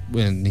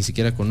 bueno, ni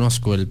siquiera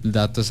conozco el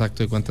dato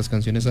exacto de cuántas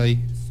canciones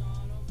hay,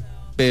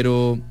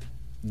 pero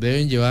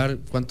deben llevar,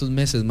 ¿cuántos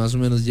meses más o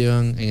menos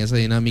llevan en esa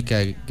dinámica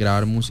de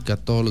grabar música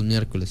todos los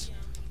miércoles?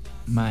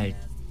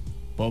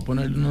 Puedo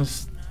ponerle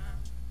unos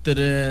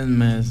 3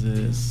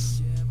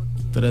 meses,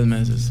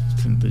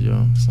 siento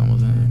yo,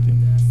 estamos en el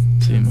tiempo.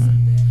 Sí,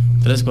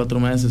 3-4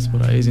 meses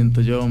por ahí,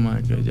 siento yo,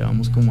 que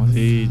llevamos como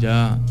así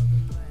ya,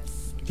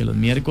 que los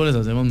miércoles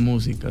hacemos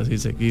música así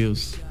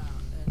seguidos,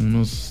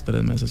 unos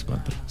 3 meses,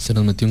 4. Se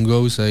nos metió un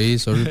ghost ahí,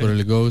 sorry por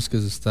el ghost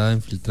que se está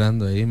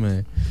infiltrando ahí,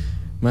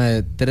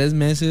 3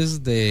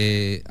 meses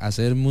de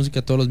hacer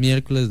música todos los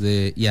miércoles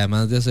y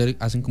además de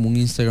hacen como un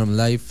Instagram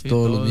live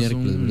todos los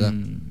miércoles, ¿verdad?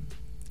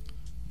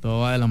 Todo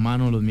va de la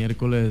mano, los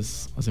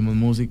miércoles hacemos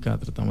música,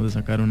 tratamos de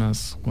sacar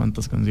unas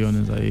cuantas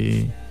canciones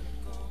ahí.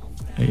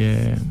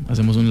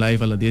 Hacemos un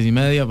live a las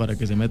 10:30 para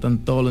que se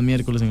metan todos los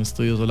miércoles en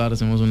Estudio Solar.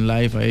 Hacemos un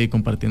live ahí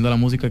compartiendo la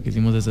música que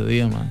hicimos ese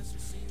día,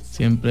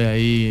 siempre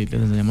ahí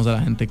les enseñamos a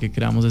la gente que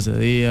creamos ese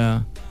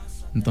día.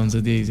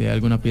 Entonces si hay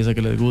alguna pieza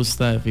que les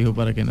gusta, de fijo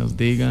para que nos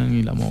digan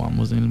y la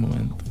movamos en el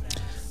momento.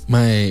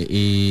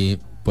 Y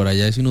por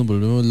allá si nos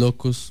volvemos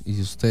locos, y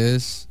si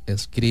ustedes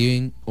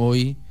escriben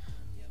hoy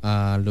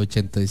al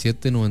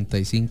 87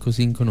 95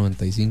 5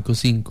 95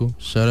 5,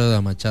 shout out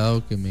a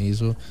Machado que me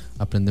hizo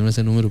aprenderme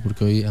ese número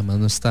porque hoy además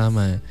no está,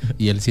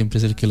 y él siempre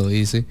es el que lo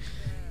dice.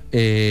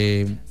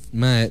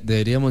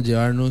 Deberíamos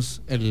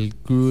llevarnos el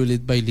crew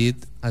Lead by Lead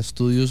a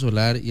Estudio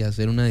Solar y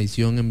hacer una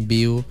edición en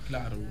vivo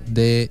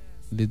de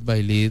Lead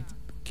by Lead,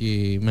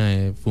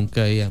 que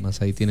Funka ahí,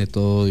 además ahí tiene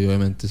todo y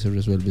obviamente se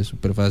resuelve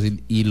súper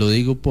fácil. Y lo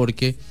digo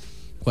porque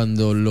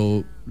cuando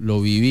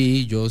lo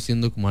viví, yo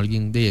siendo como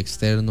alguien de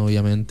externo,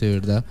 obviamente,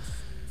 ¿verdad?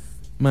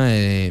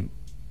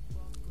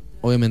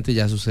 Obviamente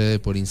ya sucede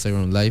por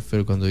Instagram Live,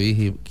 pero cuando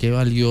dije, qué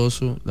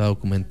valioso la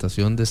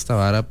documentación de esta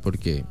vara,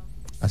 porque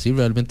así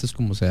realmente es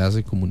como se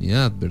hace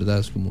comunidad, ¿verdad?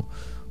 Es como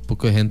un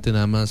poco de gente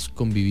nada más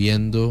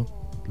conviviendo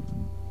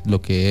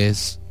lo que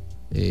es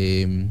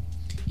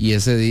Y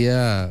ese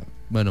día,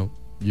 bueno,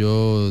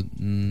 yo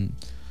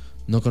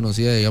no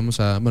conocía, digamos,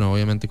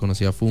 obviamente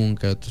conocía a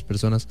Funka y otras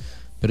personas,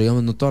 pero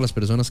digamos, no todas las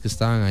personas que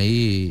estaban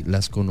ahí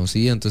las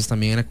conocía, entonces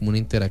también era como una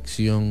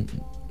interacción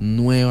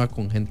nueva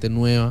con gente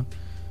nueva.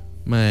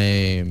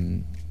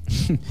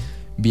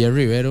 Vi a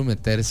Rivero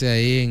meterse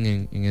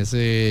ahí en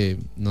ese,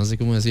 no sé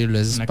cómo decirlo,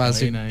 ese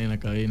espacio. En la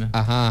cabina.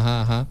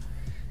 Ajá.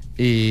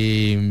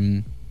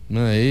 Y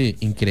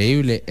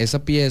increíble.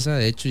 Esa pieza,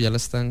 de hecho, ya la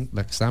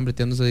que estaban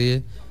breteando ese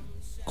día,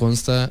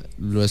 consta,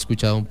 lo he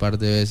escuchado un par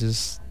de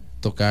veces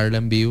tocarla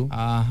en vivo.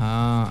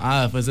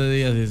 Ajá. Fue ese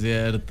día, sí es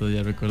cierto,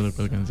 ya recuerdo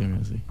cuál canción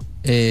es así.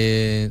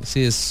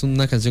 Sí, es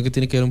una canción que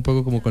tiene que ver un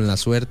poco como con la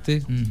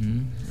suerte.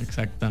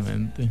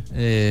 Exactamente.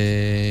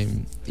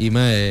 Y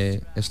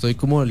estoy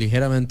como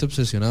ligeramente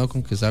obsesionado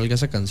con que salga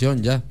esa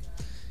canción ya.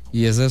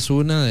 Y esa es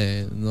una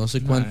de no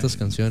sé cuántas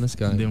canciones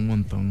que hay. De un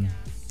montón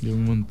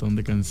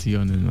de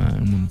canciones,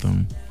 un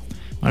montón.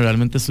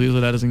 Realmente Estudio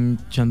Solar es un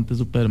chante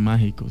súper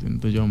mágico,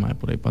 siento yo,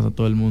 por ahí pasa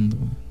todo el mundo.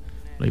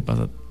 Por ahí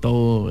pasa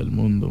todo el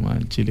mundo,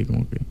 en Chile,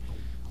 como que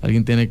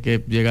alguien tiene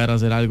que llegar a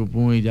hacer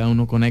algo, y ya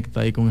uno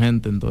conecta ahí con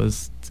gente,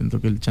 entonces siento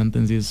que el chante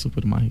en sí es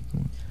súper mágico.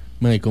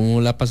 ¿Y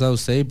cómo le ha pasado a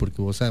usted?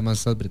 Porque vos además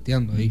estás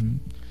breteando ahí.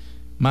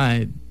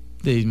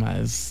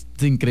 Es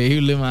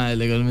increíble,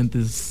 legalmente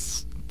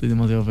estoy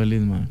demasiado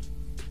feliz,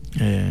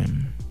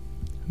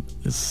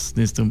 es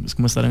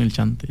como estar en el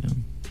chante, ¿no?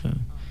 O sea,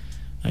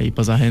 ahí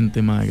pasa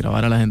gente,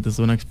 grabar a la gente es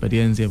una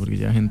experiencia porque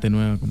llega gente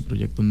nueva con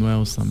proyectos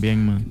nuevos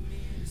también,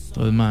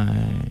 entonces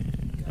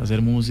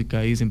hacer música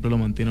ahí siempre lo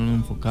mantiene uno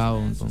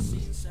enfocado,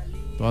 entonces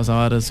toda esa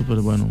vara es súper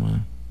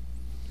bueno.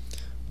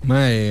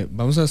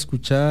 Vamos a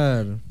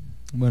escuchar,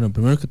 bueno,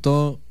 primero que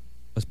todo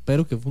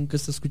espero que Funka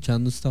esté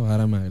escuchando esta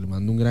vara, le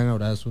mando un gran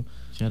abrazo.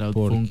 Shout out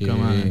porque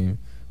Funka,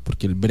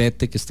 porque el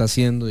brete que está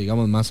haciendo,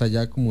 digamos, más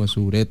allá como de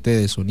su brete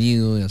de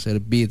sonido, de hacer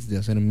beats, de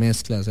hacer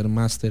mezcla, de hacer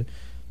master,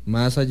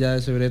 más allá de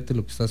ese brete,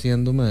 lo que está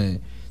haciendo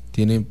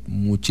tiene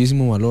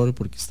muchísimo valor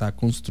porque está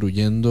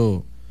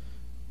construyendo,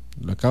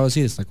 lo acabo de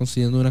decir, está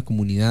construyendo una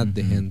comunidad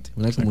de gente,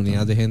 una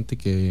comunidad de gente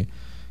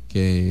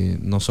que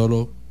no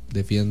solo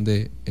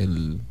defiende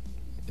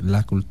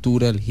la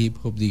cultura, el hip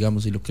hop,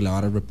 digamos, y lo que la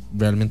vara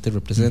realmente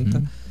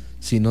representa,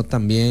 sino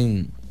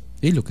también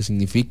lo que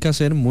significa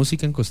hacer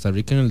música en Costa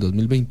Rica en el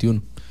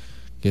 2021,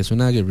 que es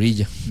una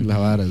guerrilla. La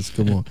vara es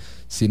como,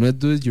 si no es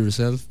do it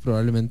yourself,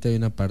 probablemente hay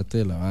una parte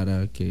de la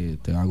vara que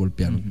te va a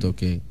golpear un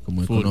toque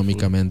como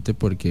económicamente,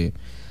 porque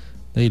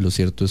lo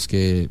cierto es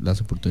que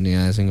las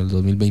oportunidades en el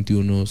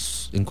 2021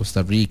 en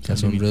Costa Rica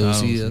son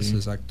reducidas, sí.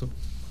 Exacto,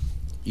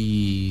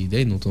 y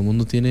no todo el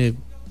mundo tiene,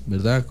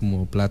 ¿verdad?,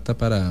 como plata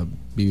para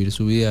vivir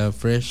su vida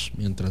fresh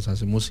mientras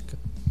hace música.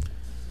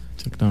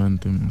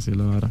 Exactamente, así es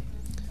la vara.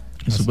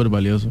 Es súper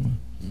valioso.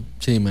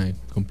 Sí,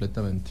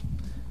 completamente.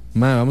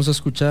 Vamos a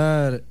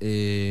escuchar,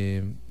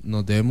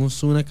 nos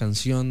debemos una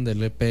canción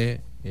del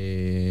EP.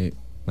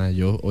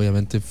 Yo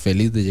obviamente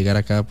feliz de llegar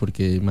acá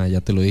porque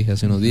ya te lo dije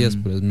hace unos días,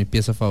 pero es mi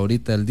pieza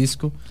favorita del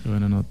disco. Qué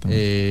buena nota.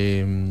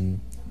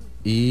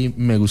 Y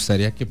me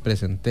gustaría que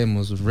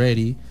presentemos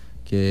Ready,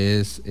 que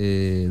es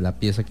la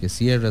pieza que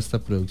cierra esta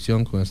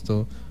producción. Con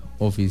esto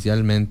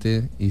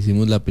oficialmente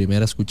hicimos la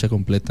primera escucha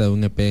completa de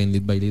un EP en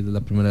Lead by Lead, es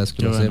la primera vez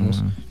que lo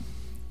hacemos.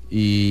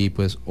 Y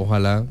pues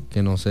ojalá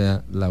que no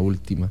sea la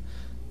última.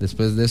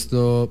 Después de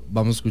esto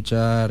vamos a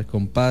escuchar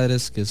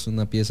Compadres, que es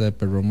una pieza de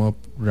Perro Mob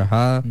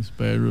rajada. Mis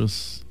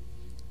perros.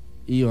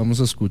 Y vamos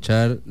a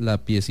escuchar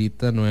la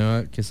piecita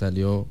nueva que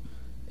salió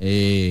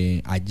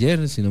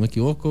ayer, si no me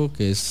equivoco,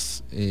 que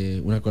es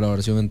una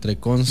colaboración entre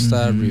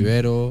Consta,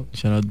 Rivero.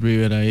 Shout out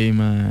Rivero ahí,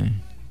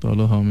 todos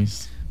los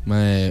homies.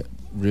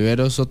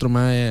 Rivero es otro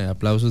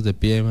aplausos de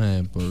pie,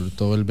 por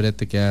todo el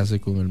brete que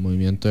hace con el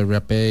movimiento de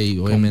rap y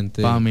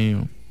obviamente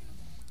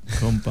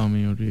compa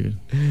mío Rivero.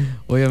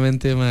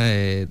 Obviamente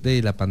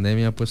la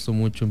pandemia ha puesto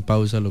mucho en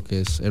pausa lo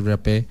que es el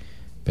rap,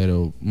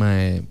 pero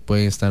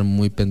pueden estar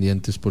muy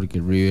pendientes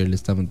porque River le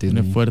está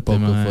manteniendo fuerte,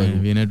 un poco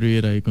fuego. Viene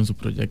River ahí con su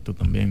proyecto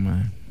también,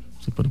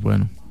 súper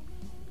bueno.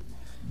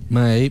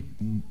 Ahí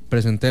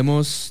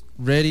presentemos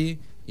Ready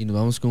y nos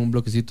vamos con un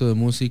bloquecito de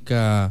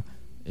música.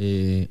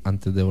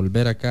 Antes de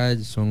volver acá,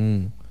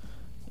 son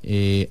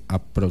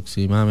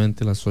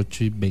aproximadamente las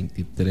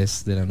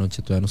 8:23 de la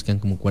noche. Todavía nos quedan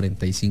como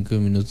 45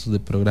 minutos de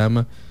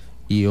programa.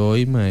 Y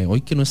hoy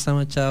que no está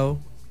Machado,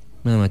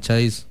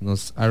 Macháis,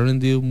 nos ha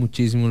rendido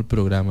muchísimo el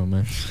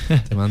programa,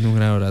 Te mando un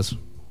gran abrazo.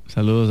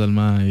 Saludos al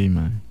ahí,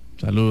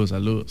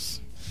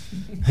 Saludos.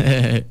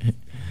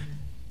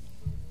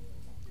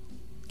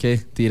 ¿Qué?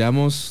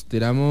 ¿Tiramos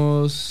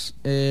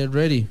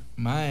Ready?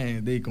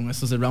 Con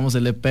esto cerramos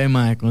el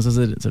EP, con esto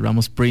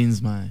cerramos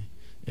Prince,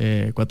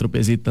 4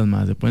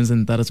 piecitas, se pueden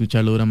sentar a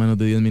escucharlo, dura menos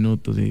de 10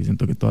 minutos y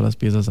siento que todas las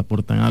piezas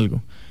aportan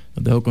algo.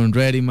 Los dejo con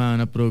Ready,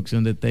 una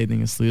producción de Tate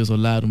en Estudio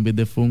Solar, un beat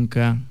de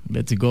Funka.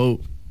 Let's go.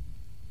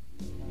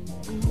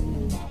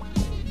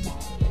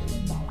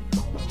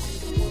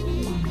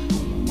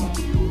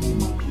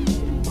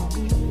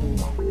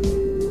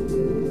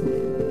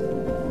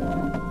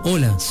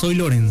 Hola, soy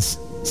Lorenz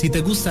Si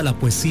te gusta la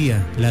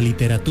poesía, la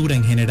literatura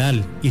en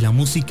general y la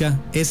música,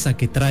 esa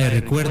que trae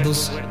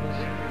recuerdos,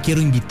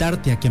 quiero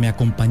invitarte a que me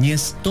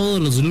acompañes todos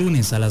los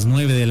lunes a las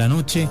 9 de la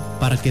noche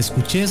para que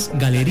escuches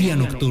Galería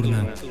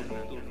Nocturna,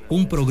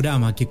 un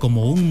programa que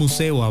como un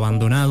museo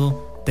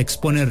abandonado te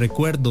expone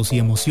recuerdos y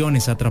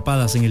emociones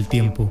atrapadas en el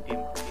tiempo.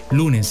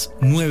 Lunes,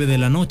 9 de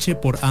la noche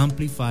por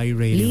Amplify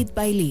Radio. Lead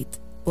by Lead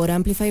por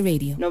Amplify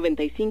Radio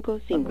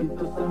 95.5.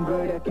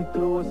 Aquí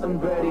todos están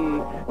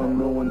ready.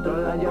 Cuando entra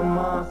la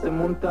llamada se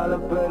monta la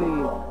peli.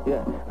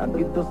 Yeah.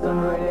 Aquí todos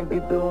están ready, aquí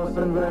todos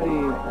están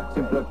ready.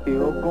 Siempre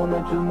activo con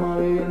el chusma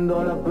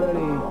viviendo la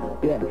peli.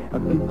 Yeah.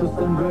 Aquí todos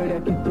están ready,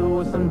 aquí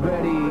todos están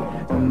ready.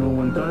 Cuando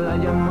entra la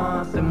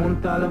llamada se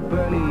monta la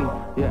peli.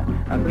 Yeah.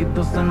 Aquí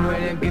todos están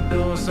ready, aquí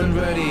todos están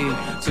ready.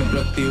 Siempre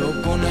activo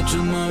con el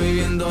chusma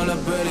viviendo la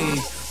peli.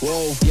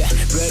 Wow, yeah,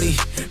 ready,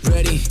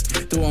 ready.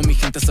 Toda mi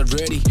gente está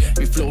ready.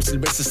 Mi flow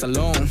Sylvester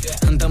Stallone.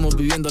 Andamos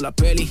viviendo la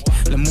peli.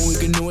 La movie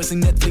que no es en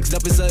Netflix. La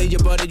pesadilla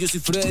para ellos soy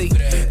Freddy.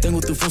 Tengo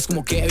tu fans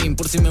como Kevin.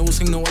 Por si me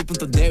buscan no hay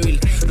punto débil.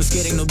 Nos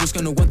quieren, nos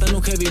buscan, no aguantan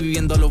lo heavy.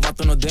 Viviendo a los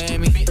vatos no de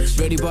mí.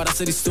 Ready para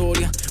hacer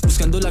historia.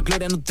 Buscando la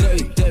gloria no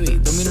Trevi.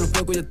 Domino el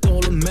juego ya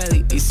todos los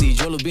medi. Y si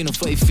yo los vi no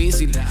fue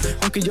difícil.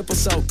 Aunque yo he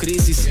pasado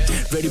crisis.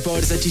 Ready para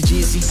verse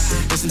chichisi.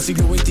 Es el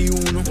siglo XXI.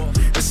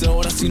 Es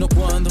ahora sino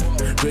cuando.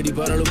 Ready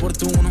para lo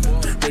oportuno.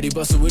 Ready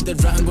para subir del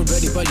rango,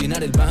 ready para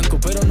llenar el banco.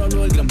 Pero no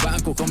lo del gran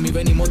banco, con mi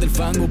venimos del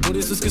fango. Por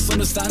eso es que eso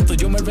no es tanto,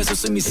 yo me rezo,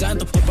 soy mi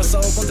santo. He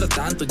pasado contra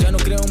tanto, ya no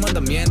creo en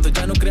mandamientos.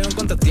 Ya no creo en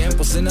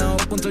contratiempos, he nadado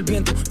contra el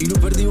viento y no he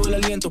perdido el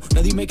aliento,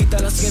 nadie me quita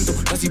el asiento.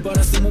 Casi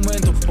para este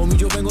momento, homie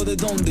yo vengo de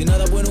donde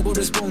nada bueno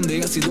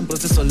corresponde. Ha sido un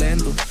proceso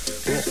lento.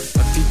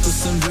 Aquí todos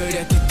están ready,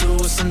 aquí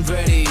todos están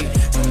ready.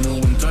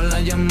 Cuando entra la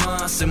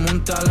llamada se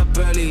monta la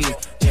peli.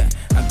 Yeah.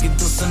 Aquí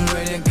todos están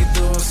ready, aquí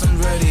todos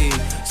están ready.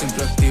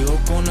 Siempre activo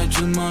con el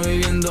chusma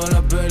viviendo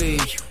la peli.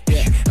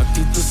 Yeah.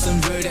 Aquí todos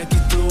están ready, aquí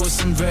todos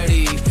están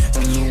ready.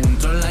 Cuando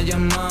entra la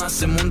llamada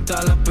se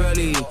monta la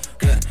peli.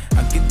 Yeah.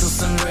 Aquí todos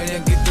están ready,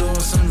 aquí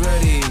todos están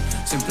ready.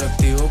 Siempre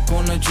activo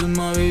con el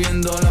chusma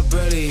viviendo la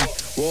peli.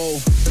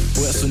 Wow,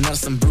 voy a sonar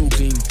hasta en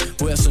Brooklyn,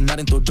 voy a sonar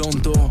en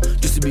Toronto.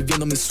 Yo estoy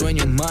viviendo mi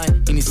sueño,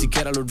 man, y ni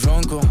siquiera lo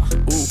ronco.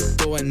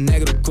 Todo en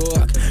negro,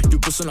 Kodak, yo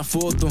puso en la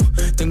foto.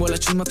 Tengo a la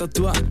chusma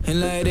tatuada en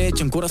la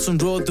derecha, un corazón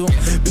roto.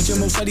 Bitch,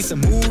 I'm outside, it's a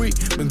movie.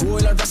 Vengo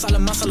de la raza, la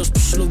masa, los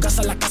gas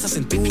a la casa,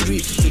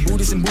 Century. The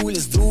booty's en booty,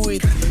 let's do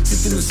it. Si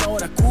este no es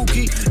ahora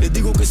cookie, les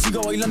digo que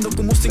siga bailando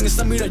como si en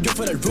esta mira yo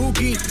fuera el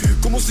rookie.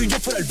 Como si yo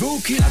fuera el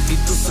rookie. Aquí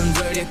todos están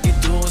ready, aquí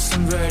todos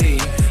están ready.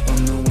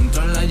 Cuando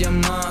entra la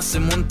llamada se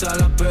monta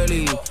la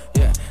peli.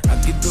 Yeah.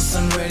 Aquí todos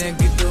están ready,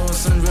 aquí todos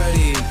están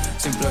ready.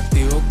 Siempre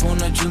activo con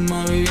la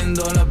chusma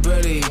viviendo la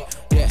peli.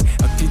 Yeah.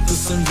 Aquí todos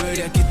están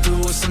ready, aquí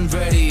todos están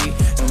ready.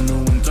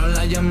 Cuando entra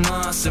la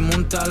llamada se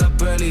monta la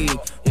peli.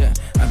 Yeah.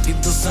 Aquí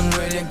todos están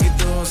ready, aquí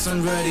todos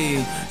están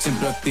ready.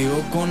 Siempre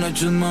activo con la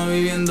chusma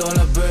viviendo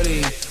la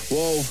peli.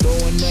 Wow,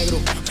 todo en negro,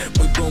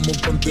 voy como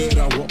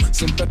pantera, wow.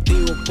 Siempre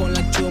activo con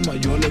la chuma,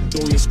 yo le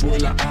doy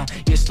escuela,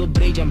 y estos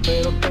brillan,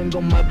 pero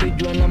tengo más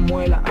brillo en la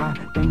muela,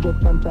 tengo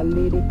tanta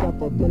lírica,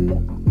 poderle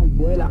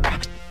vuela,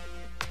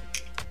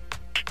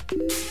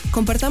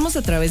 Compartamos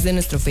a través de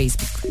nuestro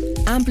Facebook,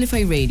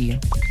 Amplify Radio.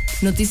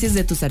 Noticias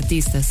de tus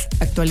artistas,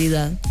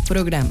 actualidad,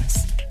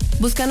 programas.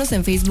 Búscanos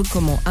en Facebook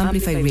como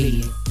Amplify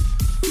Radio.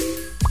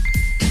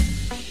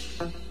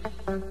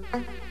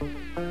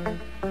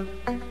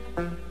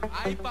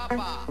 Ay,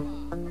 papá.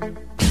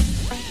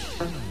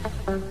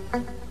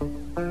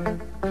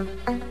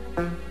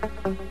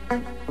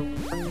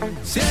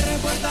 Cierre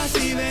puertas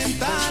y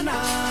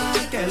ventanas,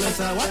 que los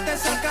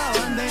aguantes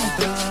acaban de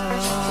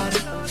entrar.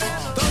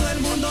 Todo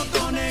el mundo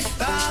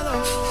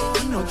conectado,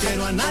 no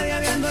quiero a nadie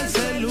viendo el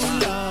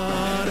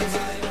celular.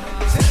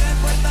 Cierre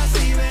puertas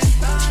y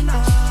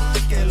ventanas,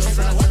 que los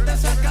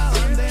aguantes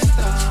acaban de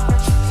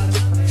entrar.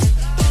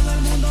 Todo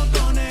el mundo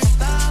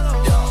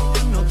conectado,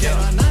 no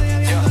quiero a nadie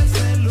viendo el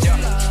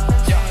celular.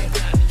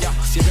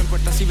 Cierren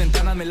puertas y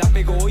ventanas, me la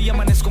pego hoy,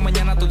 amanezco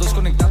mañana, todos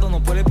conectados,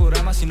 no por el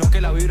programa, sino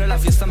que la vibra de la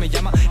fiesta me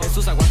llama.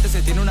 Estos aguantes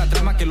se tiene una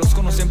trama, que los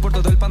conocen por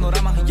todo el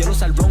panorama.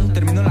 Hielos al ron,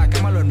 termino en la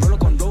cama, lo enrolo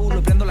con roll,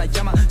 lo prendo la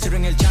llama.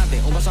 Sirven el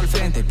chante, un vaso al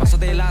frente, paso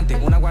adelante,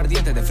 un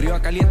aguardiente, de frío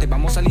a caliente,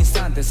 vamos al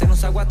instante. Se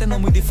nos aguante no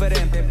muy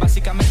diferente,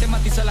 básicamente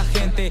matiza a la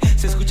gente.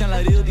 Se escuchan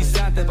ladridos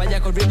distantes, vaya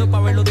corriendo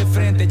pa' verlo de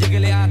frente.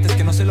 Lléguele antes,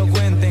 que no se lo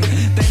cuenten.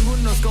 Tengo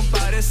unos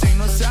compadres en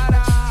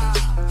Nosara,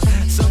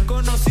 son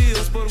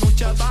conocidos por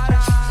muchas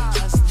varas.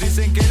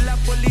 Dicen que la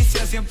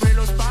policía siempre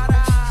los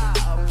para,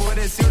 por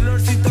ese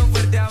olorcito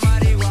fuerte a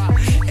marihuana.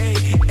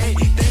 Ey, ey,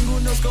 tengo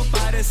unos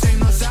compadres en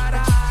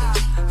Nosara,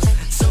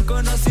 son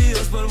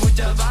conocidos por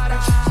muchas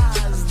varas.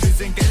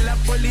 Dicen que la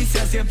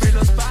policía siempre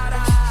los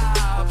para,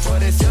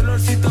 por ese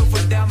olorcito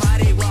fuerte a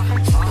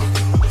marihuana.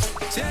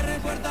 Cierre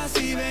puertas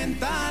y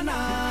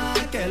ventanas,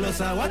 que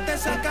los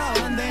aguantes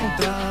acaban de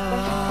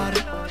entrar.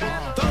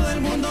 Todo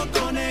el mundo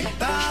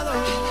conectado,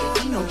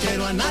 no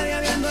quiero a nadie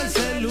viendo el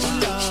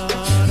celular.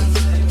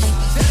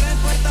 Cierre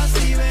puertas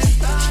y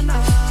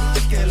ventanas,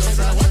 que los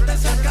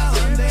aguantes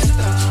acaban de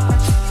entrar.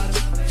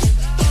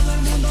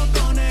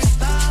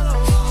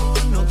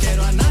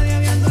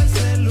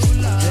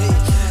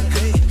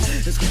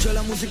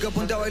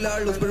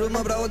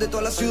 de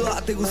toda la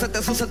ciudad. Te gusta, te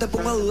asusta, te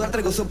pongo a dudar.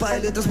 Traigo sopa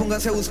de letras,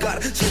 pónganse a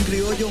buscar. Soy un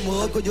criollo,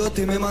 modo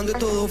coyote, me mando de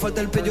todo.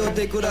 Falta el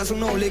peyote, corazón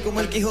noble como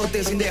el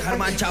Quijote. Sin dejar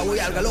mancha, voy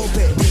al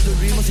galope. Viendo el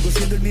ritmo, sigo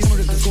siendo el mismo.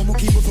 Retos como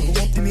Kimbo, con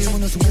optimismo.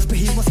 No es un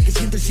espejismo, así que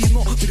siento el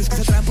sismo. Pero es que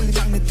se atrae por el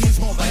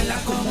magnetismo. Baila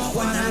como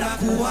Juana la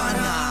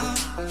cubana.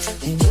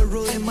 Un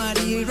gorro de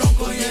María y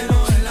ronco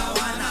hielo en La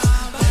Habana.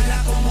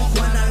 Baila como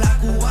Juana la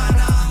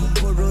cubana. Un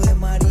gorro de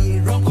María y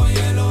ronco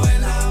hielo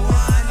en La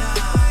Habana.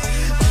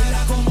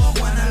 Baila como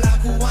Juana la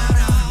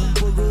cubana. Un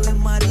gorro de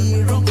María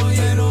y ronco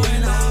hielo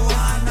en La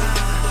Habana.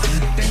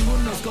 Tengo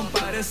unos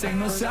compadres en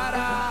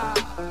Nosara,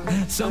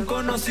 son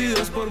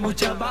conocidos por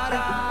muchas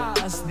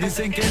varas.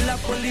 Dicen que la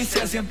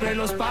policía siempre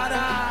los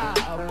para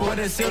por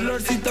ese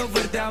olorcito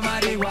fuerte a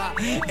marihuana.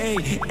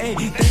 Ey, ey,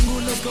 tengo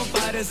unos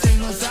compadres en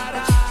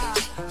Nosara,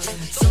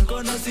 son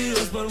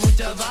conocidos por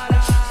muchas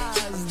varas.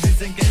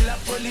 Dicen que la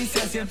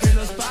policía siempre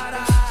los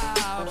para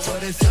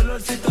por ese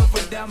olorcito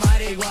fuerte a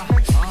marihuana.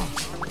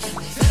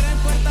 Cierren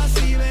puertas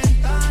y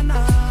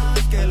ventanas,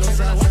 que los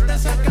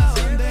aguantes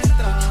acaban de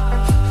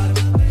entrar.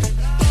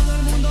 Todo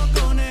el mundo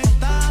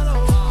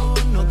conectado,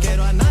 no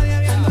quiero a nadie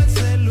viendo el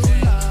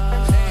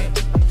celular.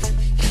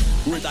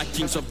 We're the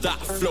kings of that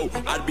flow,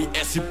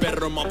 RBS y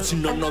perro mob. Si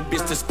no nos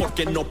vistes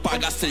porque no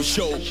pagas el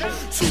show.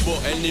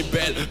 Subo el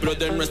nivel,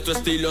 brother, nuestro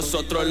estilo es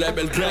otro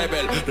level.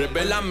 Rebel,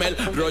 revélame el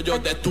rollo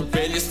de tu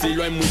peli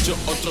estilo. Hay muchos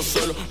otros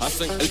solo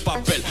hacen el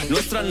papel.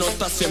 Nuestra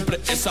nota siempre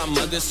es a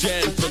más de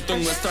 100. Pronto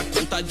en nuestra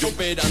cuenta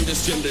lloverán de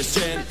 100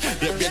 recién.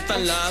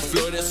 Revientan las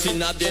flores y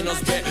nadie nos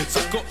ve.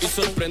 Saco y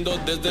sorprendo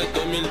desde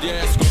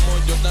 2010. Como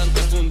Jordan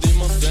te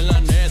fundimos en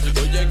la net.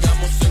 Hoy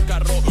llegamos en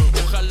carro,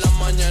 ojalá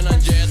mañana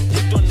jet.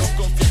 Puto no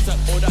confiesa,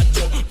 ahora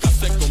yo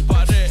casi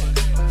comparé.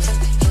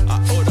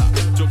 Ahora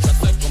yo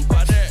casi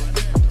comparé.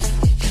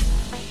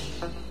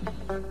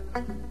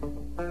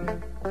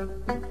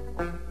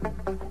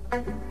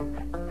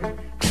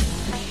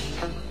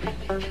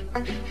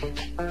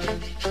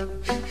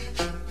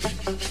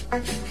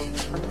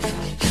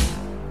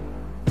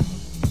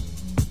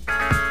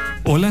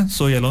 Hola,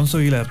 soy Alonso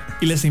Aguilar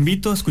y les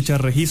invito a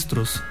escuchar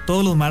Registros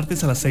todos los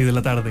martes a las 6 de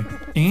la tarde.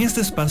 En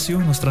este espacio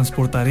nos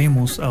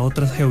transportaremos a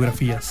otras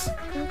geografías,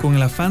 con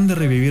el afán de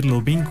revivir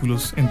los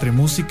vínculos entre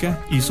música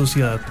y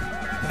sociedad.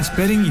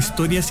 Esperen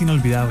historias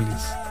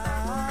inolvidables,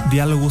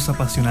 diálogos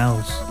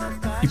apasionados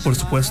y, por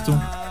supuesto,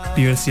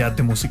 diversidad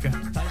de música.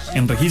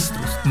 En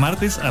Registros,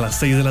 martes a las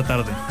 6 de la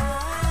tarde.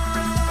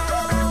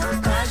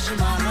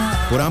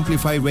 Por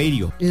Amplify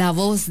Radio. La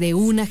voz de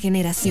una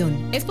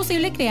generación. ¿Es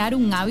posible crear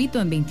un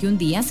hábito en 21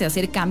 días y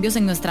hacer cambios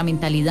en nuestra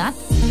mentalidad?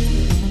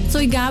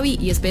 Soy Gaby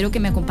y espero que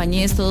me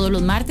acompañes todos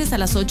los martes a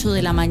las 8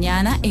 de la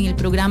mañana en el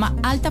programa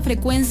Alta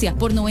Frecuencia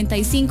por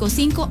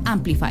 95.5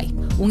 Amplify.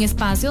 Un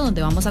espacio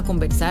donde vamos a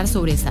conversar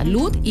sobre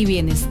salud y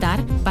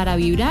bienestar para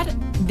vibrar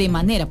de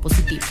manera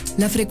positiva.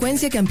 La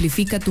frecuencia que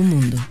amplifica tu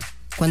mundo.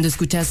 Cuando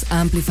escuchas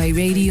Amplify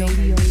Radio,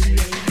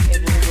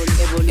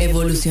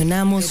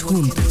 evolucionamos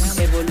juntos.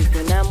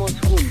 Evolucionamos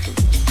juntos.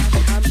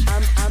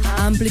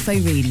 Amplify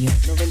Radio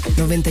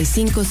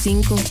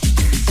 95.5.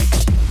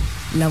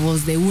 La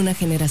voz de una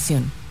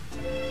generación.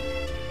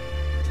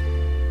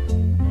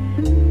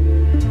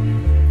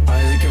 A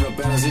veces que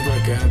rapean así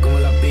para que vean como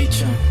la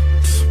picha.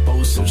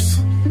 Posers.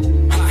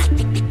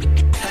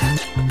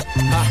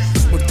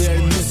 Morder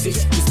music,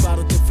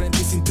 disparo de frente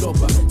y sin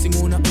tropa. Sin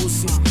una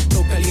UCI,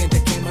 todo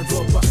caliente quema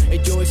ropa.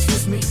 Yo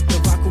excuse me,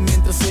 trabajo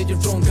mientras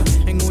ellos roncan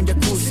en un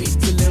jacuzzi.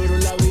 Celebro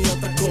la vida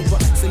otra copa,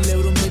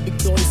 celebro mi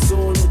victoria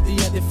solo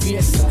día de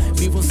fiesta.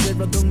 Vivo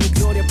encerrado en mi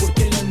gloria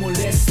porque les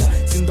molesta.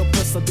 Siendo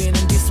presa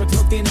vienen distract,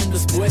 no tienen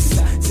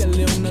respuesta. Si a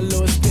Leona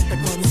lo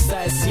despierta cuando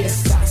está de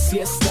siesta.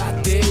 Siesta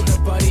de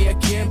raparía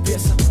aquí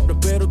empieza.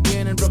 Raperos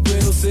vienen,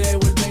 raperos se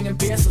vuelven en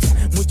piezas.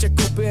 Mucha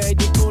copia y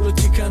con los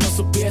chicanos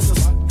o piezas.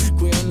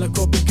 Cuidan la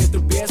copia que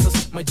tropiezas.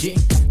 My G,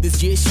 this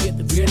G shit,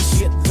 real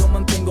shit. Yo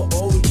mantengo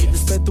OG.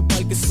 Respeto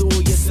pa'l que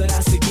soy y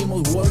estará,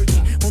 seguimos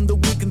working. On the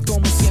weekend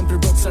como siempre,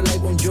 rocks are like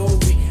Bon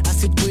Jovi.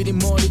 Acid, weed y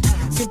molly,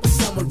 siempre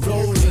estamos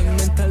rolling.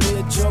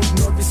 Mentalidad joke,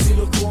 Norris y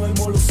lo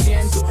cogemos, lo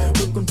siento.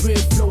 Voy con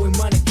real flow y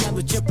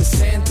manejando Chepe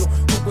Centro.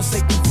 Poco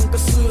sé que nunca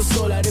suyo,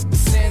 solar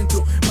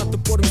epicentro. Mato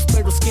por mis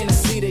perros,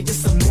 quienes iré ya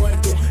están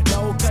muertos. La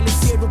boca le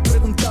cierro,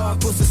 preguntaba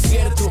cosas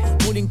cierto.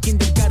 Bullying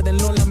kindergarten,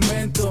 lo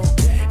lamento.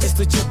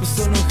 Estoy Chepe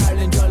solo en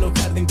Harlem, yo a los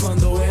Harden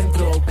cuando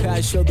entro.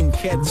 Casual de un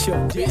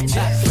headshot, bitch.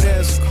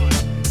 Fresco,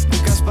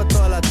 picas pa'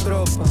 toda la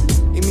tropa.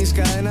 Y mis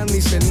cadenas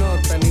ni se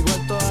notan.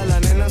 Igual todas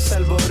las nenas se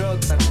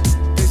alborotan.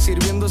 Estoy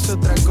sirviéndose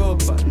otra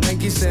copa.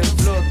 Nike se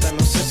flota,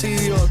 no seas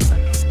idiota.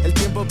 El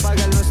tiempo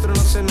paga, el nuestro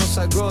no se nos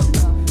agota.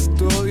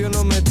 Tu odio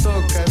no me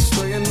toca,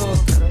 estoy en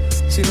otra.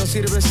 Si no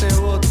sirve se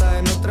bota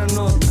en otra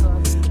nota.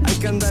 Hay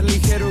que andar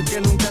ligero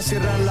que nunca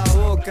cierran la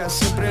boca.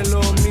 Siempre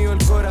lo mío,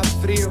 el cora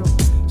frío.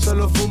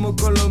 Solo fumo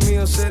con los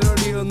míos, cero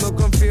líos. No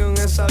confío en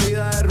esa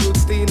vida de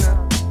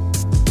rutina.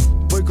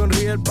 Voy con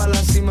River pa'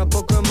 la cima,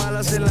 poco de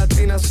malas en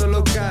latina,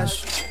 solo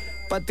cash.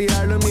 Pa'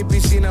 tirarlo en mi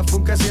piscina,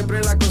 Funka siempre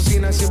en la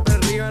cocina. Siempre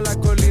arriba en la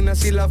colina,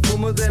 si la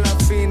fumo de la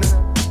fina.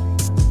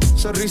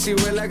 Sorry si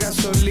huele a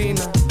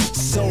gasolina.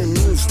 So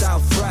new, style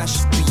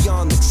fresh,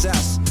 beyond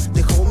excess.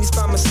 The homies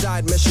by my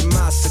side measure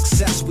my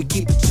success. We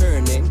keep it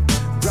turning,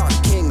 rock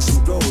kings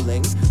and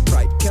rolling.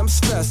 Pride comes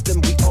first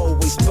and we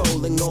always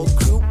bowling. Old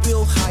crew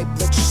real hype,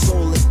 let your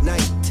soul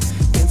ignite.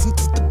 Dancing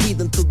to the beat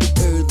until the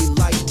early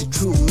light. The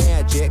true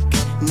magic,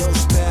 no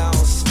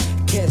spells.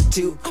 Can't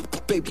do,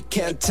 baby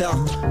can't tell.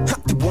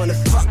 They wanna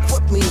fuck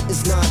with me,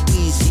 it's not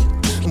easy.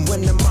 And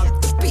when I'm on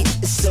the beat,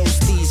 it's so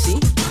steezy.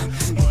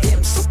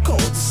 Damn, so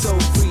cold, so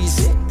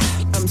freezing.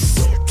 I'm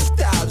so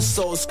kicked out,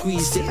 so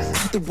squeezing.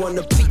 They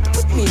wanna beat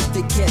with me,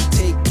 they can't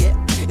take it.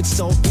 It's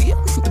all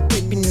real, the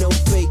baby no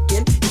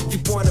faking. If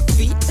you wanna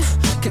feed,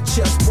 catch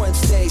us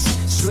Wednesdays.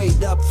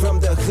 Straight up from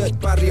the hood,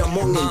 barrio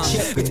Mon en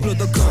Chepe.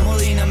 Exploto como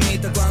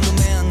dinamita cuando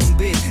me dan un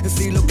beat.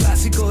 Estilo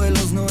clásico de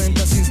los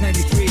 90 since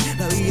 93.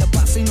 La vida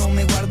pasa y no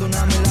me guardo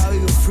nada, me la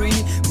vivo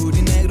free.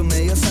 Hoodie negro,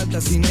 medias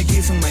altas y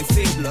Nikes on my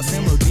feet. Lo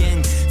hacemos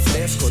bien,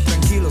 fresco,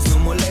 tranquilos, no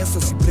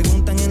molestos. Si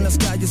preguntan en las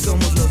calles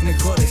somos los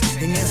mejores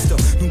en esto.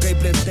 Nunca hay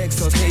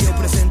pretextos, que yo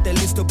presente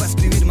listo para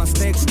escribir más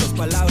textos.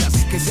 Palabras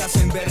que se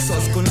hacen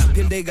versos con la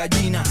piel de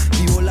gallina.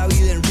 Vivo la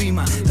vida en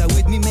rima, la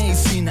weed mi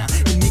medicina.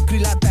 El micro y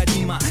la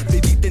tarima,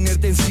 baby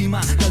tenerte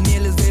encima. Las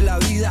mieles de la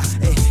vida,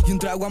 y un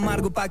trago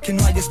amargo pa' que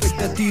no haya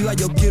expectativa.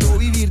 Yo quiero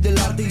vivir del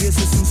arte y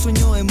ese es un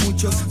sueño de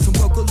muchos. Son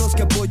pocos los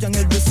que apoyan,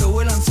 el resto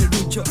vuelan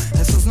serrucho.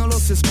 A esos no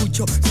los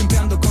escucho, siempre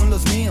ando con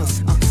los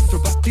míos.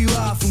 Tropa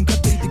activa,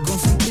 Funkate y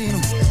Constantino.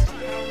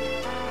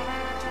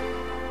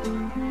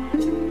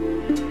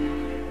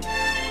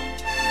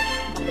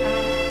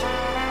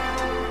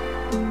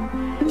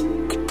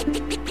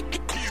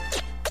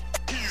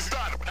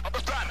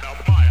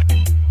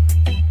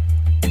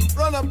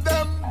 Run up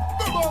them,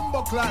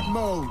 bumbo clat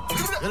mode.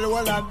 Tell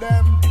one of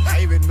them,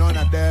 even none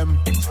of them,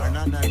 or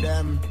none of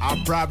them, a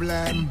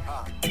problem.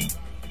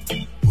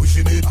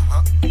 Pushing it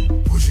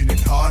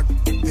hard.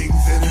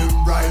 Things in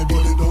him right,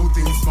 but they don't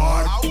think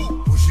smart.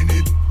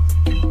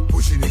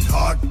 Pushing it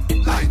hard.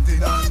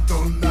 Lighting on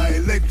tona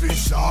electric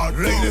shot.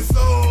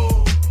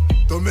 Regresó.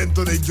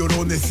 Tormento de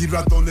llorones y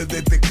ratones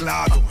de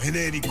teclado.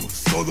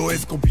 Genéricos, todo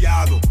es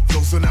copiado.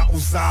 Todo suena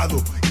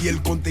usado y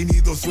el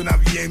contenido suena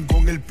bien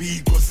con el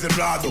pico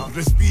cerrado.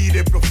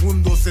 Respire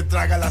profundo, se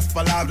traga las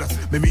palabras.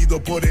 Me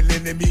mido por el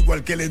enemigo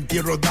al que le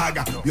entierro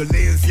daga.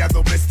 Violencia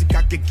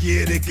doméstica que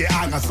quiere que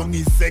haga. Son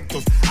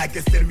insectos, hay que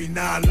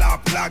exterminar la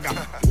plaga.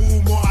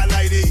 Humo al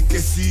aire y que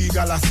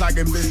siga la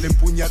saga. En vez de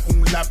empuñar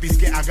un lápiz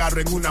que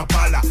agarren una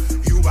pala.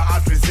 Yuba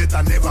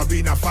A3Z, Neva,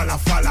 Vina, Fala,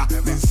 Fala.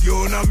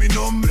 Menciona mi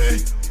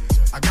nombre.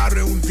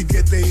 Agarre un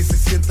tiquete y se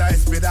sienta a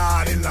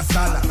esperar en la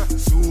sala.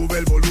 Sube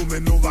el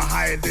volumen, no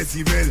baja el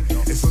decibel.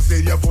 Eso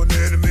sería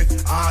ponerme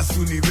a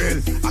su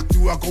nivel.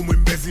 Actúa como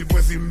imbécil,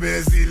 pues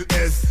imbécil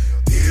es.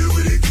 Deal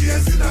with the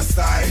kids in a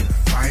style.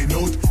 Find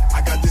out,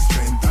 I got the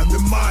strength and the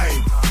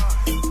mind.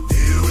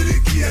 Deal with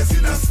the kids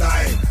in a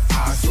style.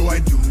 So I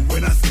do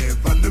when I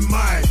step on the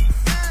mic.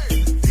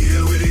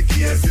 Deal with the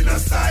kids in a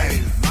style.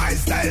 My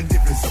style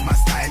different, so my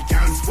style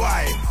can't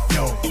spoil.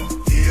 Yo,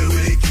 deal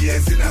with the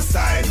kids in a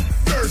style.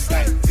 First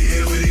time,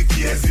 deal with the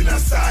kids in a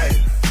style.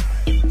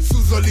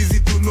 Su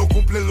solicitud no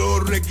cumple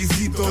los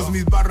requisitos.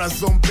 Mis barras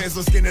son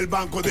pesos que en el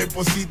banco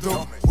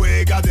deposito.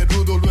 Juega de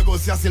rudo, luego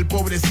se hace el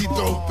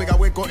pobrecito. Pega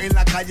hueco en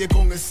la calle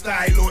con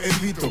style, lo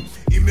evito.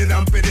 Y me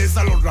dan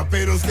pereza los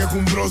raperos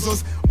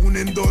quejumbrosos.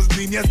 Unen dos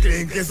líneas,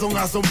 creen que son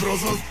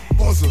asombrosos.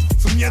 Pozos,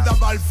 su mierda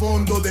va al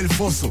fondo del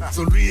foso.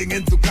 Sonríen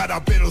en tu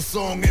cara pero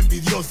son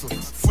envidiosos.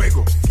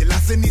 Fuego, que la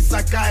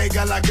ceniza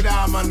caiga a la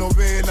grama.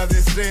 Novela de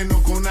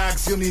estreno con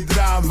acción y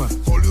drama.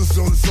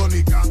 Polución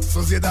sónica,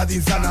 sociedad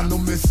insana. No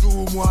me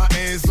sumo a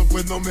eso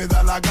pues no me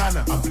da la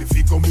gana.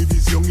 Amplifico mi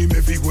visión y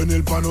me fijo en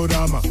el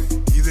panorama.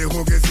 Y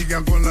dejo que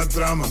sigan con la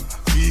trama.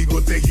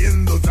 Sigo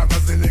tejiendo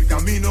trampas en el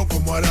camino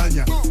como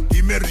araña.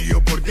 Y me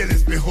río porque el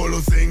espejo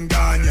los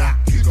engaña.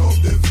 Kick off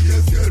them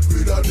fears, get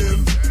rid of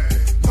them.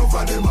 None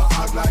of them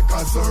act like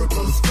a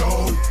circus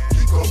clown.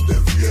 Kick off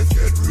them fears,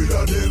 get rid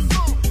of them.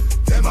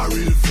 Them are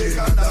real fake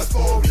and that's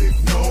public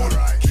known.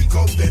 Kick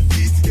off them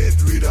teeth, get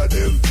rid of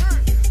them.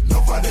 None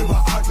of them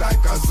act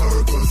like a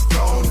circus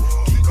clown.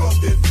 Kick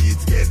off them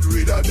teeth, get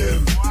rid of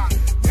them.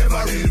 Them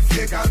are real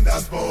fake and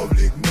that's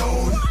public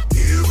known.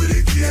 Deal with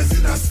the kids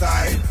in a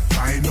style.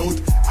 Find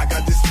out, I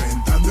got the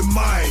strength and the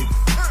mind.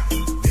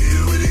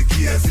 Deal with the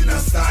kids in a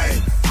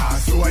style.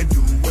 So I do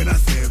when I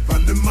step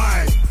on the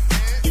mic.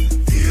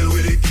 Deal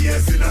with the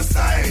kids in a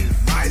style.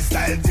 My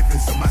style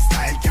different, so my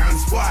style can't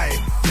spoil.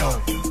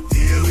 Yo,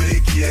 deal with the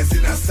kids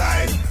in a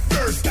style.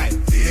 First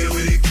time, deal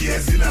with the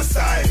kids in a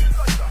style.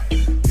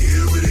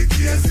 Deal with the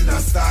kids in a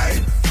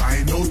style.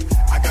 Find out,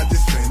 I got the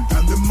strength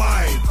and the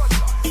mind.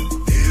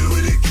 Deal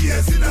with the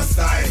kids in a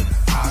style.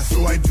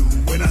 So I do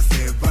when I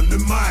step on the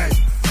mic.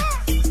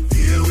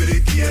 Deal with the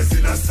kids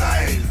in a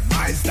style.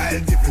 My style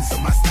different, so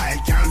my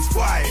style can't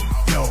spoil.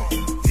 Yo,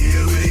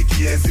 deal with the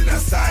kids in a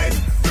style.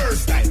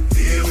 First time,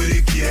 deal with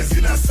the kids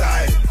in a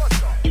style.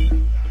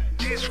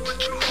 This what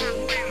you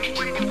all been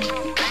waiting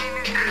for,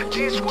 ain't it?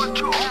 This what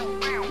you all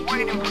been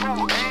waiting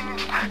for, ain't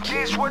it?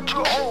 This what you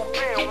all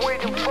been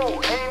waiting for,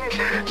 ain't it?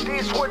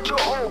 This what you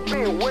all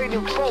been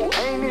waiting for,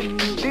 ain't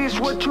it? This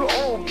what you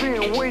all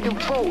been waiting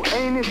for,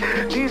 ain't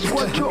it? This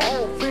what you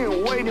all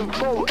been waiting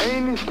for,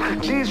 ain't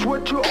it? This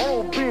what you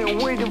all been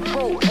waiting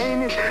for,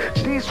 ain't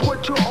it? This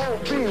what you all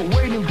been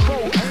waiting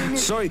for, ain't it?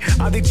 Soy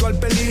adicto al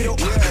peligro,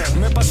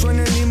 me paso en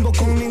el limbo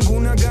con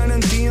ninguna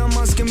garantía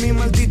más que mi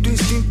maldito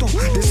instinto.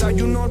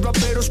 Desayuno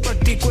raperos,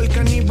 practico el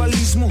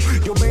canibalismo.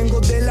 Yo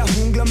vengo de la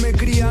jungla, me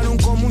criaron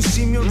como un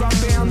simio.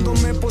 Rapeando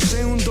me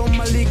posee un don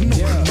maligno.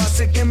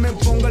 Base que me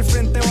ponga al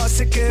frente,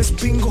 base que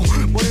despingo.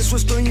 Por eso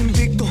estoy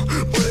invicto,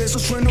 por eso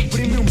sueno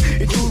premium.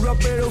 Y tu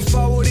rapero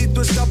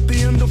favorito está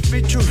pidiendo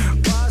feature.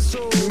 Paso,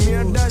 mi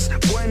mierda es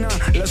buena,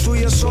 la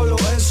suya solo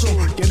eso.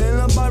 Quieren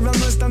las barras,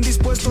 no están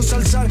dispuestos a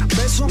alzar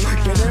peso.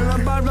 Quieren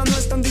las barras, no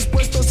están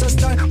dispuestos a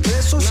estar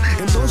presos.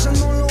 Entonces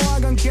no lo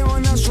hagan que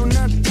van a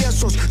sonar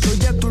tiesos. Soy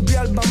de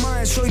Turbialba,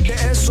 mae, soy de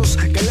esos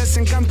que les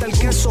encanta el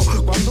queso.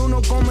 Cuando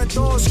uno come,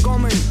 todos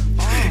comen.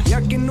 Y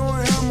aquí no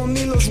dejamos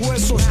ni los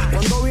huesos.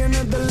 Cuando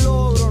vienes del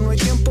logro, no hay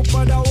tiempo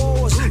para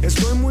bobos.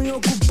 Estoy muy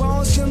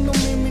ocupado haciendo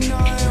mi mina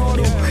de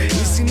oro.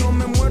 Y si no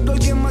me muerdo,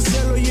 alguien más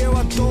se lo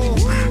lleva todo.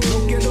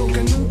 No quiero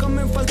que nunca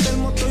me falte el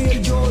moto y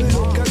el yo.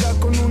 Lo que haga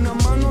con una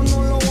mano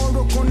no lo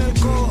borro con el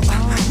codo.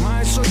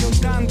 Mae, soy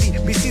un dandy,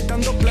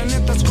 visitando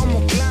planetas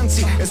como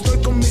Clancy. Estoy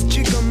con mis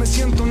chicas, me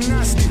siento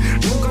nasty.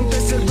 Nunca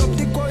antes el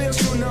óptico había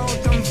sonado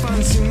tan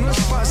fancy. No es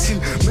fácil,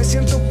 me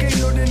siento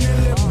Keylor en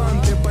el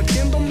levante,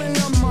 partiéndome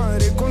la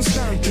madre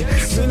constante.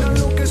 Mira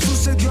lo que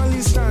sucedió al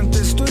instante,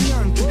 estoy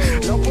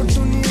ante la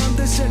oportunidad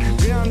de ser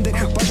grande.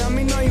 Para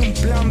mí no hay un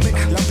plan B,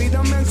 la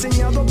vida me ha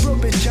enseñado a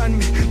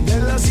aprovecharme de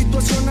la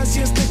situación, así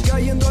estoy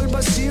cayendo al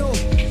vacío.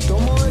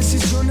 Tomo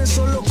decisiones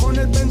solo con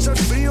el pensar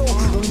frío.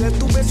 Donde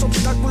tú ves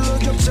obstáculos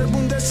yo observo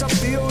un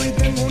desafío. Y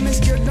tengo una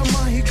izquierda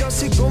mágica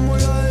así como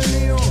la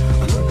del mío.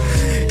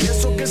 Y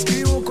eso que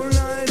escribo con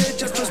la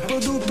derecha, esto es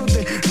producto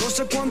de no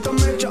sé cuánta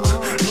mecha,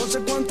 no sé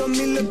cuántas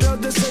mil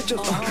letras deshechas,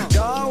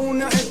 cada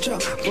una hecha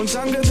con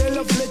sangre de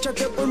la flecha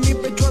que por mi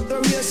pecho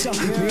atraviesa.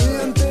 Mi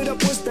vida entera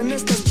puesta en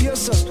estas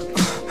piezas,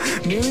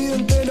 mi vida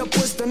entera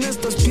puesta en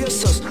estas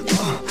piezas,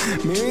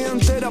 mi vida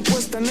entera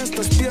puesta en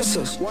estas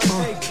piezas.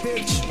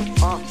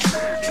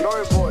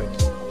 Glory boy.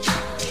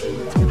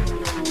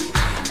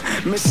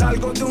 Me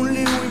salgo de un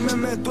lío y me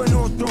meto en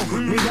otro.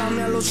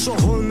 Mírame a los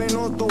ojos, me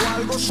noto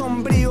algo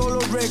sombrío,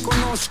 lo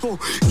reconozco.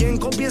 Quien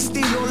copia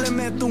estilo le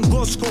meto un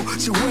cosco.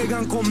 Si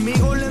juegan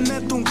conmigo le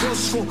meto un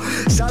cosco.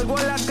 Salgo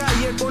a la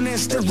calle con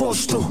este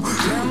rostro.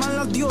 Me aman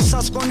las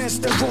diosas con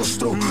este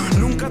rostro.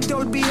 Nunca te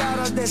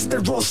olvidarás de este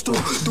rostro.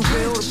 Tu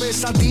peor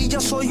pesadilla,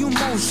 soy un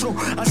monstruo.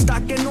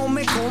 Hasta que no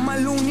me coma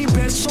el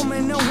universo,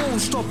 me no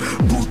won't stop.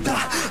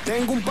 Puta,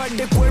 tengo un par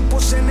de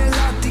cuerpos en el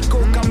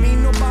ático.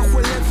 Camino bajo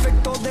el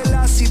efecto del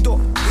ácido.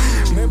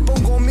 Me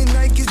pongo mis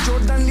Nikes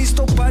Jordan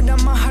listo para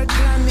majar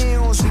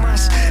cráneos.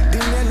 Más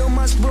dinero,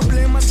 más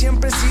problemas.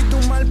 Siempre he sido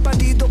un mal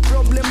parido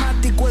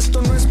problemático.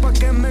 Esto no es pa'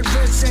 que me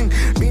recen.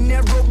 Vine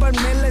a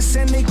robarme la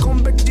escena y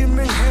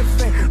convertirme en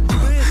jefe.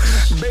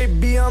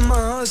 Baby, I'm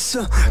a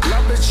hustler. La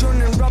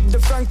versión en rap de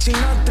Frank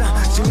Sinatra.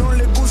 Si no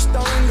le gusta,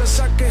 venga,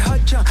 saque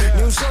hacha.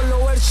 Ni un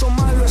solo verso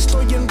malo,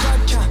 estoy en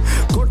racha.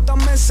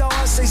 Córtame esa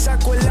base y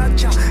saco el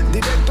hacha.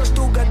 Directo a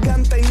tu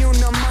garganta y ni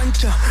una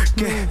mancha.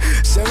 Que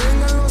se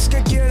vengan los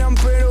que quieran,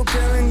 pero que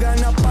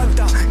vengan a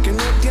pata. Que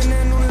no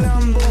tienen un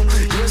Lambo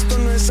y esto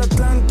no es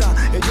Atlanta.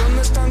 Ellos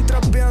no están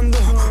trapeando,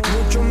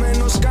 mucho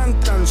menos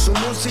cantan. Su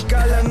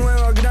música la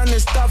nueva gran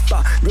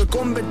estafa. Lo he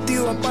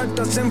convertido a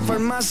partas en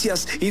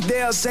farmacias,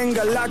 ideas en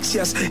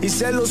galaxias. Y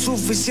sé lo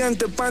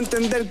suficiente para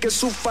entender que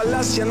su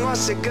falacia no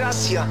hace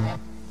gracia.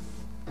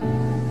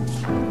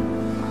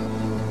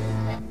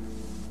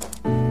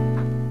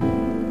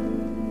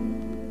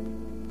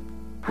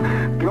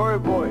 Glory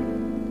boy.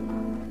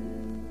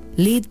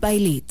 Lead by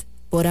Lead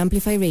por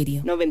Amplify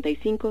Radio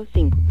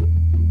 95.5.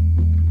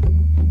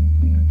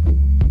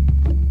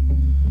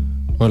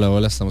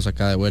 Hola, estamos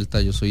acá de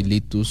vuelta. Yo soy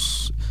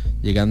Litus,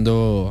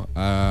 llegando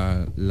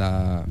a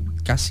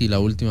casi la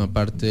última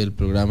parte del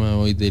programa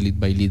hoy de Lead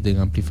by Lead en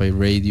Amplify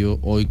Radio.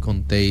 Hoy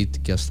con Tate,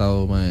 que ha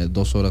estado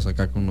 2 horas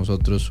acá con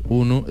nosotros.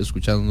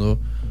 Escuchando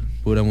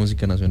pura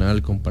música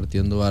nacional,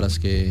 compartiendo varas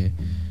que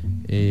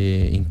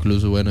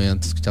incluso, bueno, ya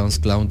antes escuchábamos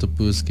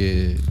Clowntopus,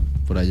 que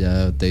por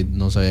allá Tate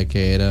no sabía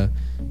qué era.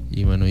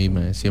 Y bueno,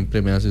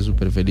 siempre me hace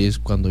súper feliz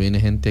cuando viene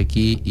gente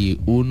aquí y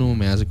uno,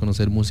 me hace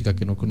conocer música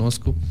que no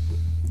conozco,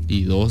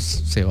 y dos,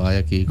 se vaya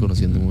aquí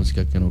conociendo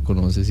música que no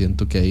conoce.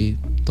 Siento que ahí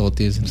todo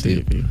tiene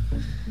sentido. Sí.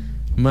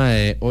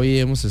 Hoy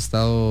hemos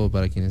estado,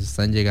 para quienes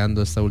están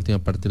llegando a esta última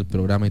parte del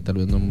programa y tal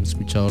vez no hemos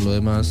escuchado lo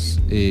demás,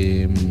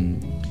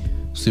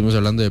 estuvimos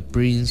hablando de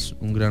Prince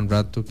un gran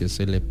rato, que es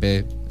el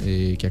EP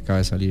que acaba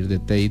de salir de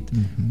Tate.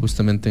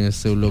 Justamente en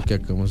este bloque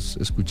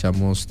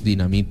escuchamos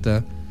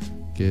Dinamita,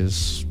 que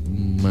es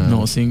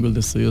no single de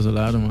Estudio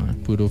Solar,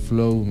 puro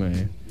flow,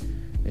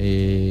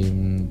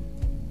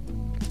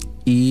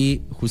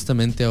 y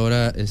justamente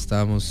ahora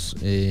estábamos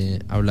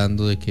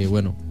hablando de que,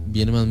 bueno,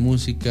 viene más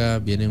música,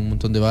 viene un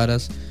montón de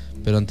varas,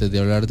 pero antes de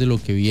hablar de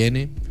lo que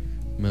viene,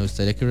 me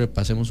gustaría que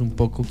repasemos un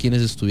poco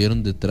quiénes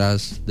estuvieron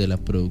detrás de la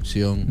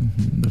producción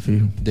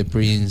de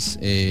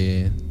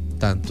Prince,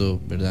 tanto,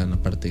 ¿verdad?, en la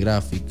parte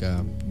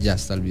gráfica. Ya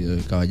está el video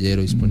de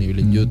Caballero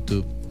disponible en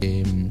YouTube.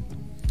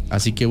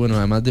 Así que bueno,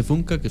 además de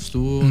Funka, que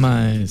estuvo...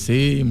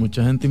 Sí,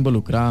 mucha gente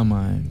involucrada,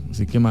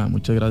 así que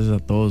muchas gracias a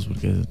todos,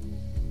 porque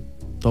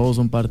todos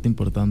son parte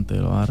importante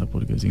de la barra,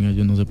 porque sin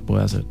ellos no se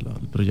puede hacer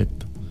el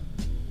proyecto.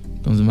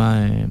 Entonces,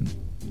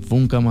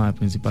 Funka,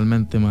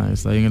 principalmente,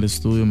 está ahí en el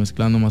estudio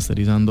mezclando,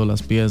 masterizando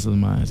las piezas,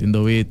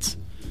 haciendo beats.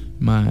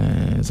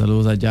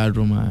 Saludos a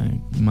Jarro,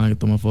 que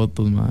toma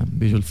fotos,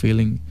 Visual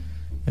Feeling.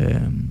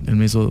 Él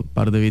me hizo un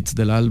par de beats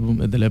del álbum,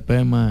 del EP,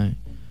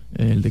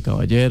 el de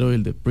Caballero y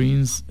el de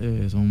Prince,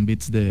 son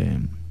beats de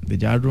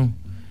Jarro.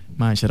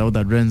 Shout out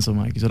a Renzo,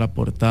 que hizo la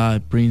portada de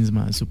Prince,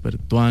 super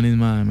tuanis,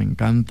 me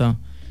encanta.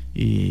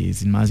 Y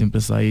sin más siempre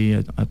está ahí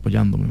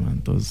apoyándome,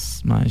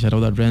 entonces shout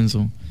out a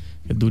Renzo,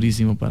 que es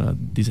durísimo para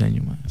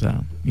diseño, o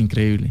sea,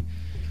 increíble.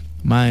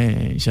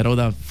 Shout out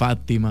a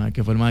Fátima,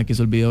 que fue el que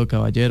hizo el video de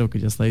Caballero, que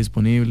ya está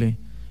disponible.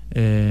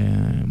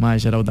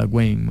 Shout out a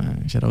Wayne,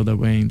 shout out a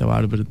Wayne, the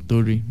Barber,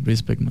 Turri,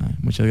 respect,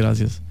 muchas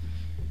gracias.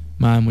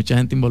 Mucha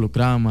gente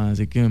involucrada,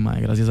 así que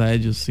gracias a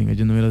ellos, sin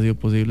ellos no hubiera sido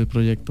posible el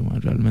proyecto,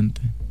 realmente.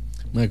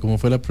 ¿Cómo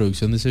fue la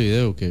producción de ese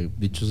video? Que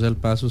dicho sea el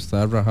paso,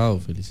 está rajado,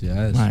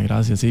 felicidades.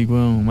 Gracias, sí,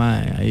 weón,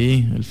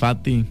 ahí, el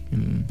Fati,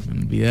 en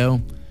el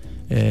video.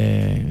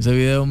 Ese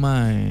video,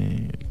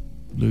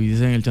 lo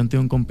hice en el chante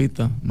de un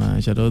compita,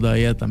 shout out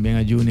ahí también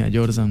a Juni, a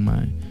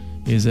Jordan,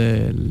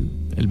 hice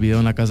el video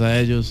en la casa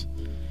de ellos.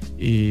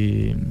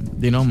 Y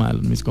no,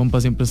 mis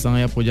compas siempre están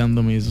ahí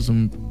apoyándome, y eso es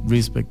un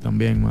respect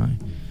también,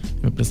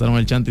 me prestaron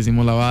el chante,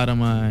 hicimos la vara,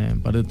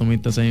 un par de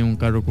tomitas ahí en un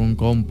carro con un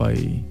compa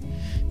y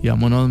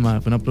vámonos,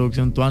 fue una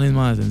producción tuanis,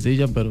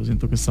 sencilla, pero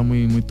siento que está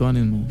muy, muy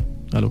tuanis,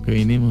 a lo que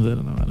vinimos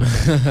era la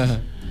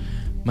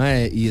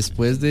vara. Y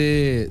después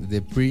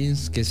de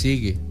Prince, ¿qué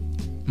sigue?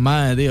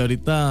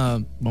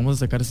 Ahorita vamos a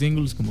sacar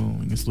singles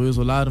como en Estudio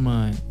Solar,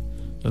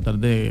 tratar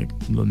de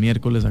los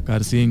miércoles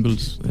sacar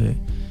singles,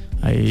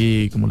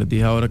 ahí, como les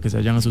dije ahora, que se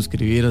vayan a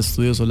suscribir a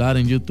Estudio Solar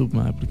en YouTube,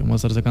 porque vamos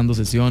a estar sacando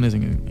sesiones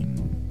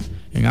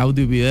en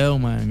audio y video,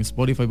 en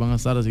Spotify van a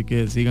estar, así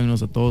que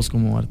síganos a todos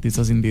como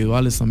artistas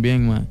individuales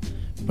también,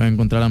 pueden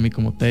encontrar a mí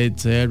como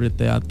TATCR,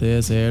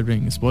 TATSR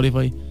en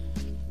Spotify.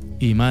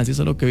 Y eso es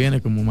lo que viene,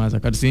 como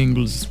sacar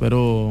singles.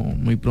 Espero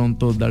muy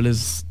pronto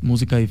darles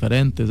música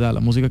diferente, o sea, la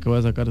música que voy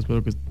a sacar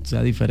espero que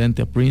sea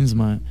diferente a Prince,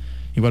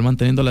 igual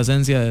manteniendo la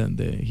esencia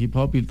de hip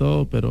hop y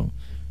todo, pero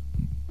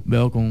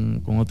veo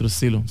con otro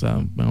estilo, o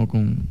sea, veo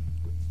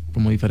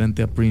como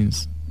diferente a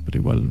Prince, pero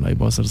igual ahí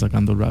voy a estar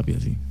sacando rap y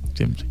así,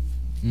 siempre.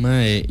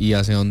 ¿Y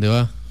hacia dónde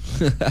va?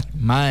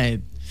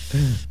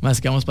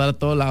 Es que vamos para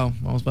todo lado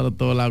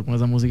con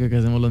esa música que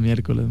hacemos los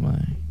miércoles,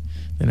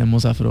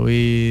 Tenemos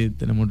afrobeat,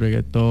 tenemos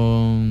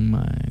reggaetón,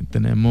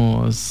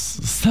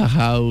 tenemos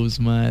house,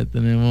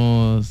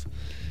 tenemos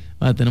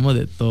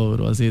de todo,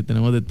 bro, así,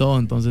 tenemos de todo.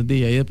 Entonces,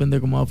 ahí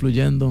depende cómo va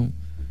fluyendo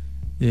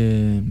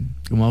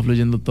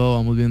todo,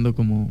 vamos viendo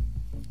como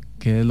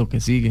qué es lo que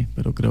sigue,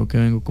 pero creo que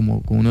vengo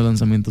como con unos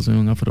lanzamientos en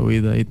un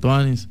afrobeat ahí,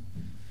 tuanis,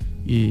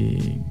 y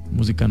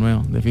música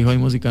nueva. De fijo hay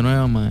música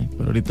nueva,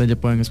 pero ahorita ya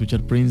pueden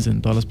escuchar Prince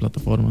en todas las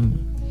plataformas.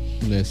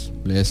 Bless.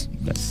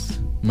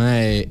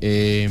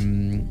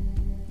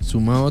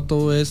 Sumado a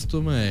todo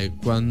esto,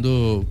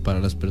 cuando para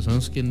las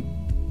personas que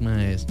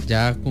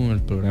ya con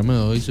el programa de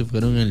hoy se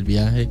fueron en el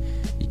viaje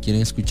y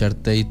quieren escuchar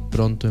Tate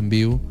pronto en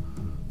vivo,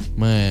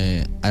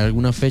 ¿hay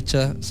alguna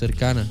fecha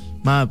cercana?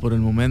 Por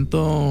el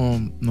momento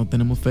no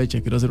tenemos fecha.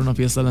 Quiero hacer una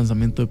fiesta de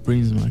lanzamiento de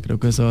Prince, creo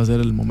que ese va a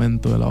ser el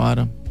momento de la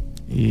vara.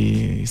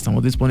 Y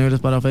estamos disponibles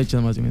para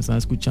fechas, si me están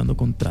escuchando,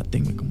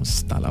 contrátenme cómo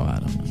está la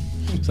vara,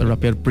 O sea,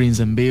 rapear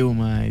Prince en vivo,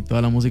 y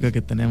toda la música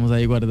que tenemos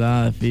ahí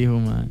guardada de fijo,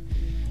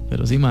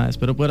 Pero sí,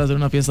 espero poder hacer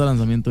una fiesta de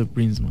lanzamiento de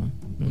Prince,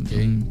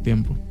 un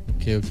tiempo.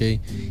 Ok.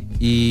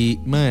 Y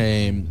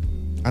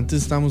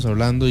antes estábamos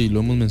hablando, y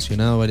lo hemos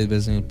mencionado varias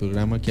veces en el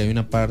programa, que hay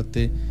una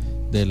parte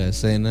de la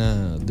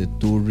escena de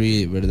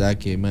Turri, ¿verdad?,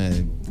 que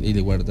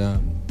le guarda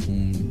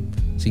un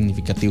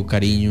significativo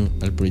cariño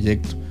al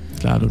proyecto.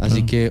 Claro.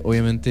 Así que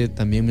obviamente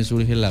también me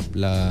surge la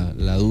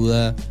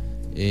duda,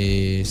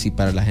 si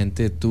para la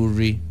gente de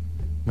Turri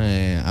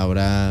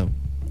habrá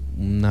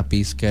una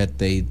pizca de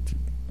Tate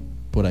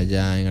por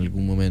allá en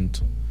algún momento.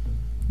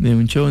 ¿De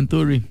un show en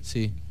Turri?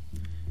 Sí.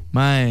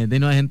 De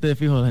no hay gente de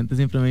fijo, la gente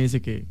siempre me dice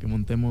que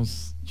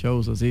montemos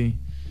shows así.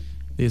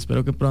 Y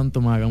espero que pronto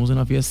hagamos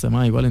una fiesta,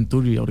 igual en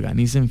Turri,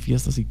 organicen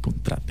fiestas y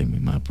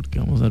contrátenme, porque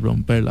vamos a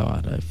romper la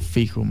vara de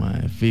fijo,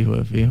 de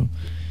fijo.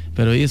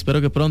 Pero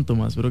espero que pronto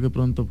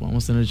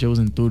podamos tener shows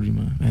en Turri,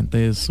 La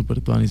gente es súper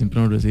tuana y siempre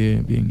nos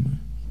recibe bien,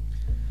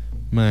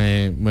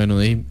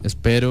 Bueno,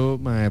 espero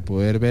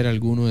poder ver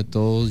alguno de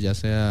todos, ya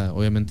sea,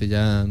 obviamente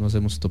ya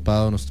nos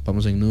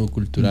topamos en Nudo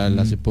Cultural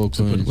hace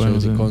poco en el show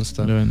de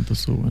Consta. El evento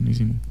estuvo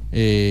buenísimo.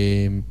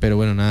 Pero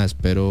bueno,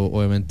 espero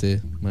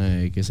obviamente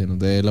que se nos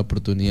dé la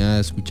oportunidad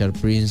de escuchar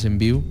Prince en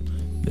vivo.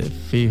 De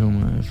fijo,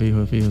 ma, de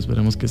fijo.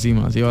 Esperemos que sí,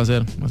 ma. Así va a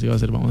ser.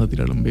 Vamos a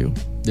tirarlo en vivo.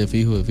 De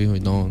fijo.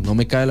 No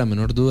me cabe la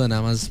menor duda,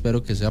 nada más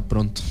espero que sea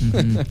pronto.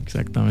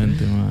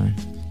 Exactamente, ma.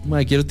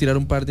 Ma, quiero tirar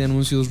un par de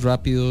anuncios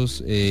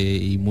rápidos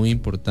y muy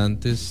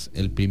importantes.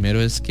 El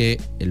primero es que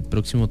el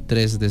próximo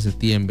 3 de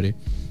septiembre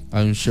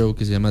hay un show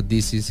que se llama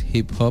This is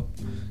Hip Hop,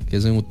 que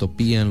es en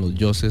Utopía, en los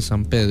Yoses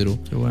San Pedro.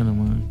 Qué bueno,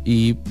 ma.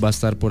 Y va a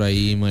estar por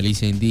ahí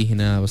Malicia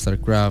Indígena, va a estar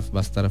Craft,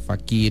 va a estar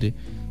Fakir,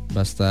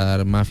 va a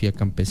estar Mafia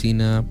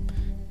Campesina.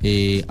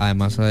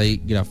 Además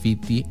hay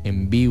graffiti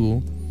en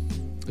vivo,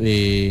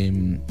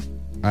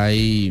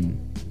 hay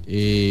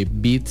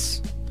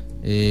beats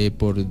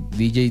por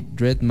DJ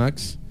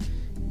Dreadmax,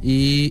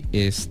 y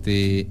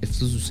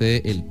esto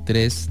sucede el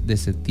 3 de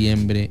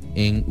septiembre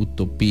en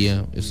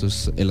Utopía. Eso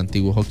es el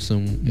antiguo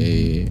Hoxton,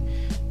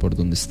 por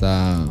donde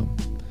está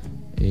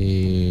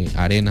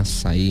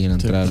Arenas, ahí en la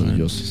entrada de los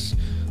Yoses.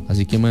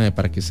 Así que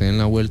para que se den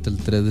la vuelta el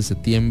 3 de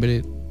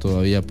septiembre,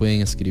 todavía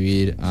pueden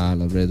escribir a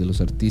las redes de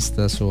los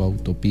artistas o a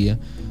Utopía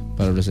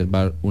para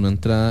reservar una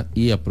entrada.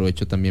 Y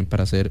aprovecho también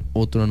para hacer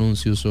otro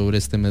anuncio sobre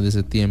este mes de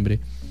septiembre,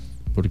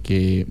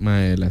 porque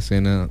la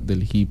escena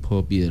del hip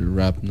hop y del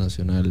rap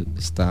nacional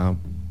está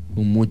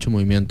con mucho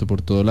movimiento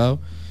por todo lado.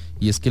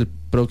 Y es que el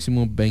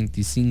próximo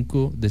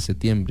 25 de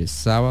septiembre,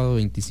 sábado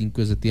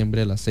 25 de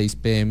septiembre a las 6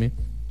 p.m.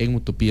 en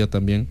Utopía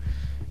también,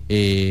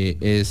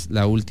 es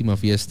la última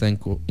fiesta en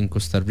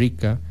Costa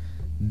Rica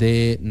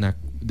de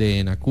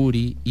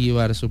Nakuri y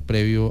Barso,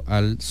 previo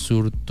al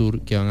Sur Tour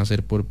que van a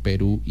hacer por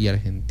Perú y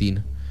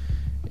Argentina.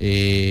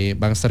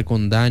 Van a estar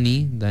con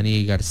Dani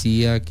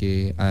García,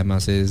 que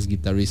además es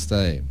guitarrista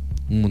de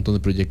un montón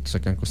de proyectos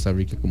acá en Costa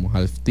Rica, como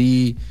Half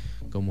T,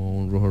 como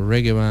un Rojo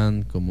Reggae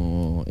Band,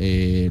 como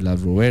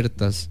Las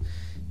Robertas.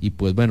 Y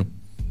pues bueno,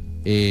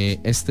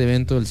 este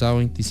evento del sábado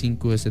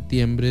 25 de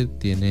septiembre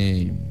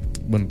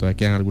todavía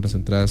quedan algunas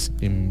entradas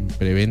en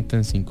preventa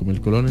en 5,000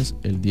 colones.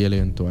 El día del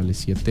evento vale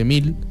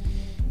 7,000.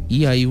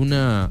 Y hay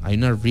una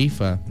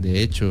rifa,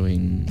 de hecho,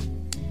 en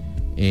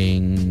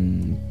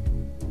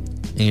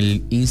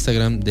el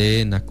Instagram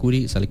de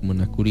Nakuri, sale como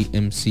Nakuri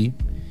MC.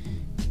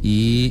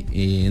 Y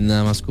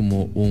nada más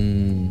como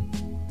un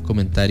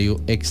comentario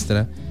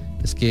extra,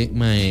 es que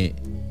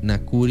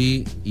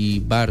Nakuri y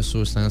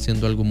Barso están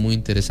haciendo algo muy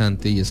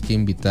interesante, y es que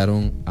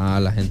invitaron a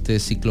la gente de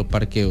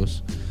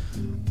Cicloparqueos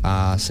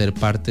a ser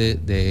parte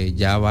de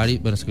ya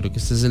varios, creo que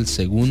este es el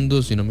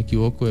segundo, si no me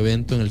equivoco,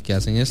 evento en el que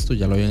hacen esto.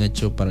 Ya lo habían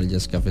hecho para el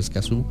Jazz Café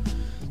Escazú.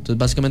 Entonces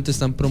básicamente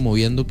están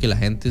promoviendo que la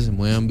gente se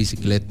mueva en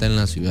bicicleta en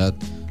la ciudad,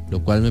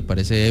 lo cual me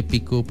parece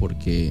épico,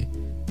 porque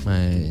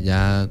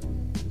ya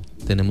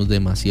tenemos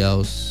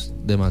demasiado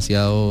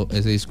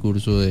ese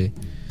discurso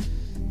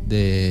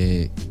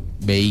de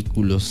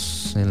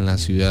vehículos en la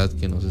ciudad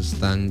que nos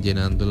están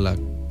llenando la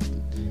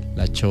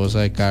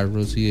choza de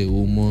carros y de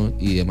humo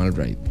y de mal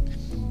ride.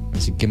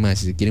 Así que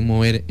si se quieren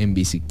mover en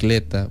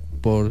bicicleta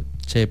por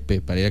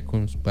Chepe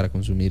para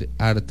consumir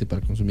arte,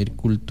 para consumir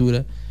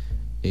cultura,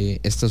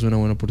 esta es una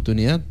buena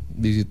oportunidad,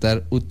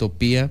 visitar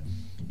Utopía.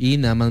 Y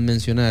nada más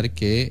mencionar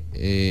que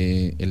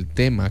el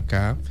tema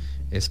acá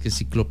es que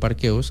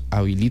Cicloparqueos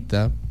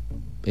habilita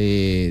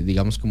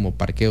digamos como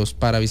parqueos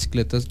para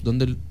bicicletas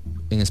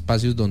en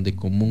espacios donde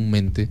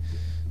comúnmente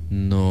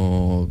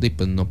no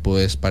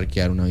puedes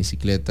parquear una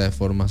bicicleta de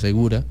forma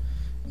segura.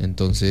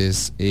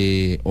 Entonces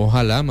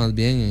ojalá más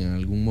bien en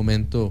algún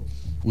momento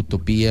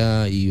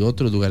Utopía y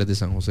otros lugares de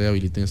San José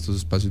habiliten estos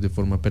espacios de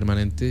forma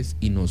permanente,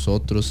 y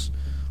nosotros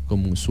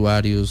como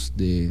usuarios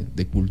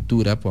de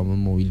cultura podamos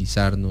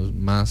movilizarnos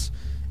más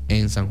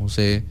en San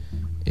José,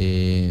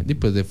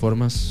 de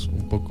formas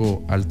un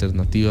poco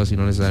alternativas y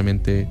no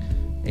necesariamente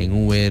en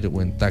Uber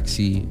o en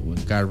taxi o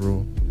en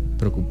carro,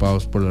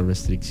 preocupados por la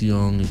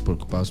restricción y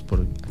preocupados por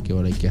a qué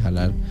hora hay que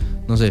jalar.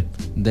 No sé,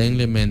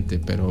 denle mente,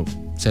 pero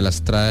se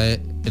las trae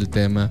el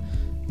tema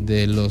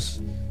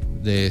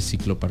de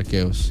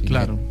cicloparqueos.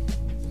 Claro.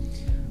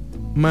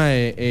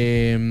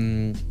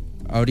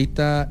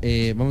 Ahorita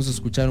vamos a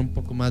escuchar un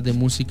poco más de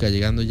música,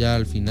 llegando ya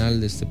al final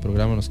de este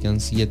programa. Nos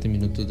quedan 7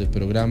 minutos de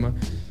programa,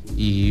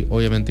 y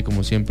obviamente,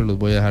 como siempre, los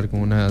voy a dejar con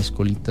unas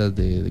colitas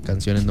de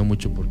canciones, no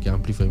mucho porque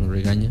Amplify me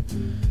regaña.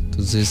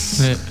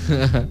 Entonces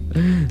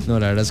no,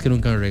 la verdad es que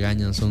nunca me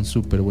regañan, son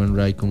súper buen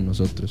ride con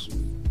nosotros.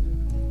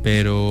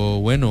 Pero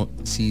bueno,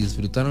 si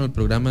disfrutaron el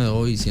programa de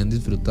hoy, si han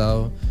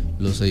disfrutado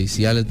los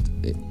especiales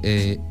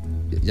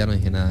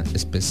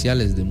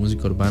especiales de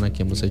música urbana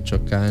que hemos hecho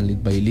acá en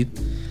Lit by Lit,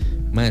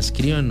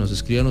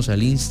 escríbanos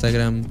al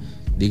Instagram,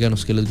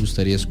 díganos qué les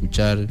gustaría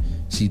escuchar.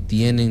 Si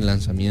tienen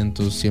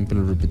lanzamientos, siempre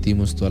lo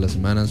repetimos todas las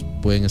semanas,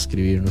 pueden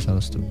escribirnos a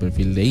nuestro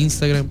perfil de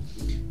Instagram.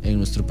 En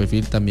nuestro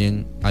perfil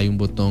también hay un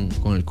botón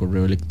con el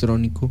correo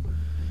electrónico.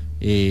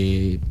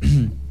 Si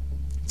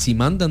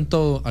mandan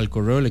todo al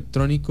correo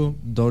electrónico,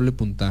 doble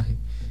puntaje.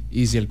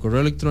 Y si el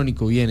correo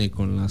electrónico viene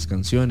con las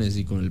canciones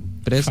y con el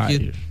press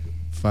kit,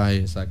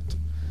 fire, exacto.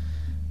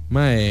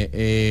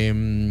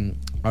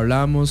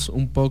 Hablábamos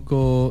un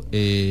poco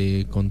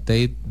con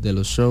Tate de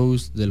los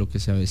shows, de lo que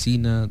se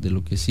avecina, de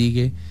lo que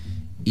sigue,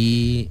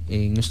 Y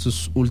en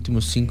estos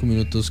últimos 5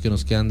 minutos que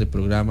nos quedan de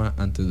programa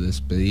antes de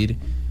despedir,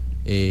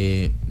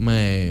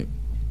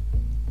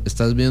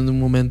 estás viendo un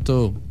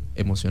momento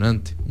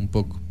emocionante, un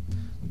poco,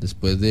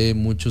 después de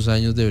muchos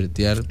años de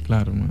bretear.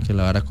 Claro, man. Que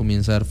la vara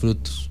comienza a dar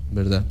frutos,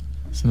 ¿verdad?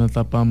 Es una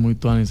etapa muy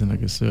tuanis en la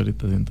que estoy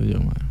ahorita, siento yo,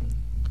 man.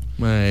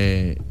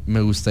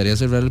 Me gustaría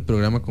cerrar el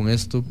programa con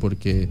esto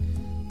porque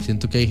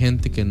siento que hay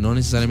gente que no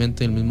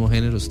necesariamente en el mismo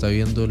género está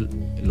viendo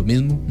lo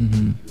mismo.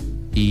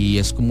 Y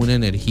es como una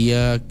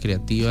energía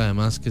creativa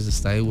además que se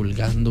está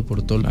divulgando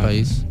por todo el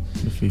país.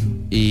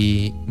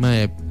 Y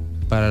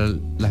para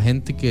la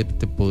gente que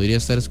te podría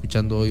estar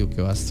escuchando hoy o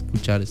que va a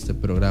escuchar este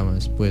programa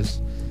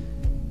después,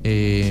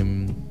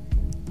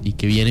 y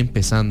que viene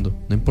empezando,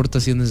 no importa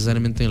si es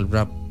necesariamente en el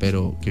rap,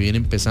 pero que viene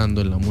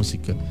empezando en la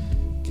música,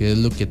 ¿qué es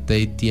lo que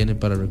Tate tiene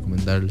para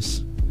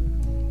recomendarles?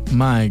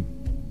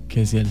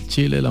 Que si al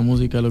chile la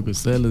música es lo que a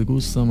ustedes les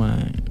gusta,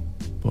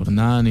 por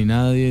nada ni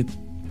nadie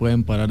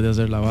pueden parar de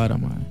hacer la vara.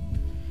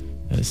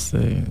 Esto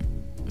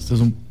es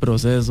un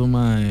proceso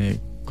de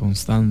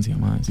constancia.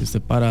 Si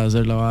usted para de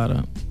hacer la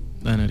vara,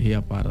 la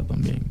energía para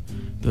también.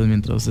 Entonces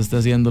mientras usted esté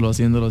haciéndolo,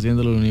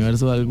 el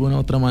universo de alguna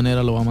otra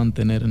manera lo va a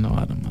mantener en la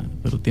vara,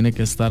 pero tiene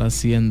que estar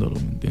haciéndolo,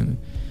 ¿me entiende?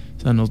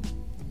 O sea, no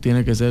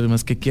tiene que ser,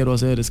 más que quiero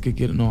hacer, es que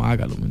quiero, no,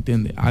 hágalo, ¿me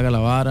entiende? Haga la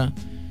vara.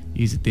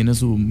 Y si tiene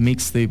su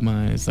mixtape,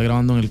 está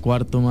grabando en el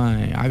cuarto,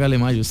 hágale,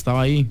 yo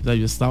estaba ahí, o sea,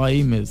 yo estaba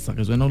ahí, hasta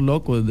que sueno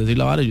loco decir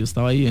la vara, yo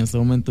estaba ahí. En este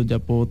momento ya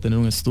puedo tener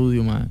un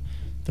estudio,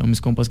 tengo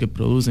mis compas que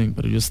producen,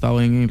 pero yo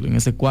estaba en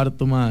ese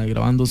cuarto,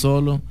 grabando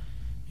solo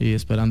y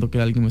esperando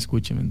que alguien me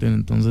escuche, ¿me entiendes?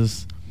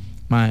 Entonces,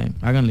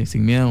 háganle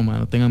sin miedo,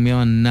 no tengan miedo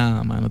a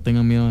nada, no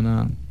tengan miedo a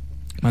nada,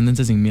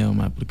 mándense sin miedo,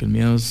 porque el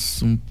miedo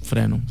es un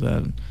freno, o sea,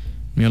 el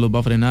miedo los va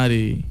a frenar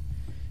y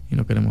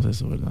no queremos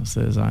eso, ¿verdad?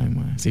 Ustedes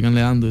saben,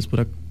 síganle dando, es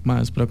pura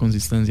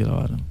consistencia la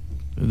vara,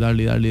 es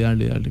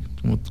darle,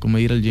 como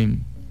ir al gym,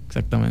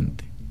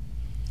 exactamente.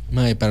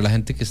 Para la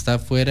gente que está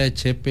fuera de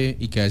Chepe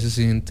y que a veces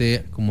se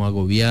siente como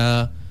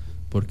agobiada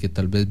porque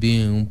tal vez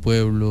vive en un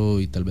pueblo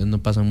y tal vez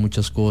no pasan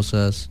muchas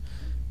cosas,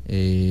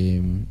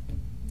 ¿qué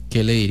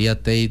le diría a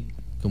Tate?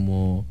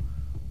 Como,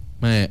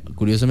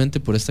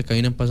 curiosamente por esta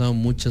cabina han pasado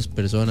muchas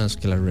personas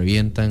que la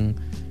revientan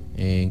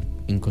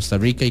en Costa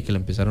Rica y que la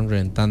empezaron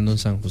reventando en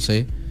San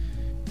José,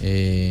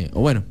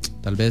 o bueno,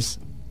 tal vez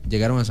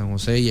llegaron a San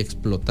José y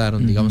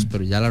explotaron, digamos,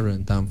 pero ya la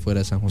reventaban fuera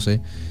de San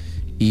José.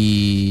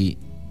 Y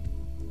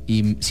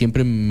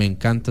siempre me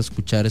encanta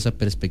escuchar esa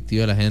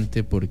perspectiva de la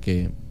gente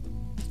porque,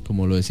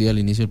 como lo decía al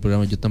inicio del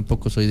programa, yo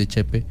tampoco soy de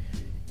Chepe,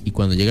 y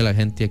cuando llega la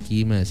gente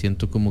aquí me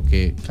siento como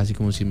que casi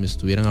como si me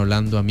estuvieran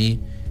hablando a mí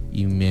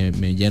y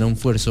me llena un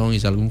fuerzón y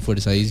salgo un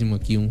fuerzadísimo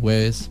aquí un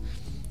jueves,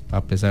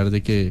 a pesar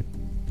de que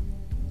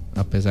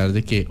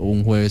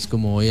un jueves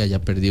como hoy haya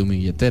perdido mi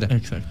billetera.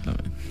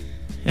 Exactamente.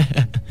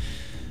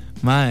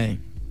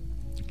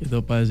 ¿Qué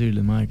tengo para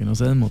decirles, que no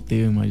se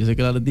desmotiven, yo sé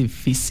que es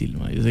difícil,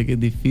 yo sé que es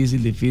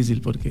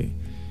difícil porque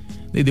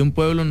desde un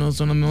pueblo no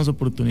son las mismas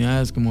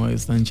oportunidades como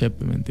está en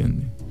Chepe, ¿me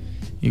entiende?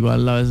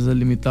 Igual a veces es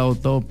limitado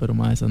todo, pero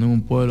estando en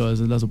un pueblo a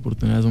veces las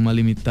oportunidades son más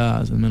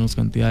limitadas, es menos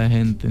cantidad de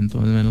gente,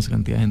 entonces menos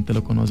cantidad de gente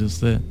lo conoce a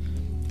usted.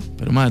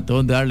 Pero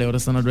todo de darle, ahora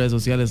están las redes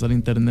sociales, está el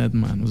internet,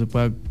 no se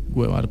puede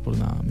huevar por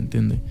nada, ¿me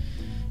entiende?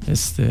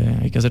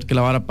 Hay que hacer que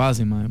la vara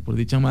pase, por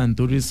dicha, en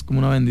Turri es como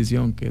una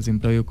bendición que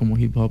siempre ha habido como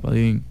hip hop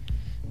ahí.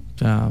 O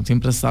sea,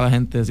 siempre está la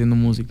gente haciendo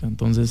música,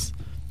 entonces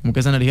como que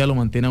esa energía lo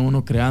mantiene a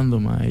uno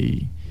creando,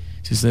 y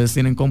si ustedes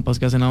tienen compas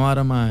que hacen la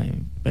vara,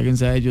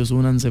 péguense a ellos,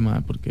 únanse,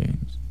 porque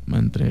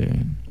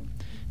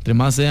entre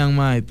más sean,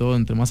 y todo,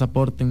 entre más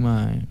aporten,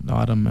 la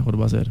vara mejor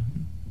va a ser.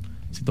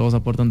 Si todos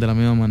aportan de la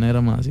misma manera,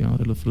 así van a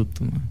ser los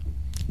frutos.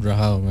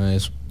 Rajado,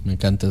 eso. Me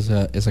encanta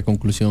esa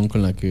conclusión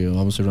con la que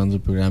vamos cerrando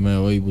el programa de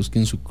hoy.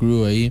 Busquen su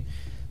crew ahí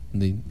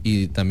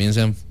y también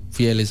sean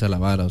fieles a la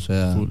vara, o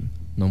sea,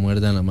 no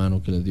muerdan la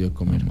mano que les dio de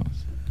comer.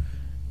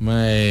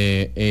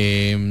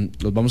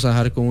 Los vamos a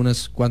dejar con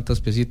unas cuantas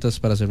piecitas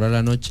para cerrar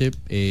la noche,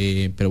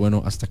 pero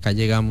bueno, hasta acá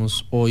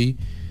llegamos hoy.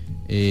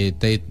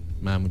 Tate,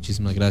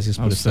 muchísimas gracias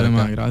por estar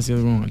acá. Gracias,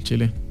 al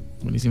Chile,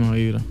 buenísima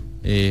vibra.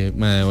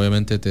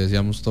 Obviamente te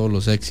deseamos todos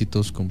los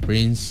éxitos con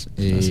Prince.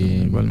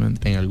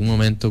 Igualmente. En algún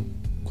momento,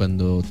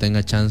 cuando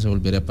tenga chance,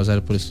 volveré a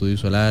pasar por Estudio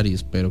Solar y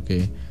espero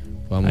que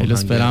podamos. Ahí lo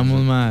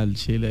esperamos, al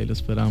Chile, ahí lo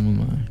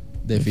esperamos,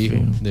 De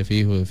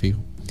fijo.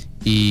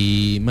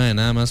 Y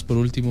nada más por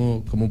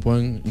último, ¿cómo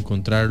pueden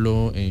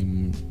encontrarlo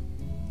en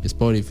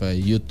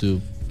Spotify,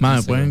 YouTube?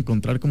 Me pueden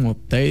encontrar como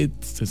Tate,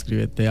 se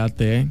escribe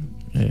T-A-T-E,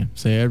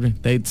 CR,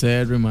 Tate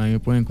CR, me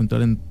pueden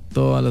encontrar en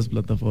todas las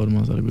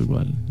plataformas, algo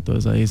igual.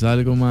 Entonces ahí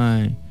salgo,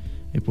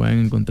 y pueden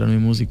encontrar mi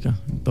música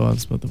en todas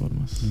las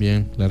plataformas.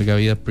 Bien, larga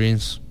vida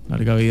Prince.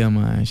 Larga vida,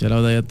 shout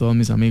out a todos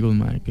mis amigos,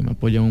 que me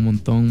apoyan un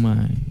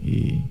montón,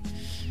 y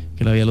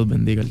que la vida los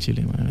bendiga al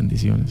Chile,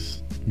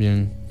 bendiciones.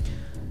 Bien.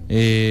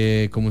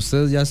 Como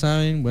ustedes ya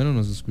saben, bueno,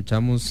 nos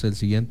escuchamos el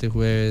siguiente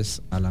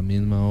jueves a la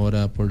misma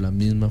hora por la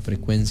misma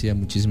frecuencia.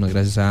 Muchísimas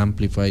gracias a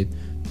Amplified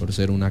por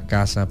ser una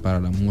casa para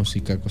la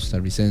música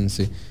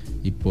costarricense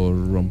y por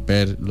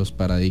romper los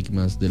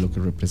paradigmas de lo que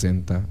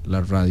representa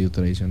la radio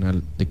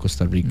tradicional de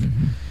Costa Rica.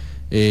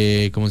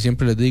 Como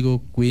siempre les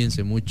digo,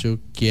 cuídense mucho,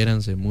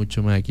 quiéranse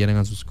mucho, quieran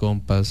a sus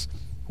compas.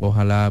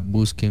 Ojalá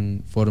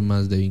busquen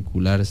formas de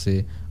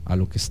vincularse a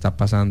lo que está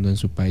pasando en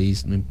su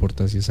país, no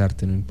importa si es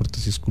arte, no importa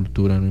si es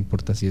cultura, no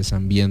importa si es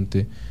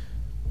ambiente,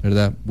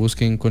 ¿verdad?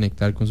 Busquen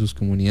conectar con sus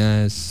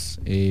comunidades,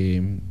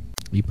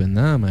 y pues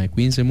nada,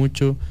 cuídense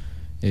mucho.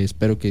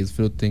 Espero que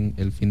disfruten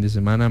el fin de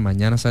semana.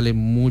 Mañana sale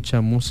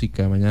mucha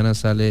música, mañana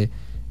sale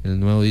el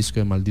nuevo disco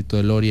de Maldito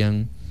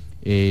DeLorean.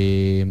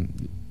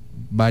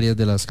 Varias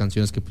de las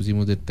canciones que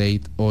pusimos de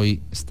Tate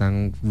hoy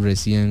están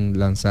recién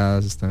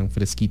lanzadas, están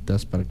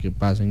fresquitas para que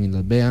pasen y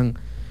las vean.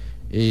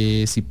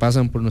 Si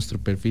pasan por nuestro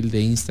perfil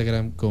de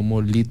Instagram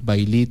como Lit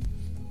by Lit,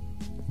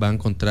 van a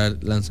encontrar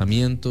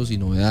lanzamientos y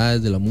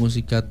novedades de la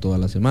música todas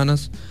las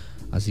semanas.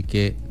 Así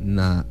que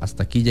nada,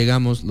 hasta aquí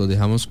llegamos. Los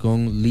dejamos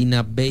con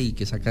Lina Bay,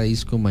 que saca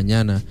disco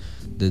mañana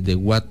desde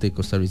Guate,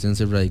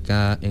 costarricense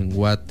radicada en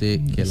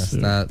Guate, que la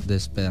está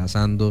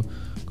despedazando,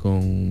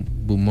 con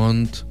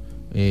Beaumont,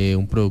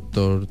 un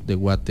productor de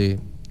Guate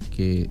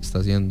que está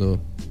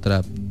haciendo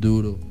trap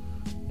duro,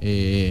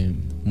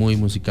 muy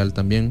musical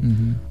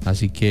también.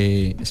 Así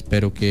que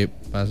espero que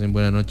pasen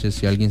buenas noches.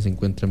 Si alguien se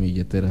encuentra mi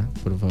billetera,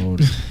 por favor,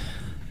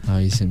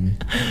 avísenme.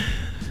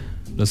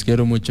 Los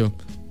quiero mucho.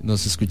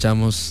 Nos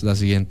escuchamos la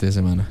siguiente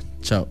semana.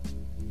 Chao.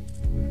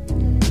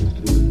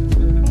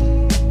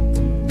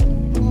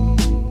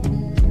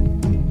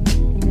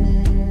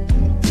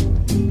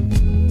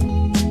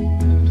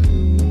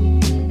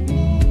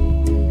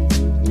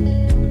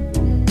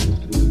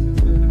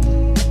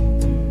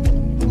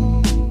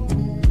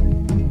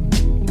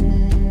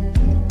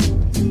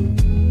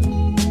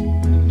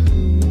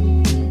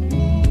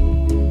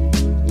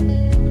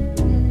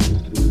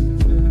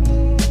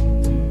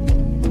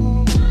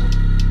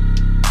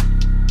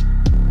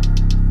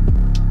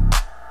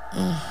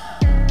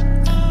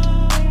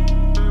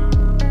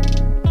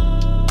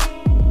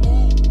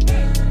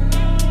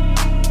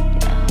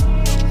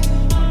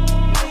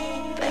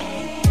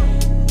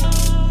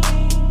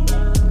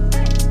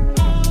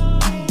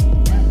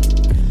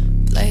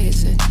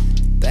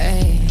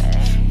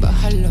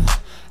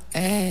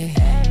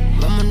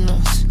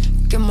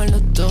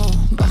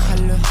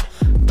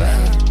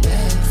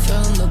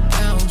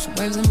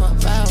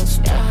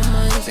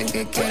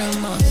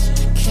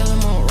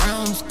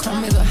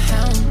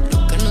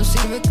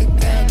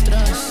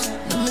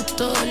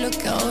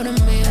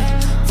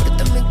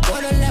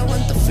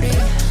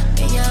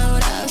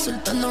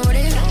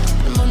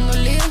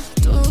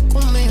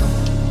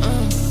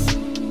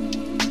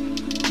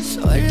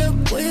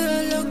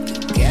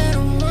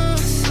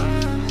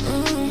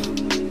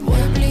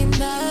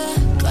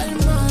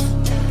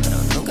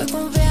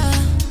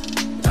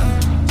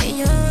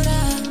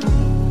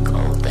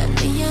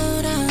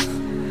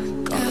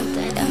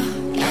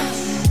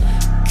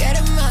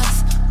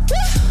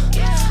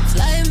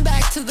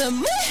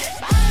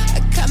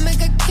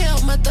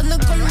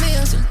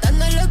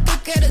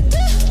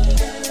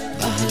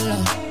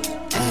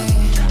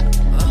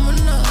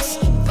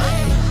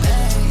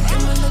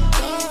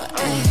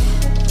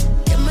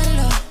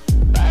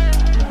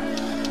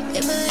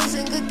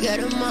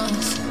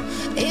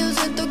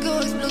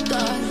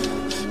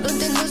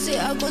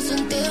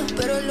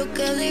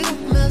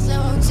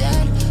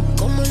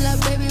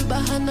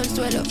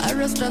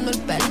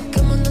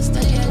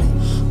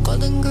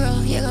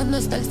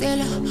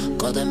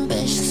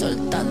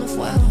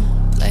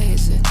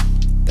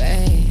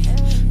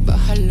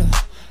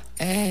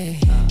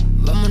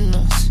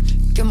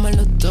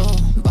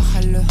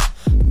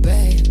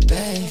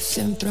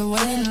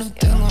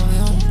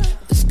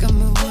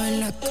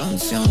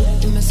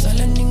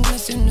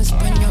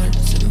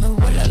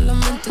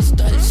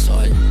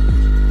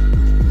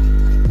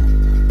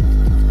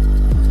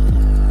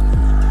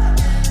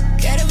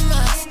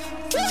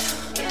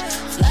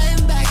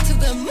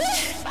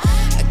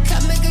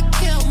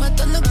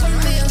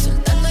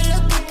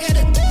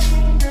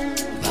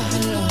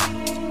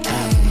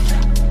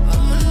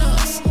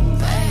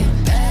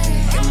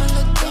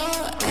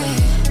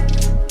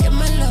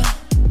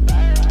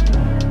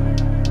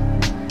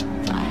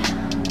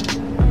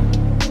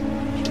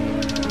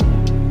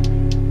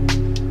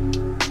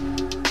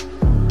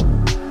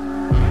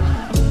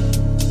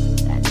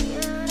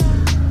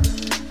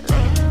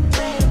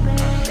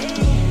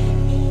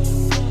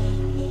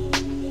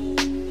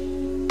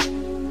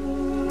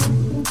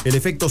 El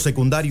efecto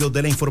secundario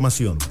de la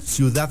información.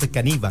 Ciudad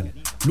Caníbal.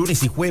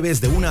 Lunes y jueves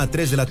de 1 a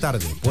 3 de la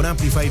tarde por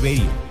Amplify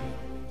Radio.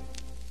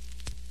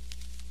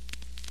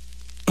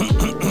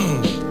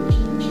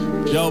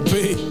 Yo,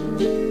 P.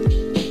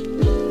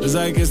 Tú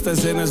sabes que esta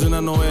escena es una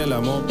novela,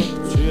 amor.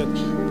 Shit.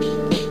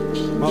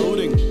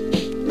 Maduren.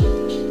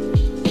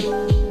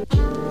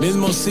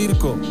 Mismo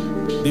circo,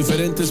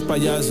 diferentes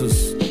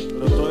payasos.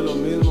 Pero todo es lo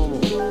mismo,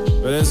 amor.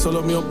 Pero es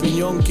solo mi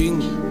opinión, King.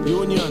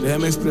 Union.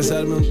 Déjame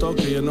expresarme un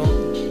toque, you know.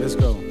 Let's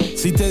go.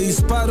 Si te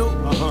disparo,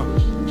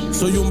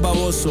 soy un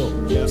baboso.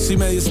 Yeah. Si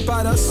me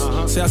disparas,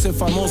 se hace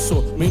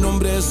famoso. Mi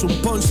nombre es un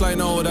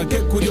punchline ahora, qué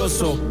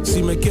curioso.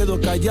 Si me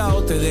quedo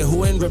callado, te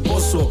dejo en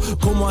reposo.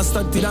 ¿Cómo a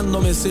estar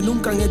tirándome si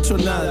nunca han hecho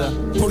nada?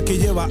 Porque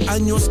lleva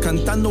años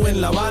cantando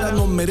en la vara.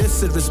 No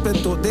merece el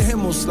respeto,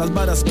 dejemos las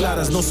varas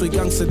claras. No soy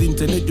gangster de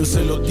internet, yo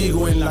se lo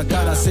digo en la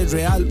cara. Ser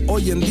real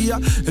hoy en día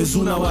es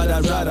una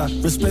vara rara.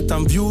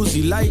 Respetan views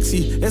y likes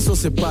y eso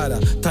se para.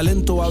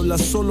 Talento habla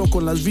solo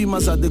con las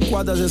rimas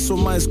adecuadas. Eso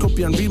más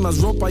copian rimas,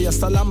 ropa y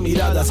hasta las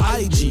miradas.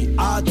 IG,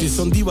 artists,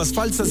 son divas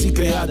falsas y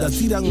creadas.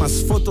 Tiran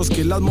más fotos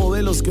que las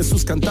modelos que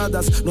sus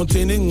cantadas. No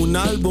tienen un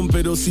álbum,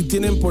 pero sí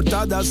tienen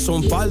portadas.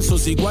 Son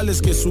falsos,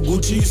 iguales que su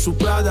Gucci y su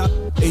Prada.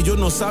 Ellos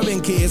no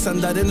saben qué es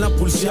andar en la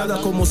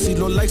pulseada. Como si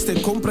los likes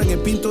te compran el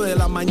pinto de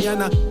la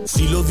mañana.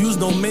 Si los views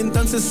no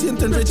aumentan, se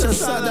sienten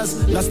rechazadas.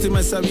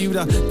 Lástima esa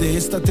vibra de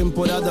esta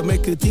temporada.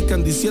 Me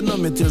critican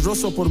diciéndome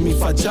tierroso por mi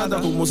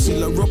fachada. Como si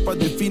la ropa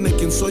define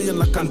quién soy en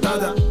la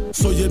cantada.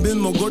 Soy el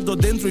mismo gordo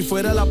dentro y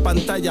fuera de la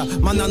pantalla.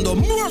 Mandando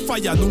more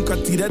falla, nunca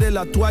tiraré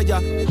la toalla.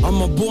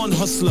 I'm a born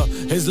hustler,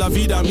 es la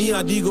vida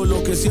mía. Digo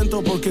lo que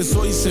siento porque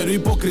soy cero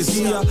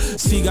hipocresía.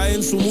 Siga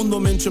en su mundo,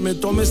 mencho, me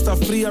tome esta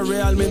fría.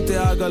 Realmente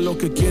haga lo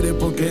que quiere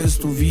porque es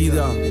tu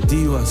vida.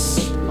 Divas,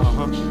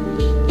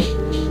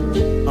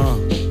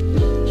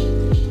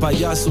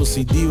 payasos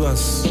y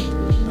divas.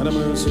 Ahora me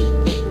voy a decir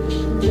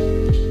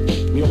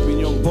mi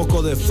opinión.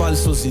 Poco de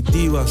falsos y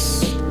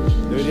divas.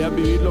 Deberías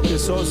vivir lo que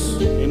sos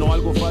y no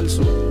algo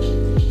falso.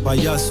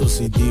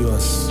 Payasos y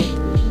divas.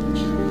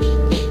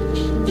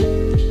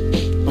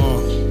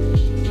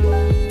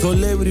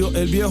 Tolebrio,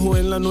 el viejo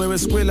en la nueva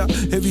escuela.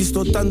 He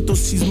visto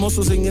tantos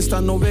chismosos en esta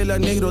novela.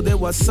 Negro de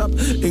WhatsApp,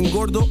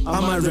 engordo,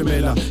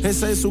 amárremela.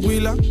 Esa es su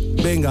huila,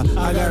 venga,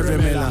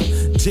 agárremela.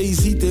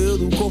 Jay-Z te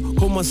educó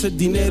cómo hacer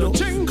dinero.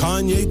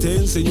 Kanye te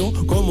enseñó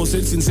cómo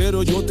ser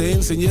sincero. Yo te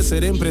enseñé a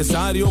ser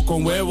empresario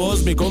con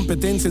huevos. Mi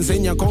competencia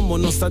enseña cómo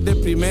no estar de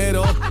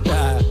primero.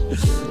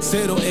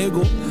 Cero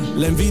ego,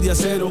 la envidia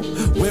cero.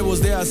 Huevos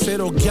de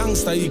acero,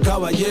 gangsta y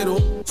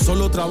caballero.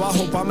 Solo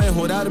trabajo pa'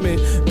 mejorarme,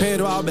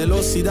 pero a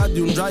velocidad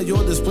de un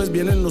rayo. Después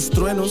vienen los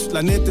truenos.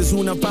 La neta es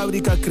una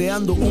fábrica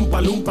creando un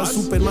palumpa.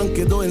 Superman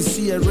quedó en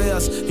silla de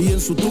ruedas y en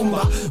su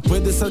tumba.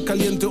 Puede estar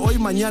caliente hoy,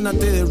 mañana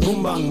te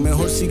derrumban.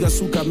 Mejor siga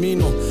su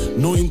camino,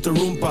 no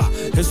interrumpa.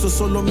 Esto es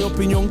solo mi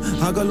opinión,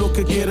 haga lo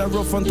que quiera.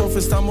 Rough and Tough,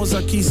 estamos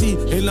aquí, sí,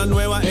 en la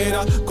nueva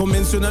era. Con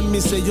mencionar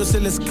mis sellos se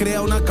les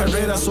crea una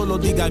carrera. Solo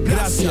diga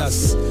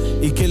gracias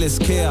y que les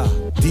queda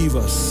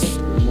divas.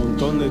 Un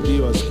montón de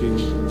divas,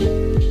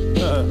 King.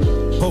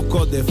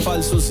 Poco de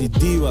falsos y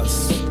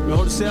divas.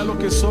 Mejor sea lo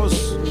que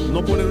sos,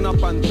 no poner una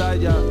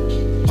pantalla.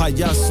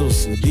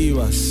 Payasos y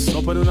divas.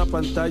 No poner una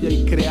pantalla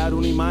y crear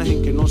una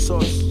imagen que no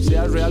sos.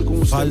 Sea real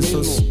con usted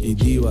falsos mismo. Y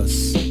divas.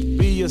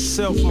 Be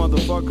yourself,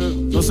 motherfucker.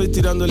 No estoy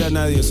tirándole a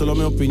nadie, solo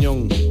mi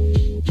opinión.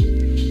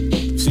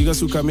 Siga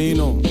su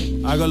camino,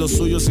 haga lo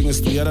suyo sin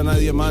estudiar a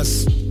nadie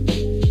más.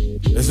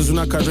 Esa es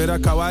una carrera a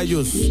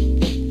caballos,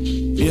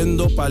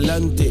 viendo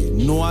pa'lante,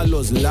 no a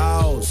los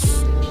lados.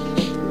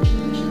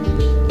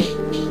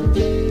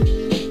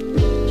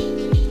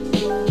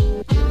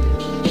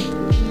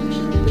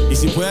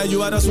 Si puede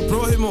ayudar a su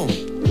prójimo,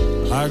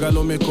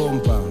 hágalo, mi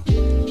compa.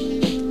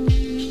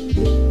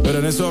 Pero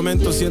en ese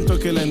momento siento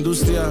que la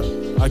industria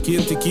aquí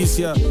en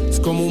Tiquicia es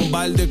como un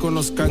balde con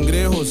los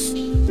cangrejos.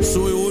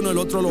 Sube uno, el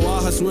otro lo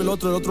baja, sube el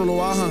otro lo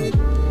baja.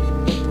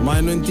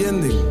 Más no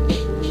entienden.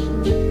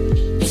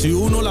 Si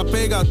uno la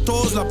pega,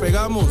 todos la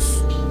pegamos.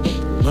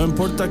 No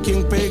importa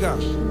quién pega,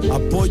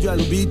 apoya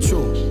al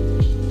bicho,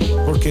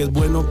 porque es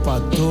bueno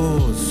para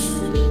todos.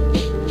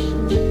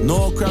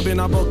 No crabbing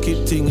a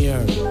bucket thing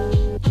here.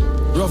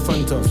 Rough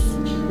and Tough,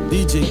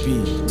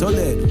 DJP,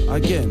 Toledo,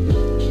 again,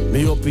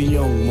 mi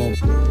opinión, mo.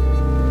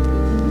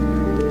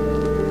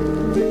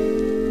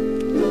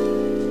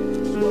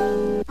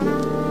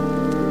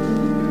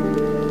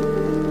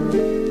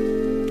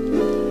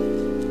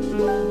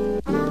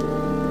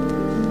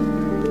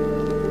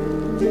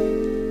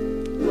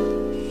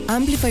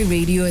 Amplify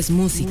Radio es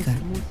música,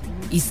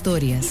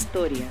 historias,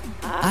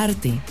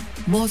 arte,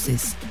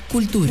 voces,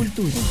 cultura.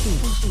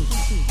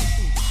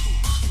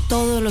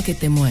 Todo lo que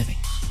te mueve.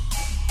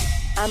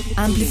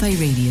 Amplify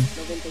Radio,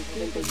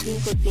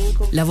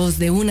 la voz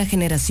de una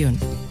generación.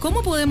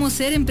 ¿Cómo podemos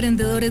ser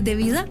emprendedores de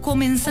vida?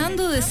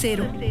 Comenzando de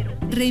cero,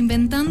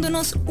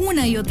 reinventándonos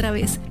una y otra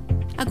vez.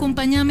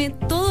 Acompáñame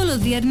todos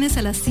los viernes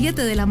a las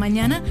 7 de la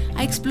mañana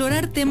a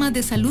explorar temas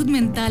de salud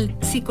mental,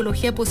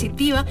 psicología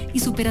positiva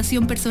y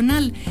superación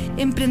personal.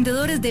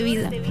 Emprendedores de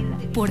vida,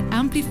 por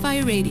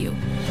Amplify Radio.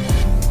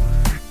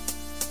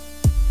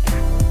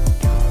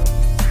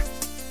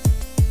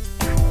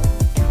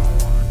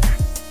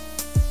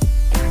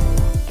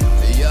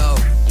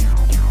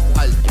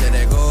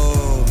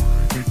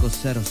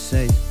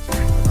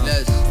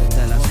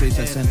 Desde la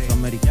Suiza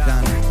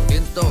centroamericana.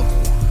 Quinto,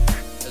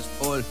 es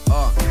Paul,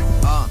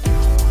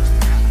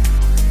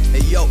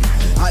 Hey yo,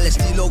 al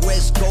estilo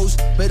West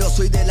Coast, pero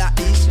soy de la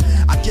East.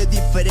 Aquí es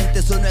diferente,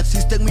 eso no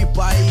existe en mi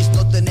país.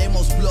 No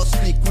tenemos Bloods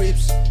ni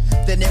Crips,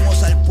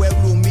 tenemos al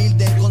pueblo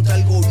humilde en contra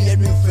del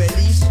gobierno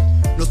infeliz.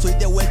 No soy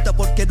de vuelta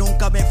porque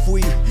nunca me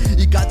fui,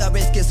 y cada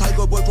vez que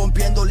salgo voy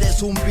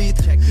rompiéndoles un beat.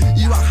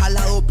 Iba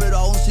jalado pero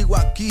aún sigo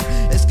aquí,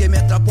 es que me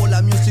atrapó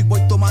la music,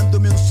 voy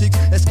tomándome un six.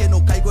 Es que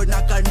no caigo en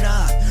la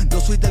carnada,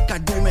 no soy del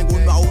cardumen.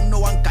 Uno a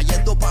uno van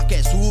cayendo pa'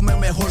 que sumen,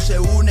 mejor se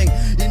unen.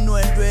 Y no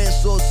en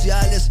redes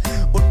sociales,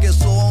 porque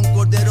son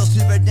corderos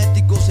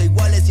cibernéticos e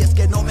iguales. Y es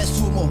que no me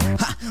sumo,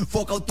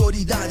 foca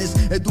autoridades,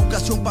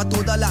 educación pa'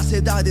 todas las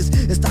edades.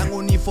 Están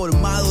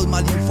uniformados,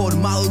 mal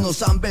informados,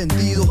 nos han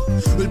vendido.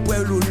 El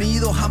pueblo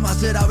unido jamás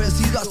será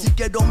vencido, así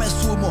que no me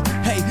sumo.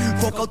 Hey,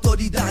 foca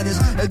autoridades,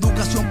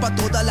 educación pa'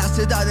 todas las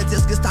edades. Y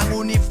es que están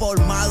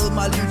uniformados,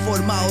 mal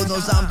informados,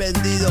 nos han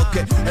vendido.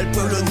 Que el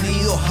pueblo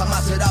unido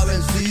jamás será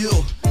vencido.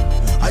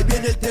 Ahí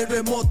viene el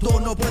terremoto,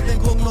 no pueden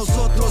con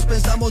nosotros.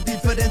 Pensamos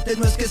diferente,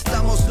 no es que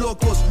estamos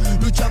locos.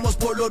 Luchamos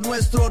por lo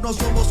nuestro, no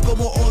somos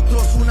como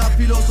otros. Una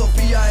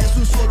filosofía es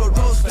un solo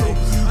rostro.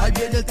 Ahí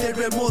viene el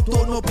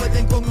terremoto, no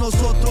pueden con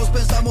nosotros.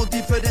 Pensamos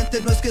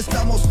diferente, no es que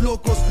estamos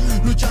locos.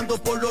 Luchando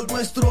por lo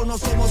nuestro, no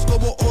somos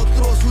como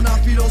otros. Una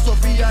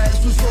filosofía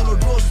es un solo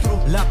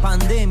rostro. La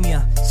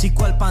pandemia, sí,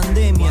 cuál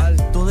pandemia.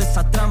 Toda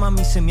esta trama a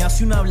mí se me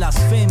hace una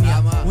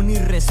blasfemia, un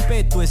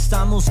irrespeto.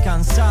 Estamos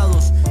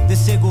cansados de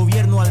ese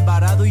gobierno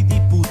alvarado y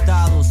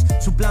diputados.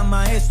 Su plan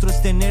maestro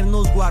es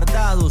tenernos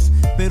guardados,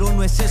 pero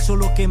no es eso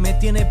lo que me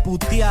tiene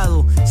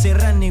puteado.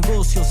 Cerran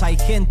negocios, hay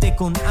gente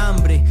con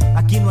hambre.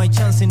 Aquí no hay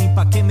chance ni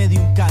pa' que me dé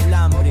un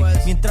calambre.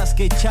 Mientras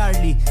que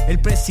Charlie, el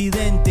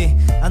presidente,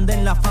 anda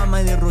en la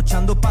fama y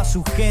derrochando pa'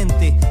 su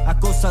gente, a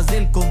costas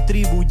del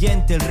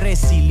contribuyente, el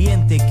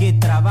resiliente que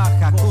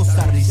trabaja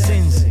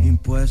costarricense.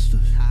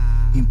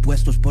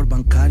 Impuestos por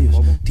bancarios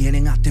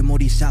tienen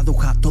atemorizados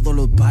a todos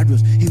los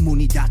barrios.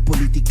 Inmunidad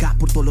política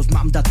por todos los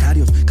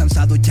mandatarios.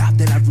 Cansado ya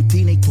de la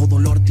rutina y todo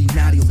lo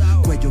ordinario.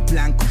 Cuellos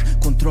blancos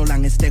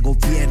controlan este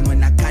gobierno.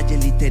 En la calle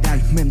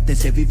literalmente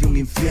se vive un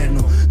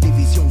infierno.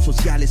 División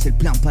social es el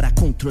plan para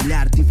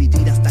controlar.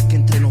 Dividir hasta que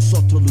entre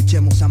nosotros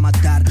luchemos a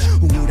matar.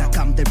 Un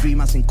huracán de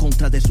rimas en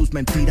contra de sus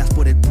mentiras.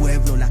 Por el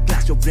pueblo, la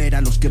clase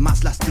obrera, los que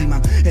más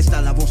lastiman.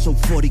 Está la voz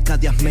eufórica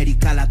de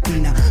América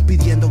Latina,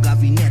 pidiendo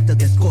gabinetes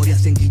de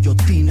escorias en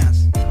guillotinas.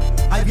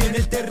 Ahí viene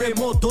el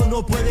terremoto,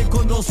 no pueden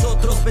con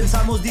nosotros.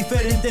 Pensamos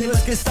diferente, no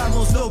es que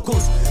estamos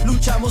locos.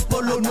 Luchamos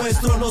por lo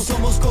nuestro, no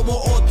somos como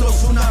otros.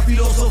 Una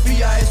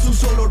filosofía es un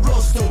solo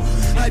rostro.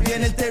 Ahí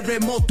viene el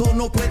terremoto,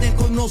 no pueden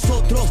con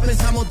nosotros.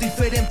 Pensamos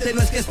diferente,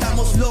 no es que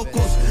estamos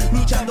locos.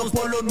 Luchando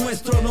por lo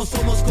nuestro, no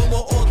somos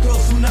como otros.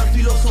 Una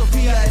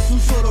filosofía es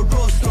un solo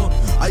rostro.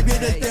 Ahí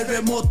viene el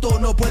terremoto,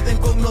 no pueden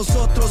con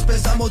nosotros.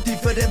 Pensamos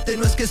diferente,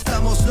 no es que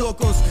estamos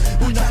locos.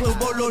 Luchando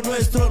por lo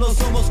nuestro, no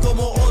somos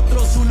como otros.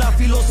 Una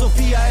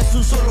filosofía es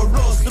un solo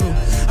rostro.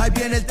 Ahí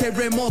viene el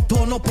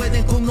terremoto, no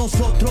pueden con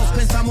nosotros.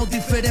 Pensamos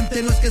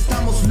diferente, no es que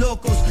estamos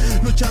locos.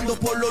 Luchando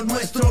por lo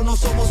nuestro, no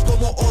somos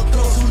como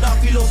otros. Una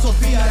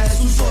filosofía es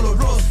un solo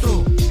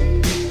rostro.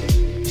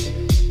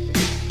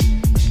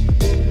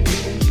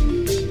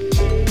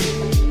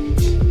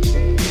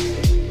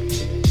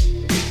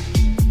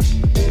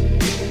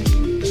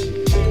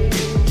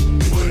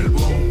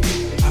 Vuelvo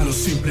a lo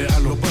simple, a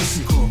lo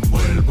básico.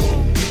 Vuelvo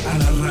a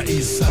la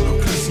raíz, a lo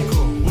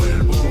clásico.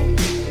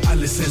 A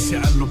la esencia,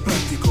 a lo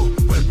práctico.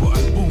 Vuelvo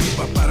al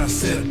Bumba para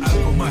hacer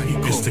algo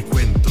mágico. Este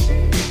cuento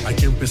hay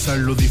que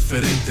empezarlo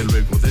diferente.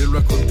 Luego de lo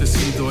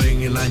acontecido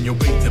en el año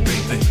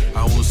 2020,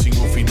 aún sin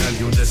un final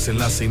y un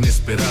desenlace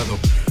inesperado.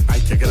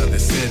 Hay que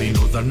agradecer y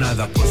no dar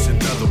nada por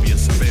sentado. Bien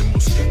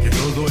sabemos que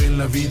todo en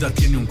la vida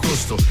tiene un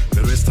costo,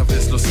 pero esta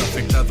vez los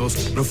afectados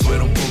no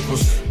fueron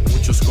pocos.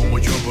 Muchos como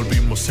yo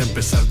volvimos a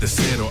empezar de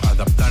cero,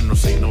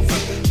 adaptarnos e innovar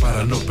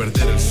para no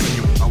perder el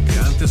sueño. Aunque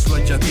antes lo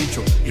haya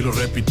dicho y lo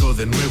repito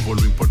de nuevo,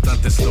 lo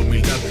importante es la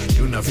humildad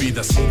y una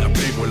vida sin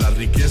apego. La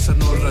riqueza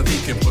no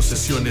radica en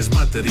posesiones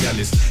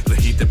materiales,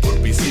 regite por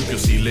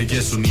principios y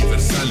leyes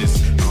universales.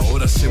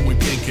 Ahora sé muy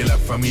bien que la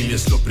familia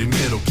es lo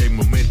primero, que hay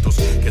momentos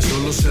que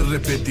solo se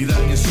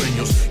repetirán en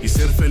sueños, y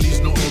ser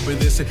feliz no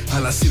obedece a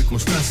las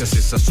circunstancias.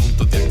 Es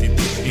asunto de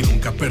actitud y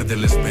nunca perder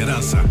la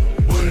esperanza.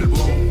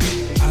 Vuelvo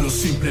a lo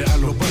simple, a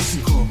lo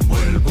básico.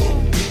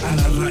 Vuelvo a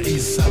la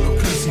raíz, a lo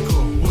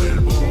clásico.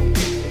 Vuelvo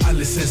a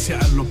la esencia,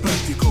 a lo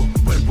práctico.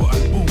 Vuelvo al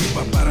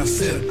Bumba para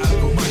hacer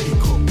algo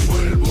mágico.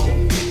 Vuelvo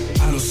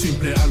a lo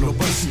simple, a lo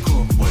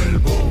básico.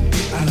 Vuelvo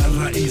a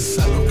la raíz,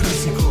 a lo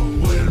clásico.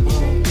 Vuelvo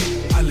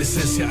a la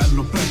esencia, a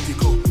lo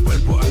práctico.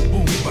 Vuelvo al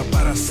Bumba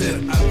para hacer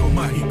algo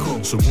mágico.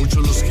 Son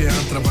muchos los que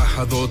han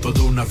trabajado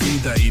toda una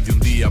vida y de un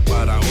día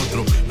para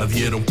otro la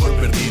dieron por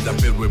perdida,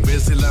 pero en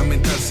vez de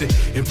lamentarse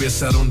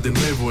empezaron de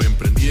nuevo,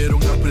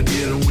 emprendieron,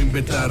 aprendieron o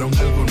inventaron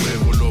algo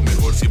nuevo. Lo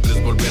mejor siempre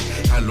es volver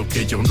a lo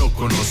que ya uno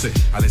conoce,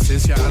 a la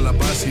esencia, a la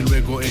base y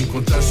luego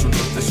encontrar su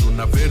norte. Es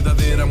una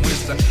verdadera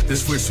muestra de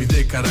esfuerzo y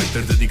de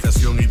carácter,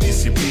 dedicación y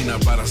disciplina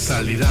para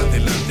salir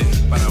adelante.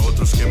 Para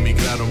otros que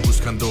emigraron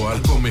buscando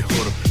algo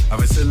mejor, a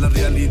veces la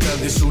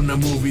realidad es una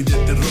movie de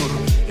terror.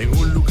 En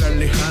un lugar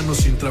lejano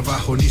sin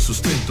trabajo ni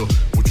sustento,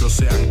 muchos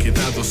se han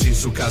quedado sin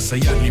su casa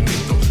y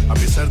alimento. A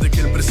pesar de que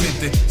el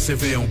presente se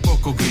vea un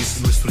poco gris,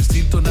 nuestro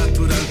instinto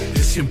natural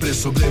es siempre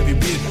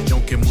sobrevivir. Y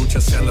aunque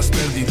muchas sean las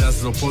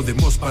pérdidas, no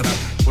podemos parar,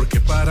 porque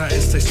para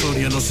esta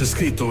historia no se ha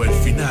escrito el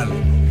final.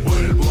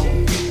 Vuelvo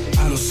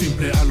a lo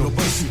simple, a lo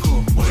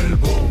básico.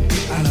 Vuelvo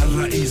a la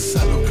raíz,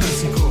 a lo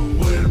clásico.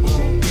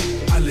 Vuelvo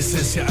a la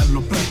esencia, a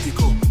lo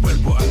práctico.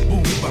 Vuelvo al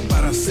bumba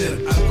para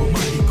hacer algo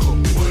mágico.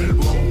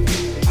 Vuelvo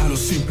a lo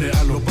simple,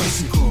 a lo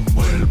básico.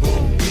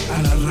 Vuelvo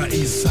a la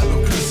raíz, a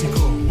lo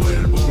clásico.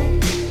 Vuelvo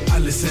a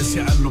la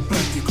esencia, a lo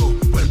práctico.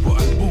 Vuelvo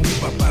al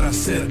bumba para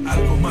hacer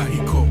algo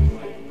mágico.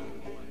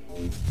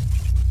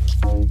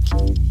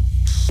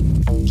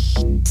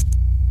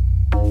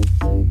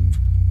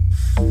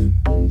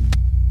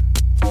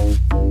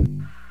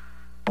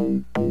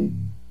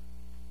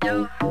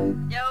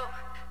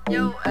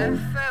 Yo,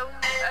 FU,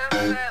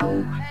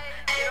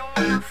 you don't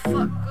wanna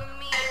fuck with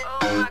me,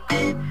 oh my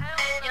god.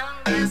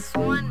 Youngest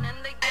one in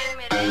the game,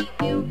 it ain't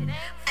you.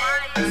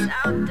 Fire's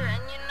out there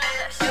and you know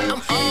that shit.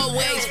 I'm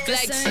always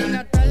flexing.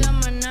 Gata la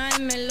maná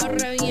y me lo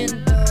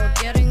reviento.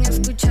 Quieren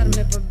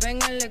escucharme, pues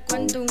venga, le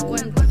cuento un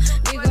cuento.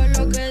 Digo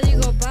lo que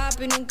digo,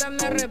 papi, nunca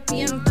me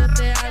arrepiento.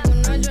 Te hago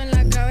un hoyo en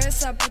la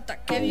cabeza, puta,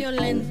 qué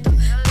violento.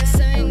 Que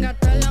se venga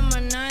toda la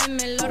maná y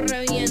me lo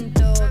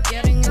reviento.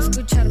 Quieren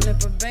escucharme,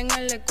 pues venga,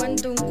 le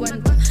cuento un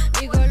cuento.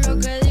 Digo lo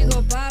que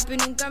digo, papi,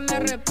 nunca me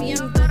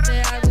arrepiento.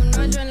 Te hago un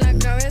hoyo en la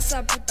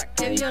cabeza, puta,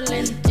 qué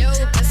violento. Yo,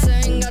 que se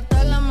venga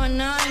toda la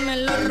manada y me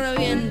lo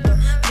reviento.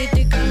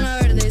 Critican la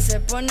verde y se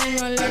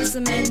ponen olor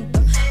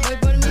cemento. Voy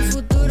por mi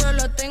futuro,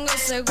 lo tengo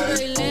seguro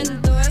y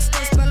lento. Esto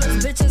es para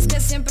los bitches que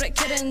siempre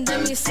quieren de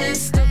mi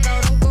cesto.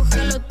 Cabrón,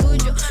 coge lo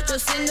tuyo, yo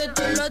siendo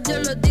tu lot, yo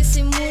lo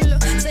disimulo.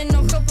 Se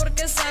enojó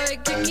porque sabe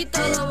que aquí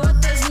todo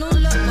voto es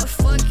nulo. But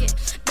fuck it,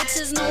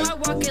 bitches know I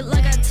walk it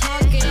like I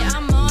talk it.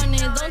 I'm on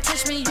it, don't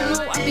touch me, you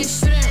know I be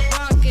shooting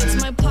rockets.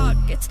 My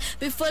pockets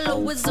be full of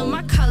wisdom,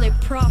 I call it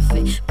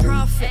profit.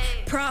 Profit,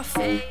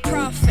 profit,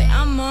 profit,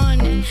 I'm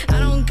on it. I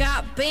don't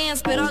got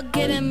bands, but I'll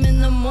get them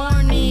in the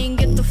morning.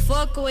 Get the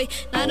fuck away,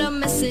 not a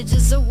message,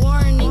 it's a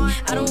warning.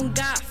 I don't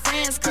got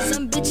friends, cause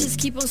some bitches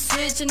keep on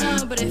switching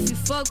up. But if you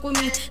fuck with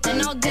me,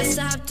 then I'll guess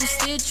I have to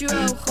stitch you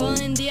up.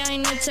 Joden día y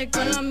noche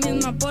con la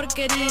misma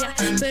porquería.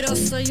 Pero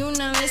soy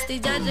una bestia y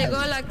ya llegó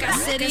la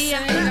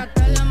cacería. Que se venga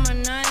toda la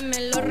maná y me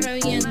lo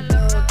reviento.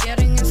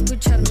 Quieren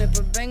escucharme,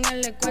 pues venga,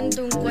 le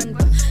cuento un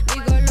cuento.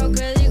 Digo lo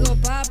que digo,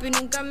 papi,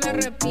 nunca me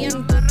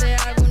arrepiento. Te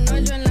hago un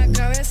hoyo en la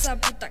cabeza,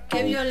 puta,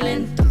 qué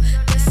violento.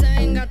 Que se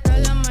venga toda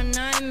la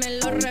maná y me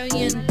lo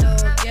reviento.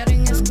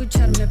 Quieren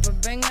escucharme, pues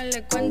venga,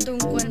 le cuento un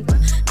cuento.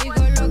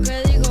 Digo lo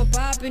que digo,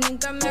 papi,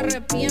 nunca me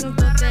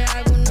arrepiento. Te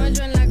hago un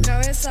hoyo en la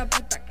cabeza,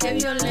 puta, qué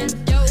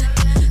violento. Yo,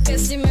 que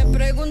si me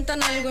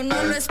preguntan algo no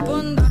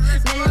respondo.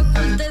 No me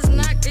ocultes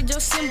nada, que yo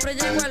siempre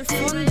llego al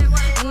fondo.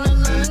 Unos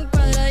lo ven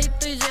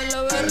cuadradito y yo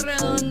lo veo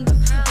redondo.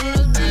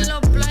 Unos ven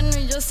lo plano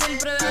y yo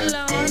siempre veo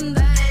la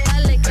onda.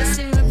 Dale, que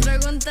si me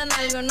preguntan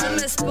algo no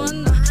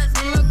respondo.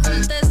 No me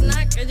ocultes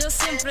nada, que yo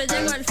siempre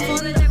llego al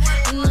fondo.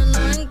 Unos lo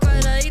ven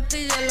cuadradito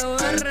y yo lo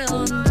veo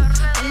redondo.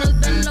 Unos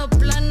ven lo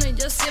plano y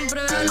yo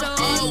siempre veo lo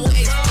hondo.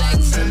 Ey,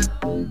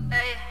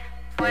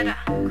 fuera,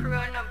 crew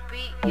on the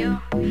beat, yo.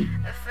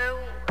 FU,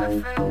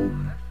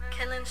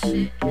 killing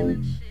shit.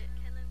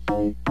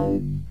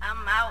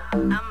 I'm out.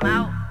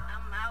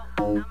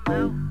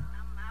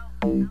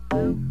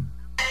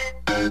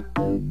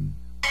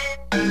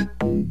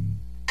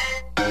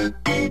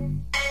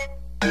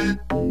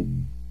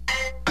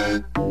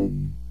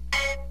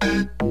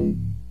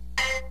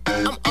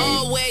 I'm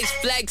always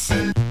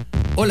flexing.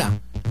 Hola,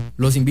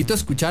 los invito a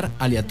escuchar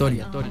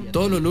Aleatoria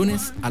todos los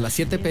lunes a las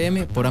 7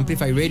 p.m. por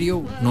Amplify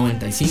Radio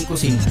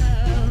 95.5.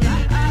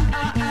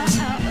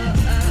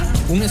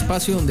 Un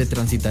espacio donde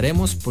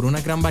transitaremos por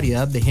una gran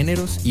variedad de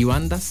géneros y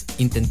bandas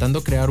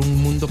intentando crear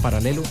un mundo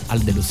paralelo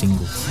al de los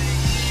singles.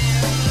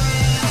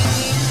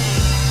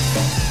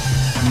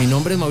 Mi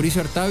nombre es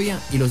Mauricio Artavia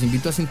y los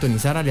invito a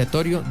sintonizar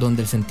Aleatorio,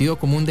 donde el sentido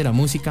común de la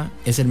música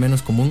es el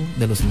menos común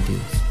de los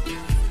sentidos.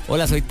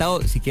 Hola, soy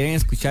Tao. Si quieren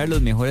escuchar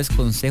los mejores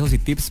consejos y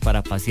tips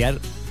para pasear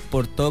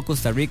por todo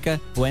Costa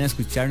Rica, pueden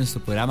escuchar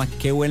nuestro programa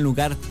Qué Buen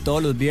Lugar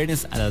todos los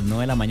viernes a las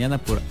 9 de la mañana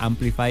por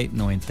Amplify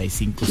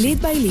 95.5.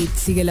 Lead by Lead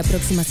sigue la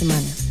próxima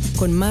semana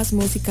con más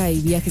música y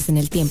viajes en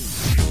el tiempo.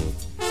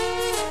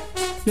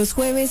 Los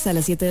jueves a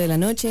las 7 de la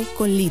noche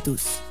con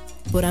Litus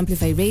por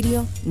Amplify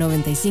Radio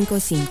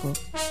 95.5.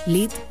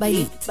 Lead by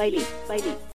Lead.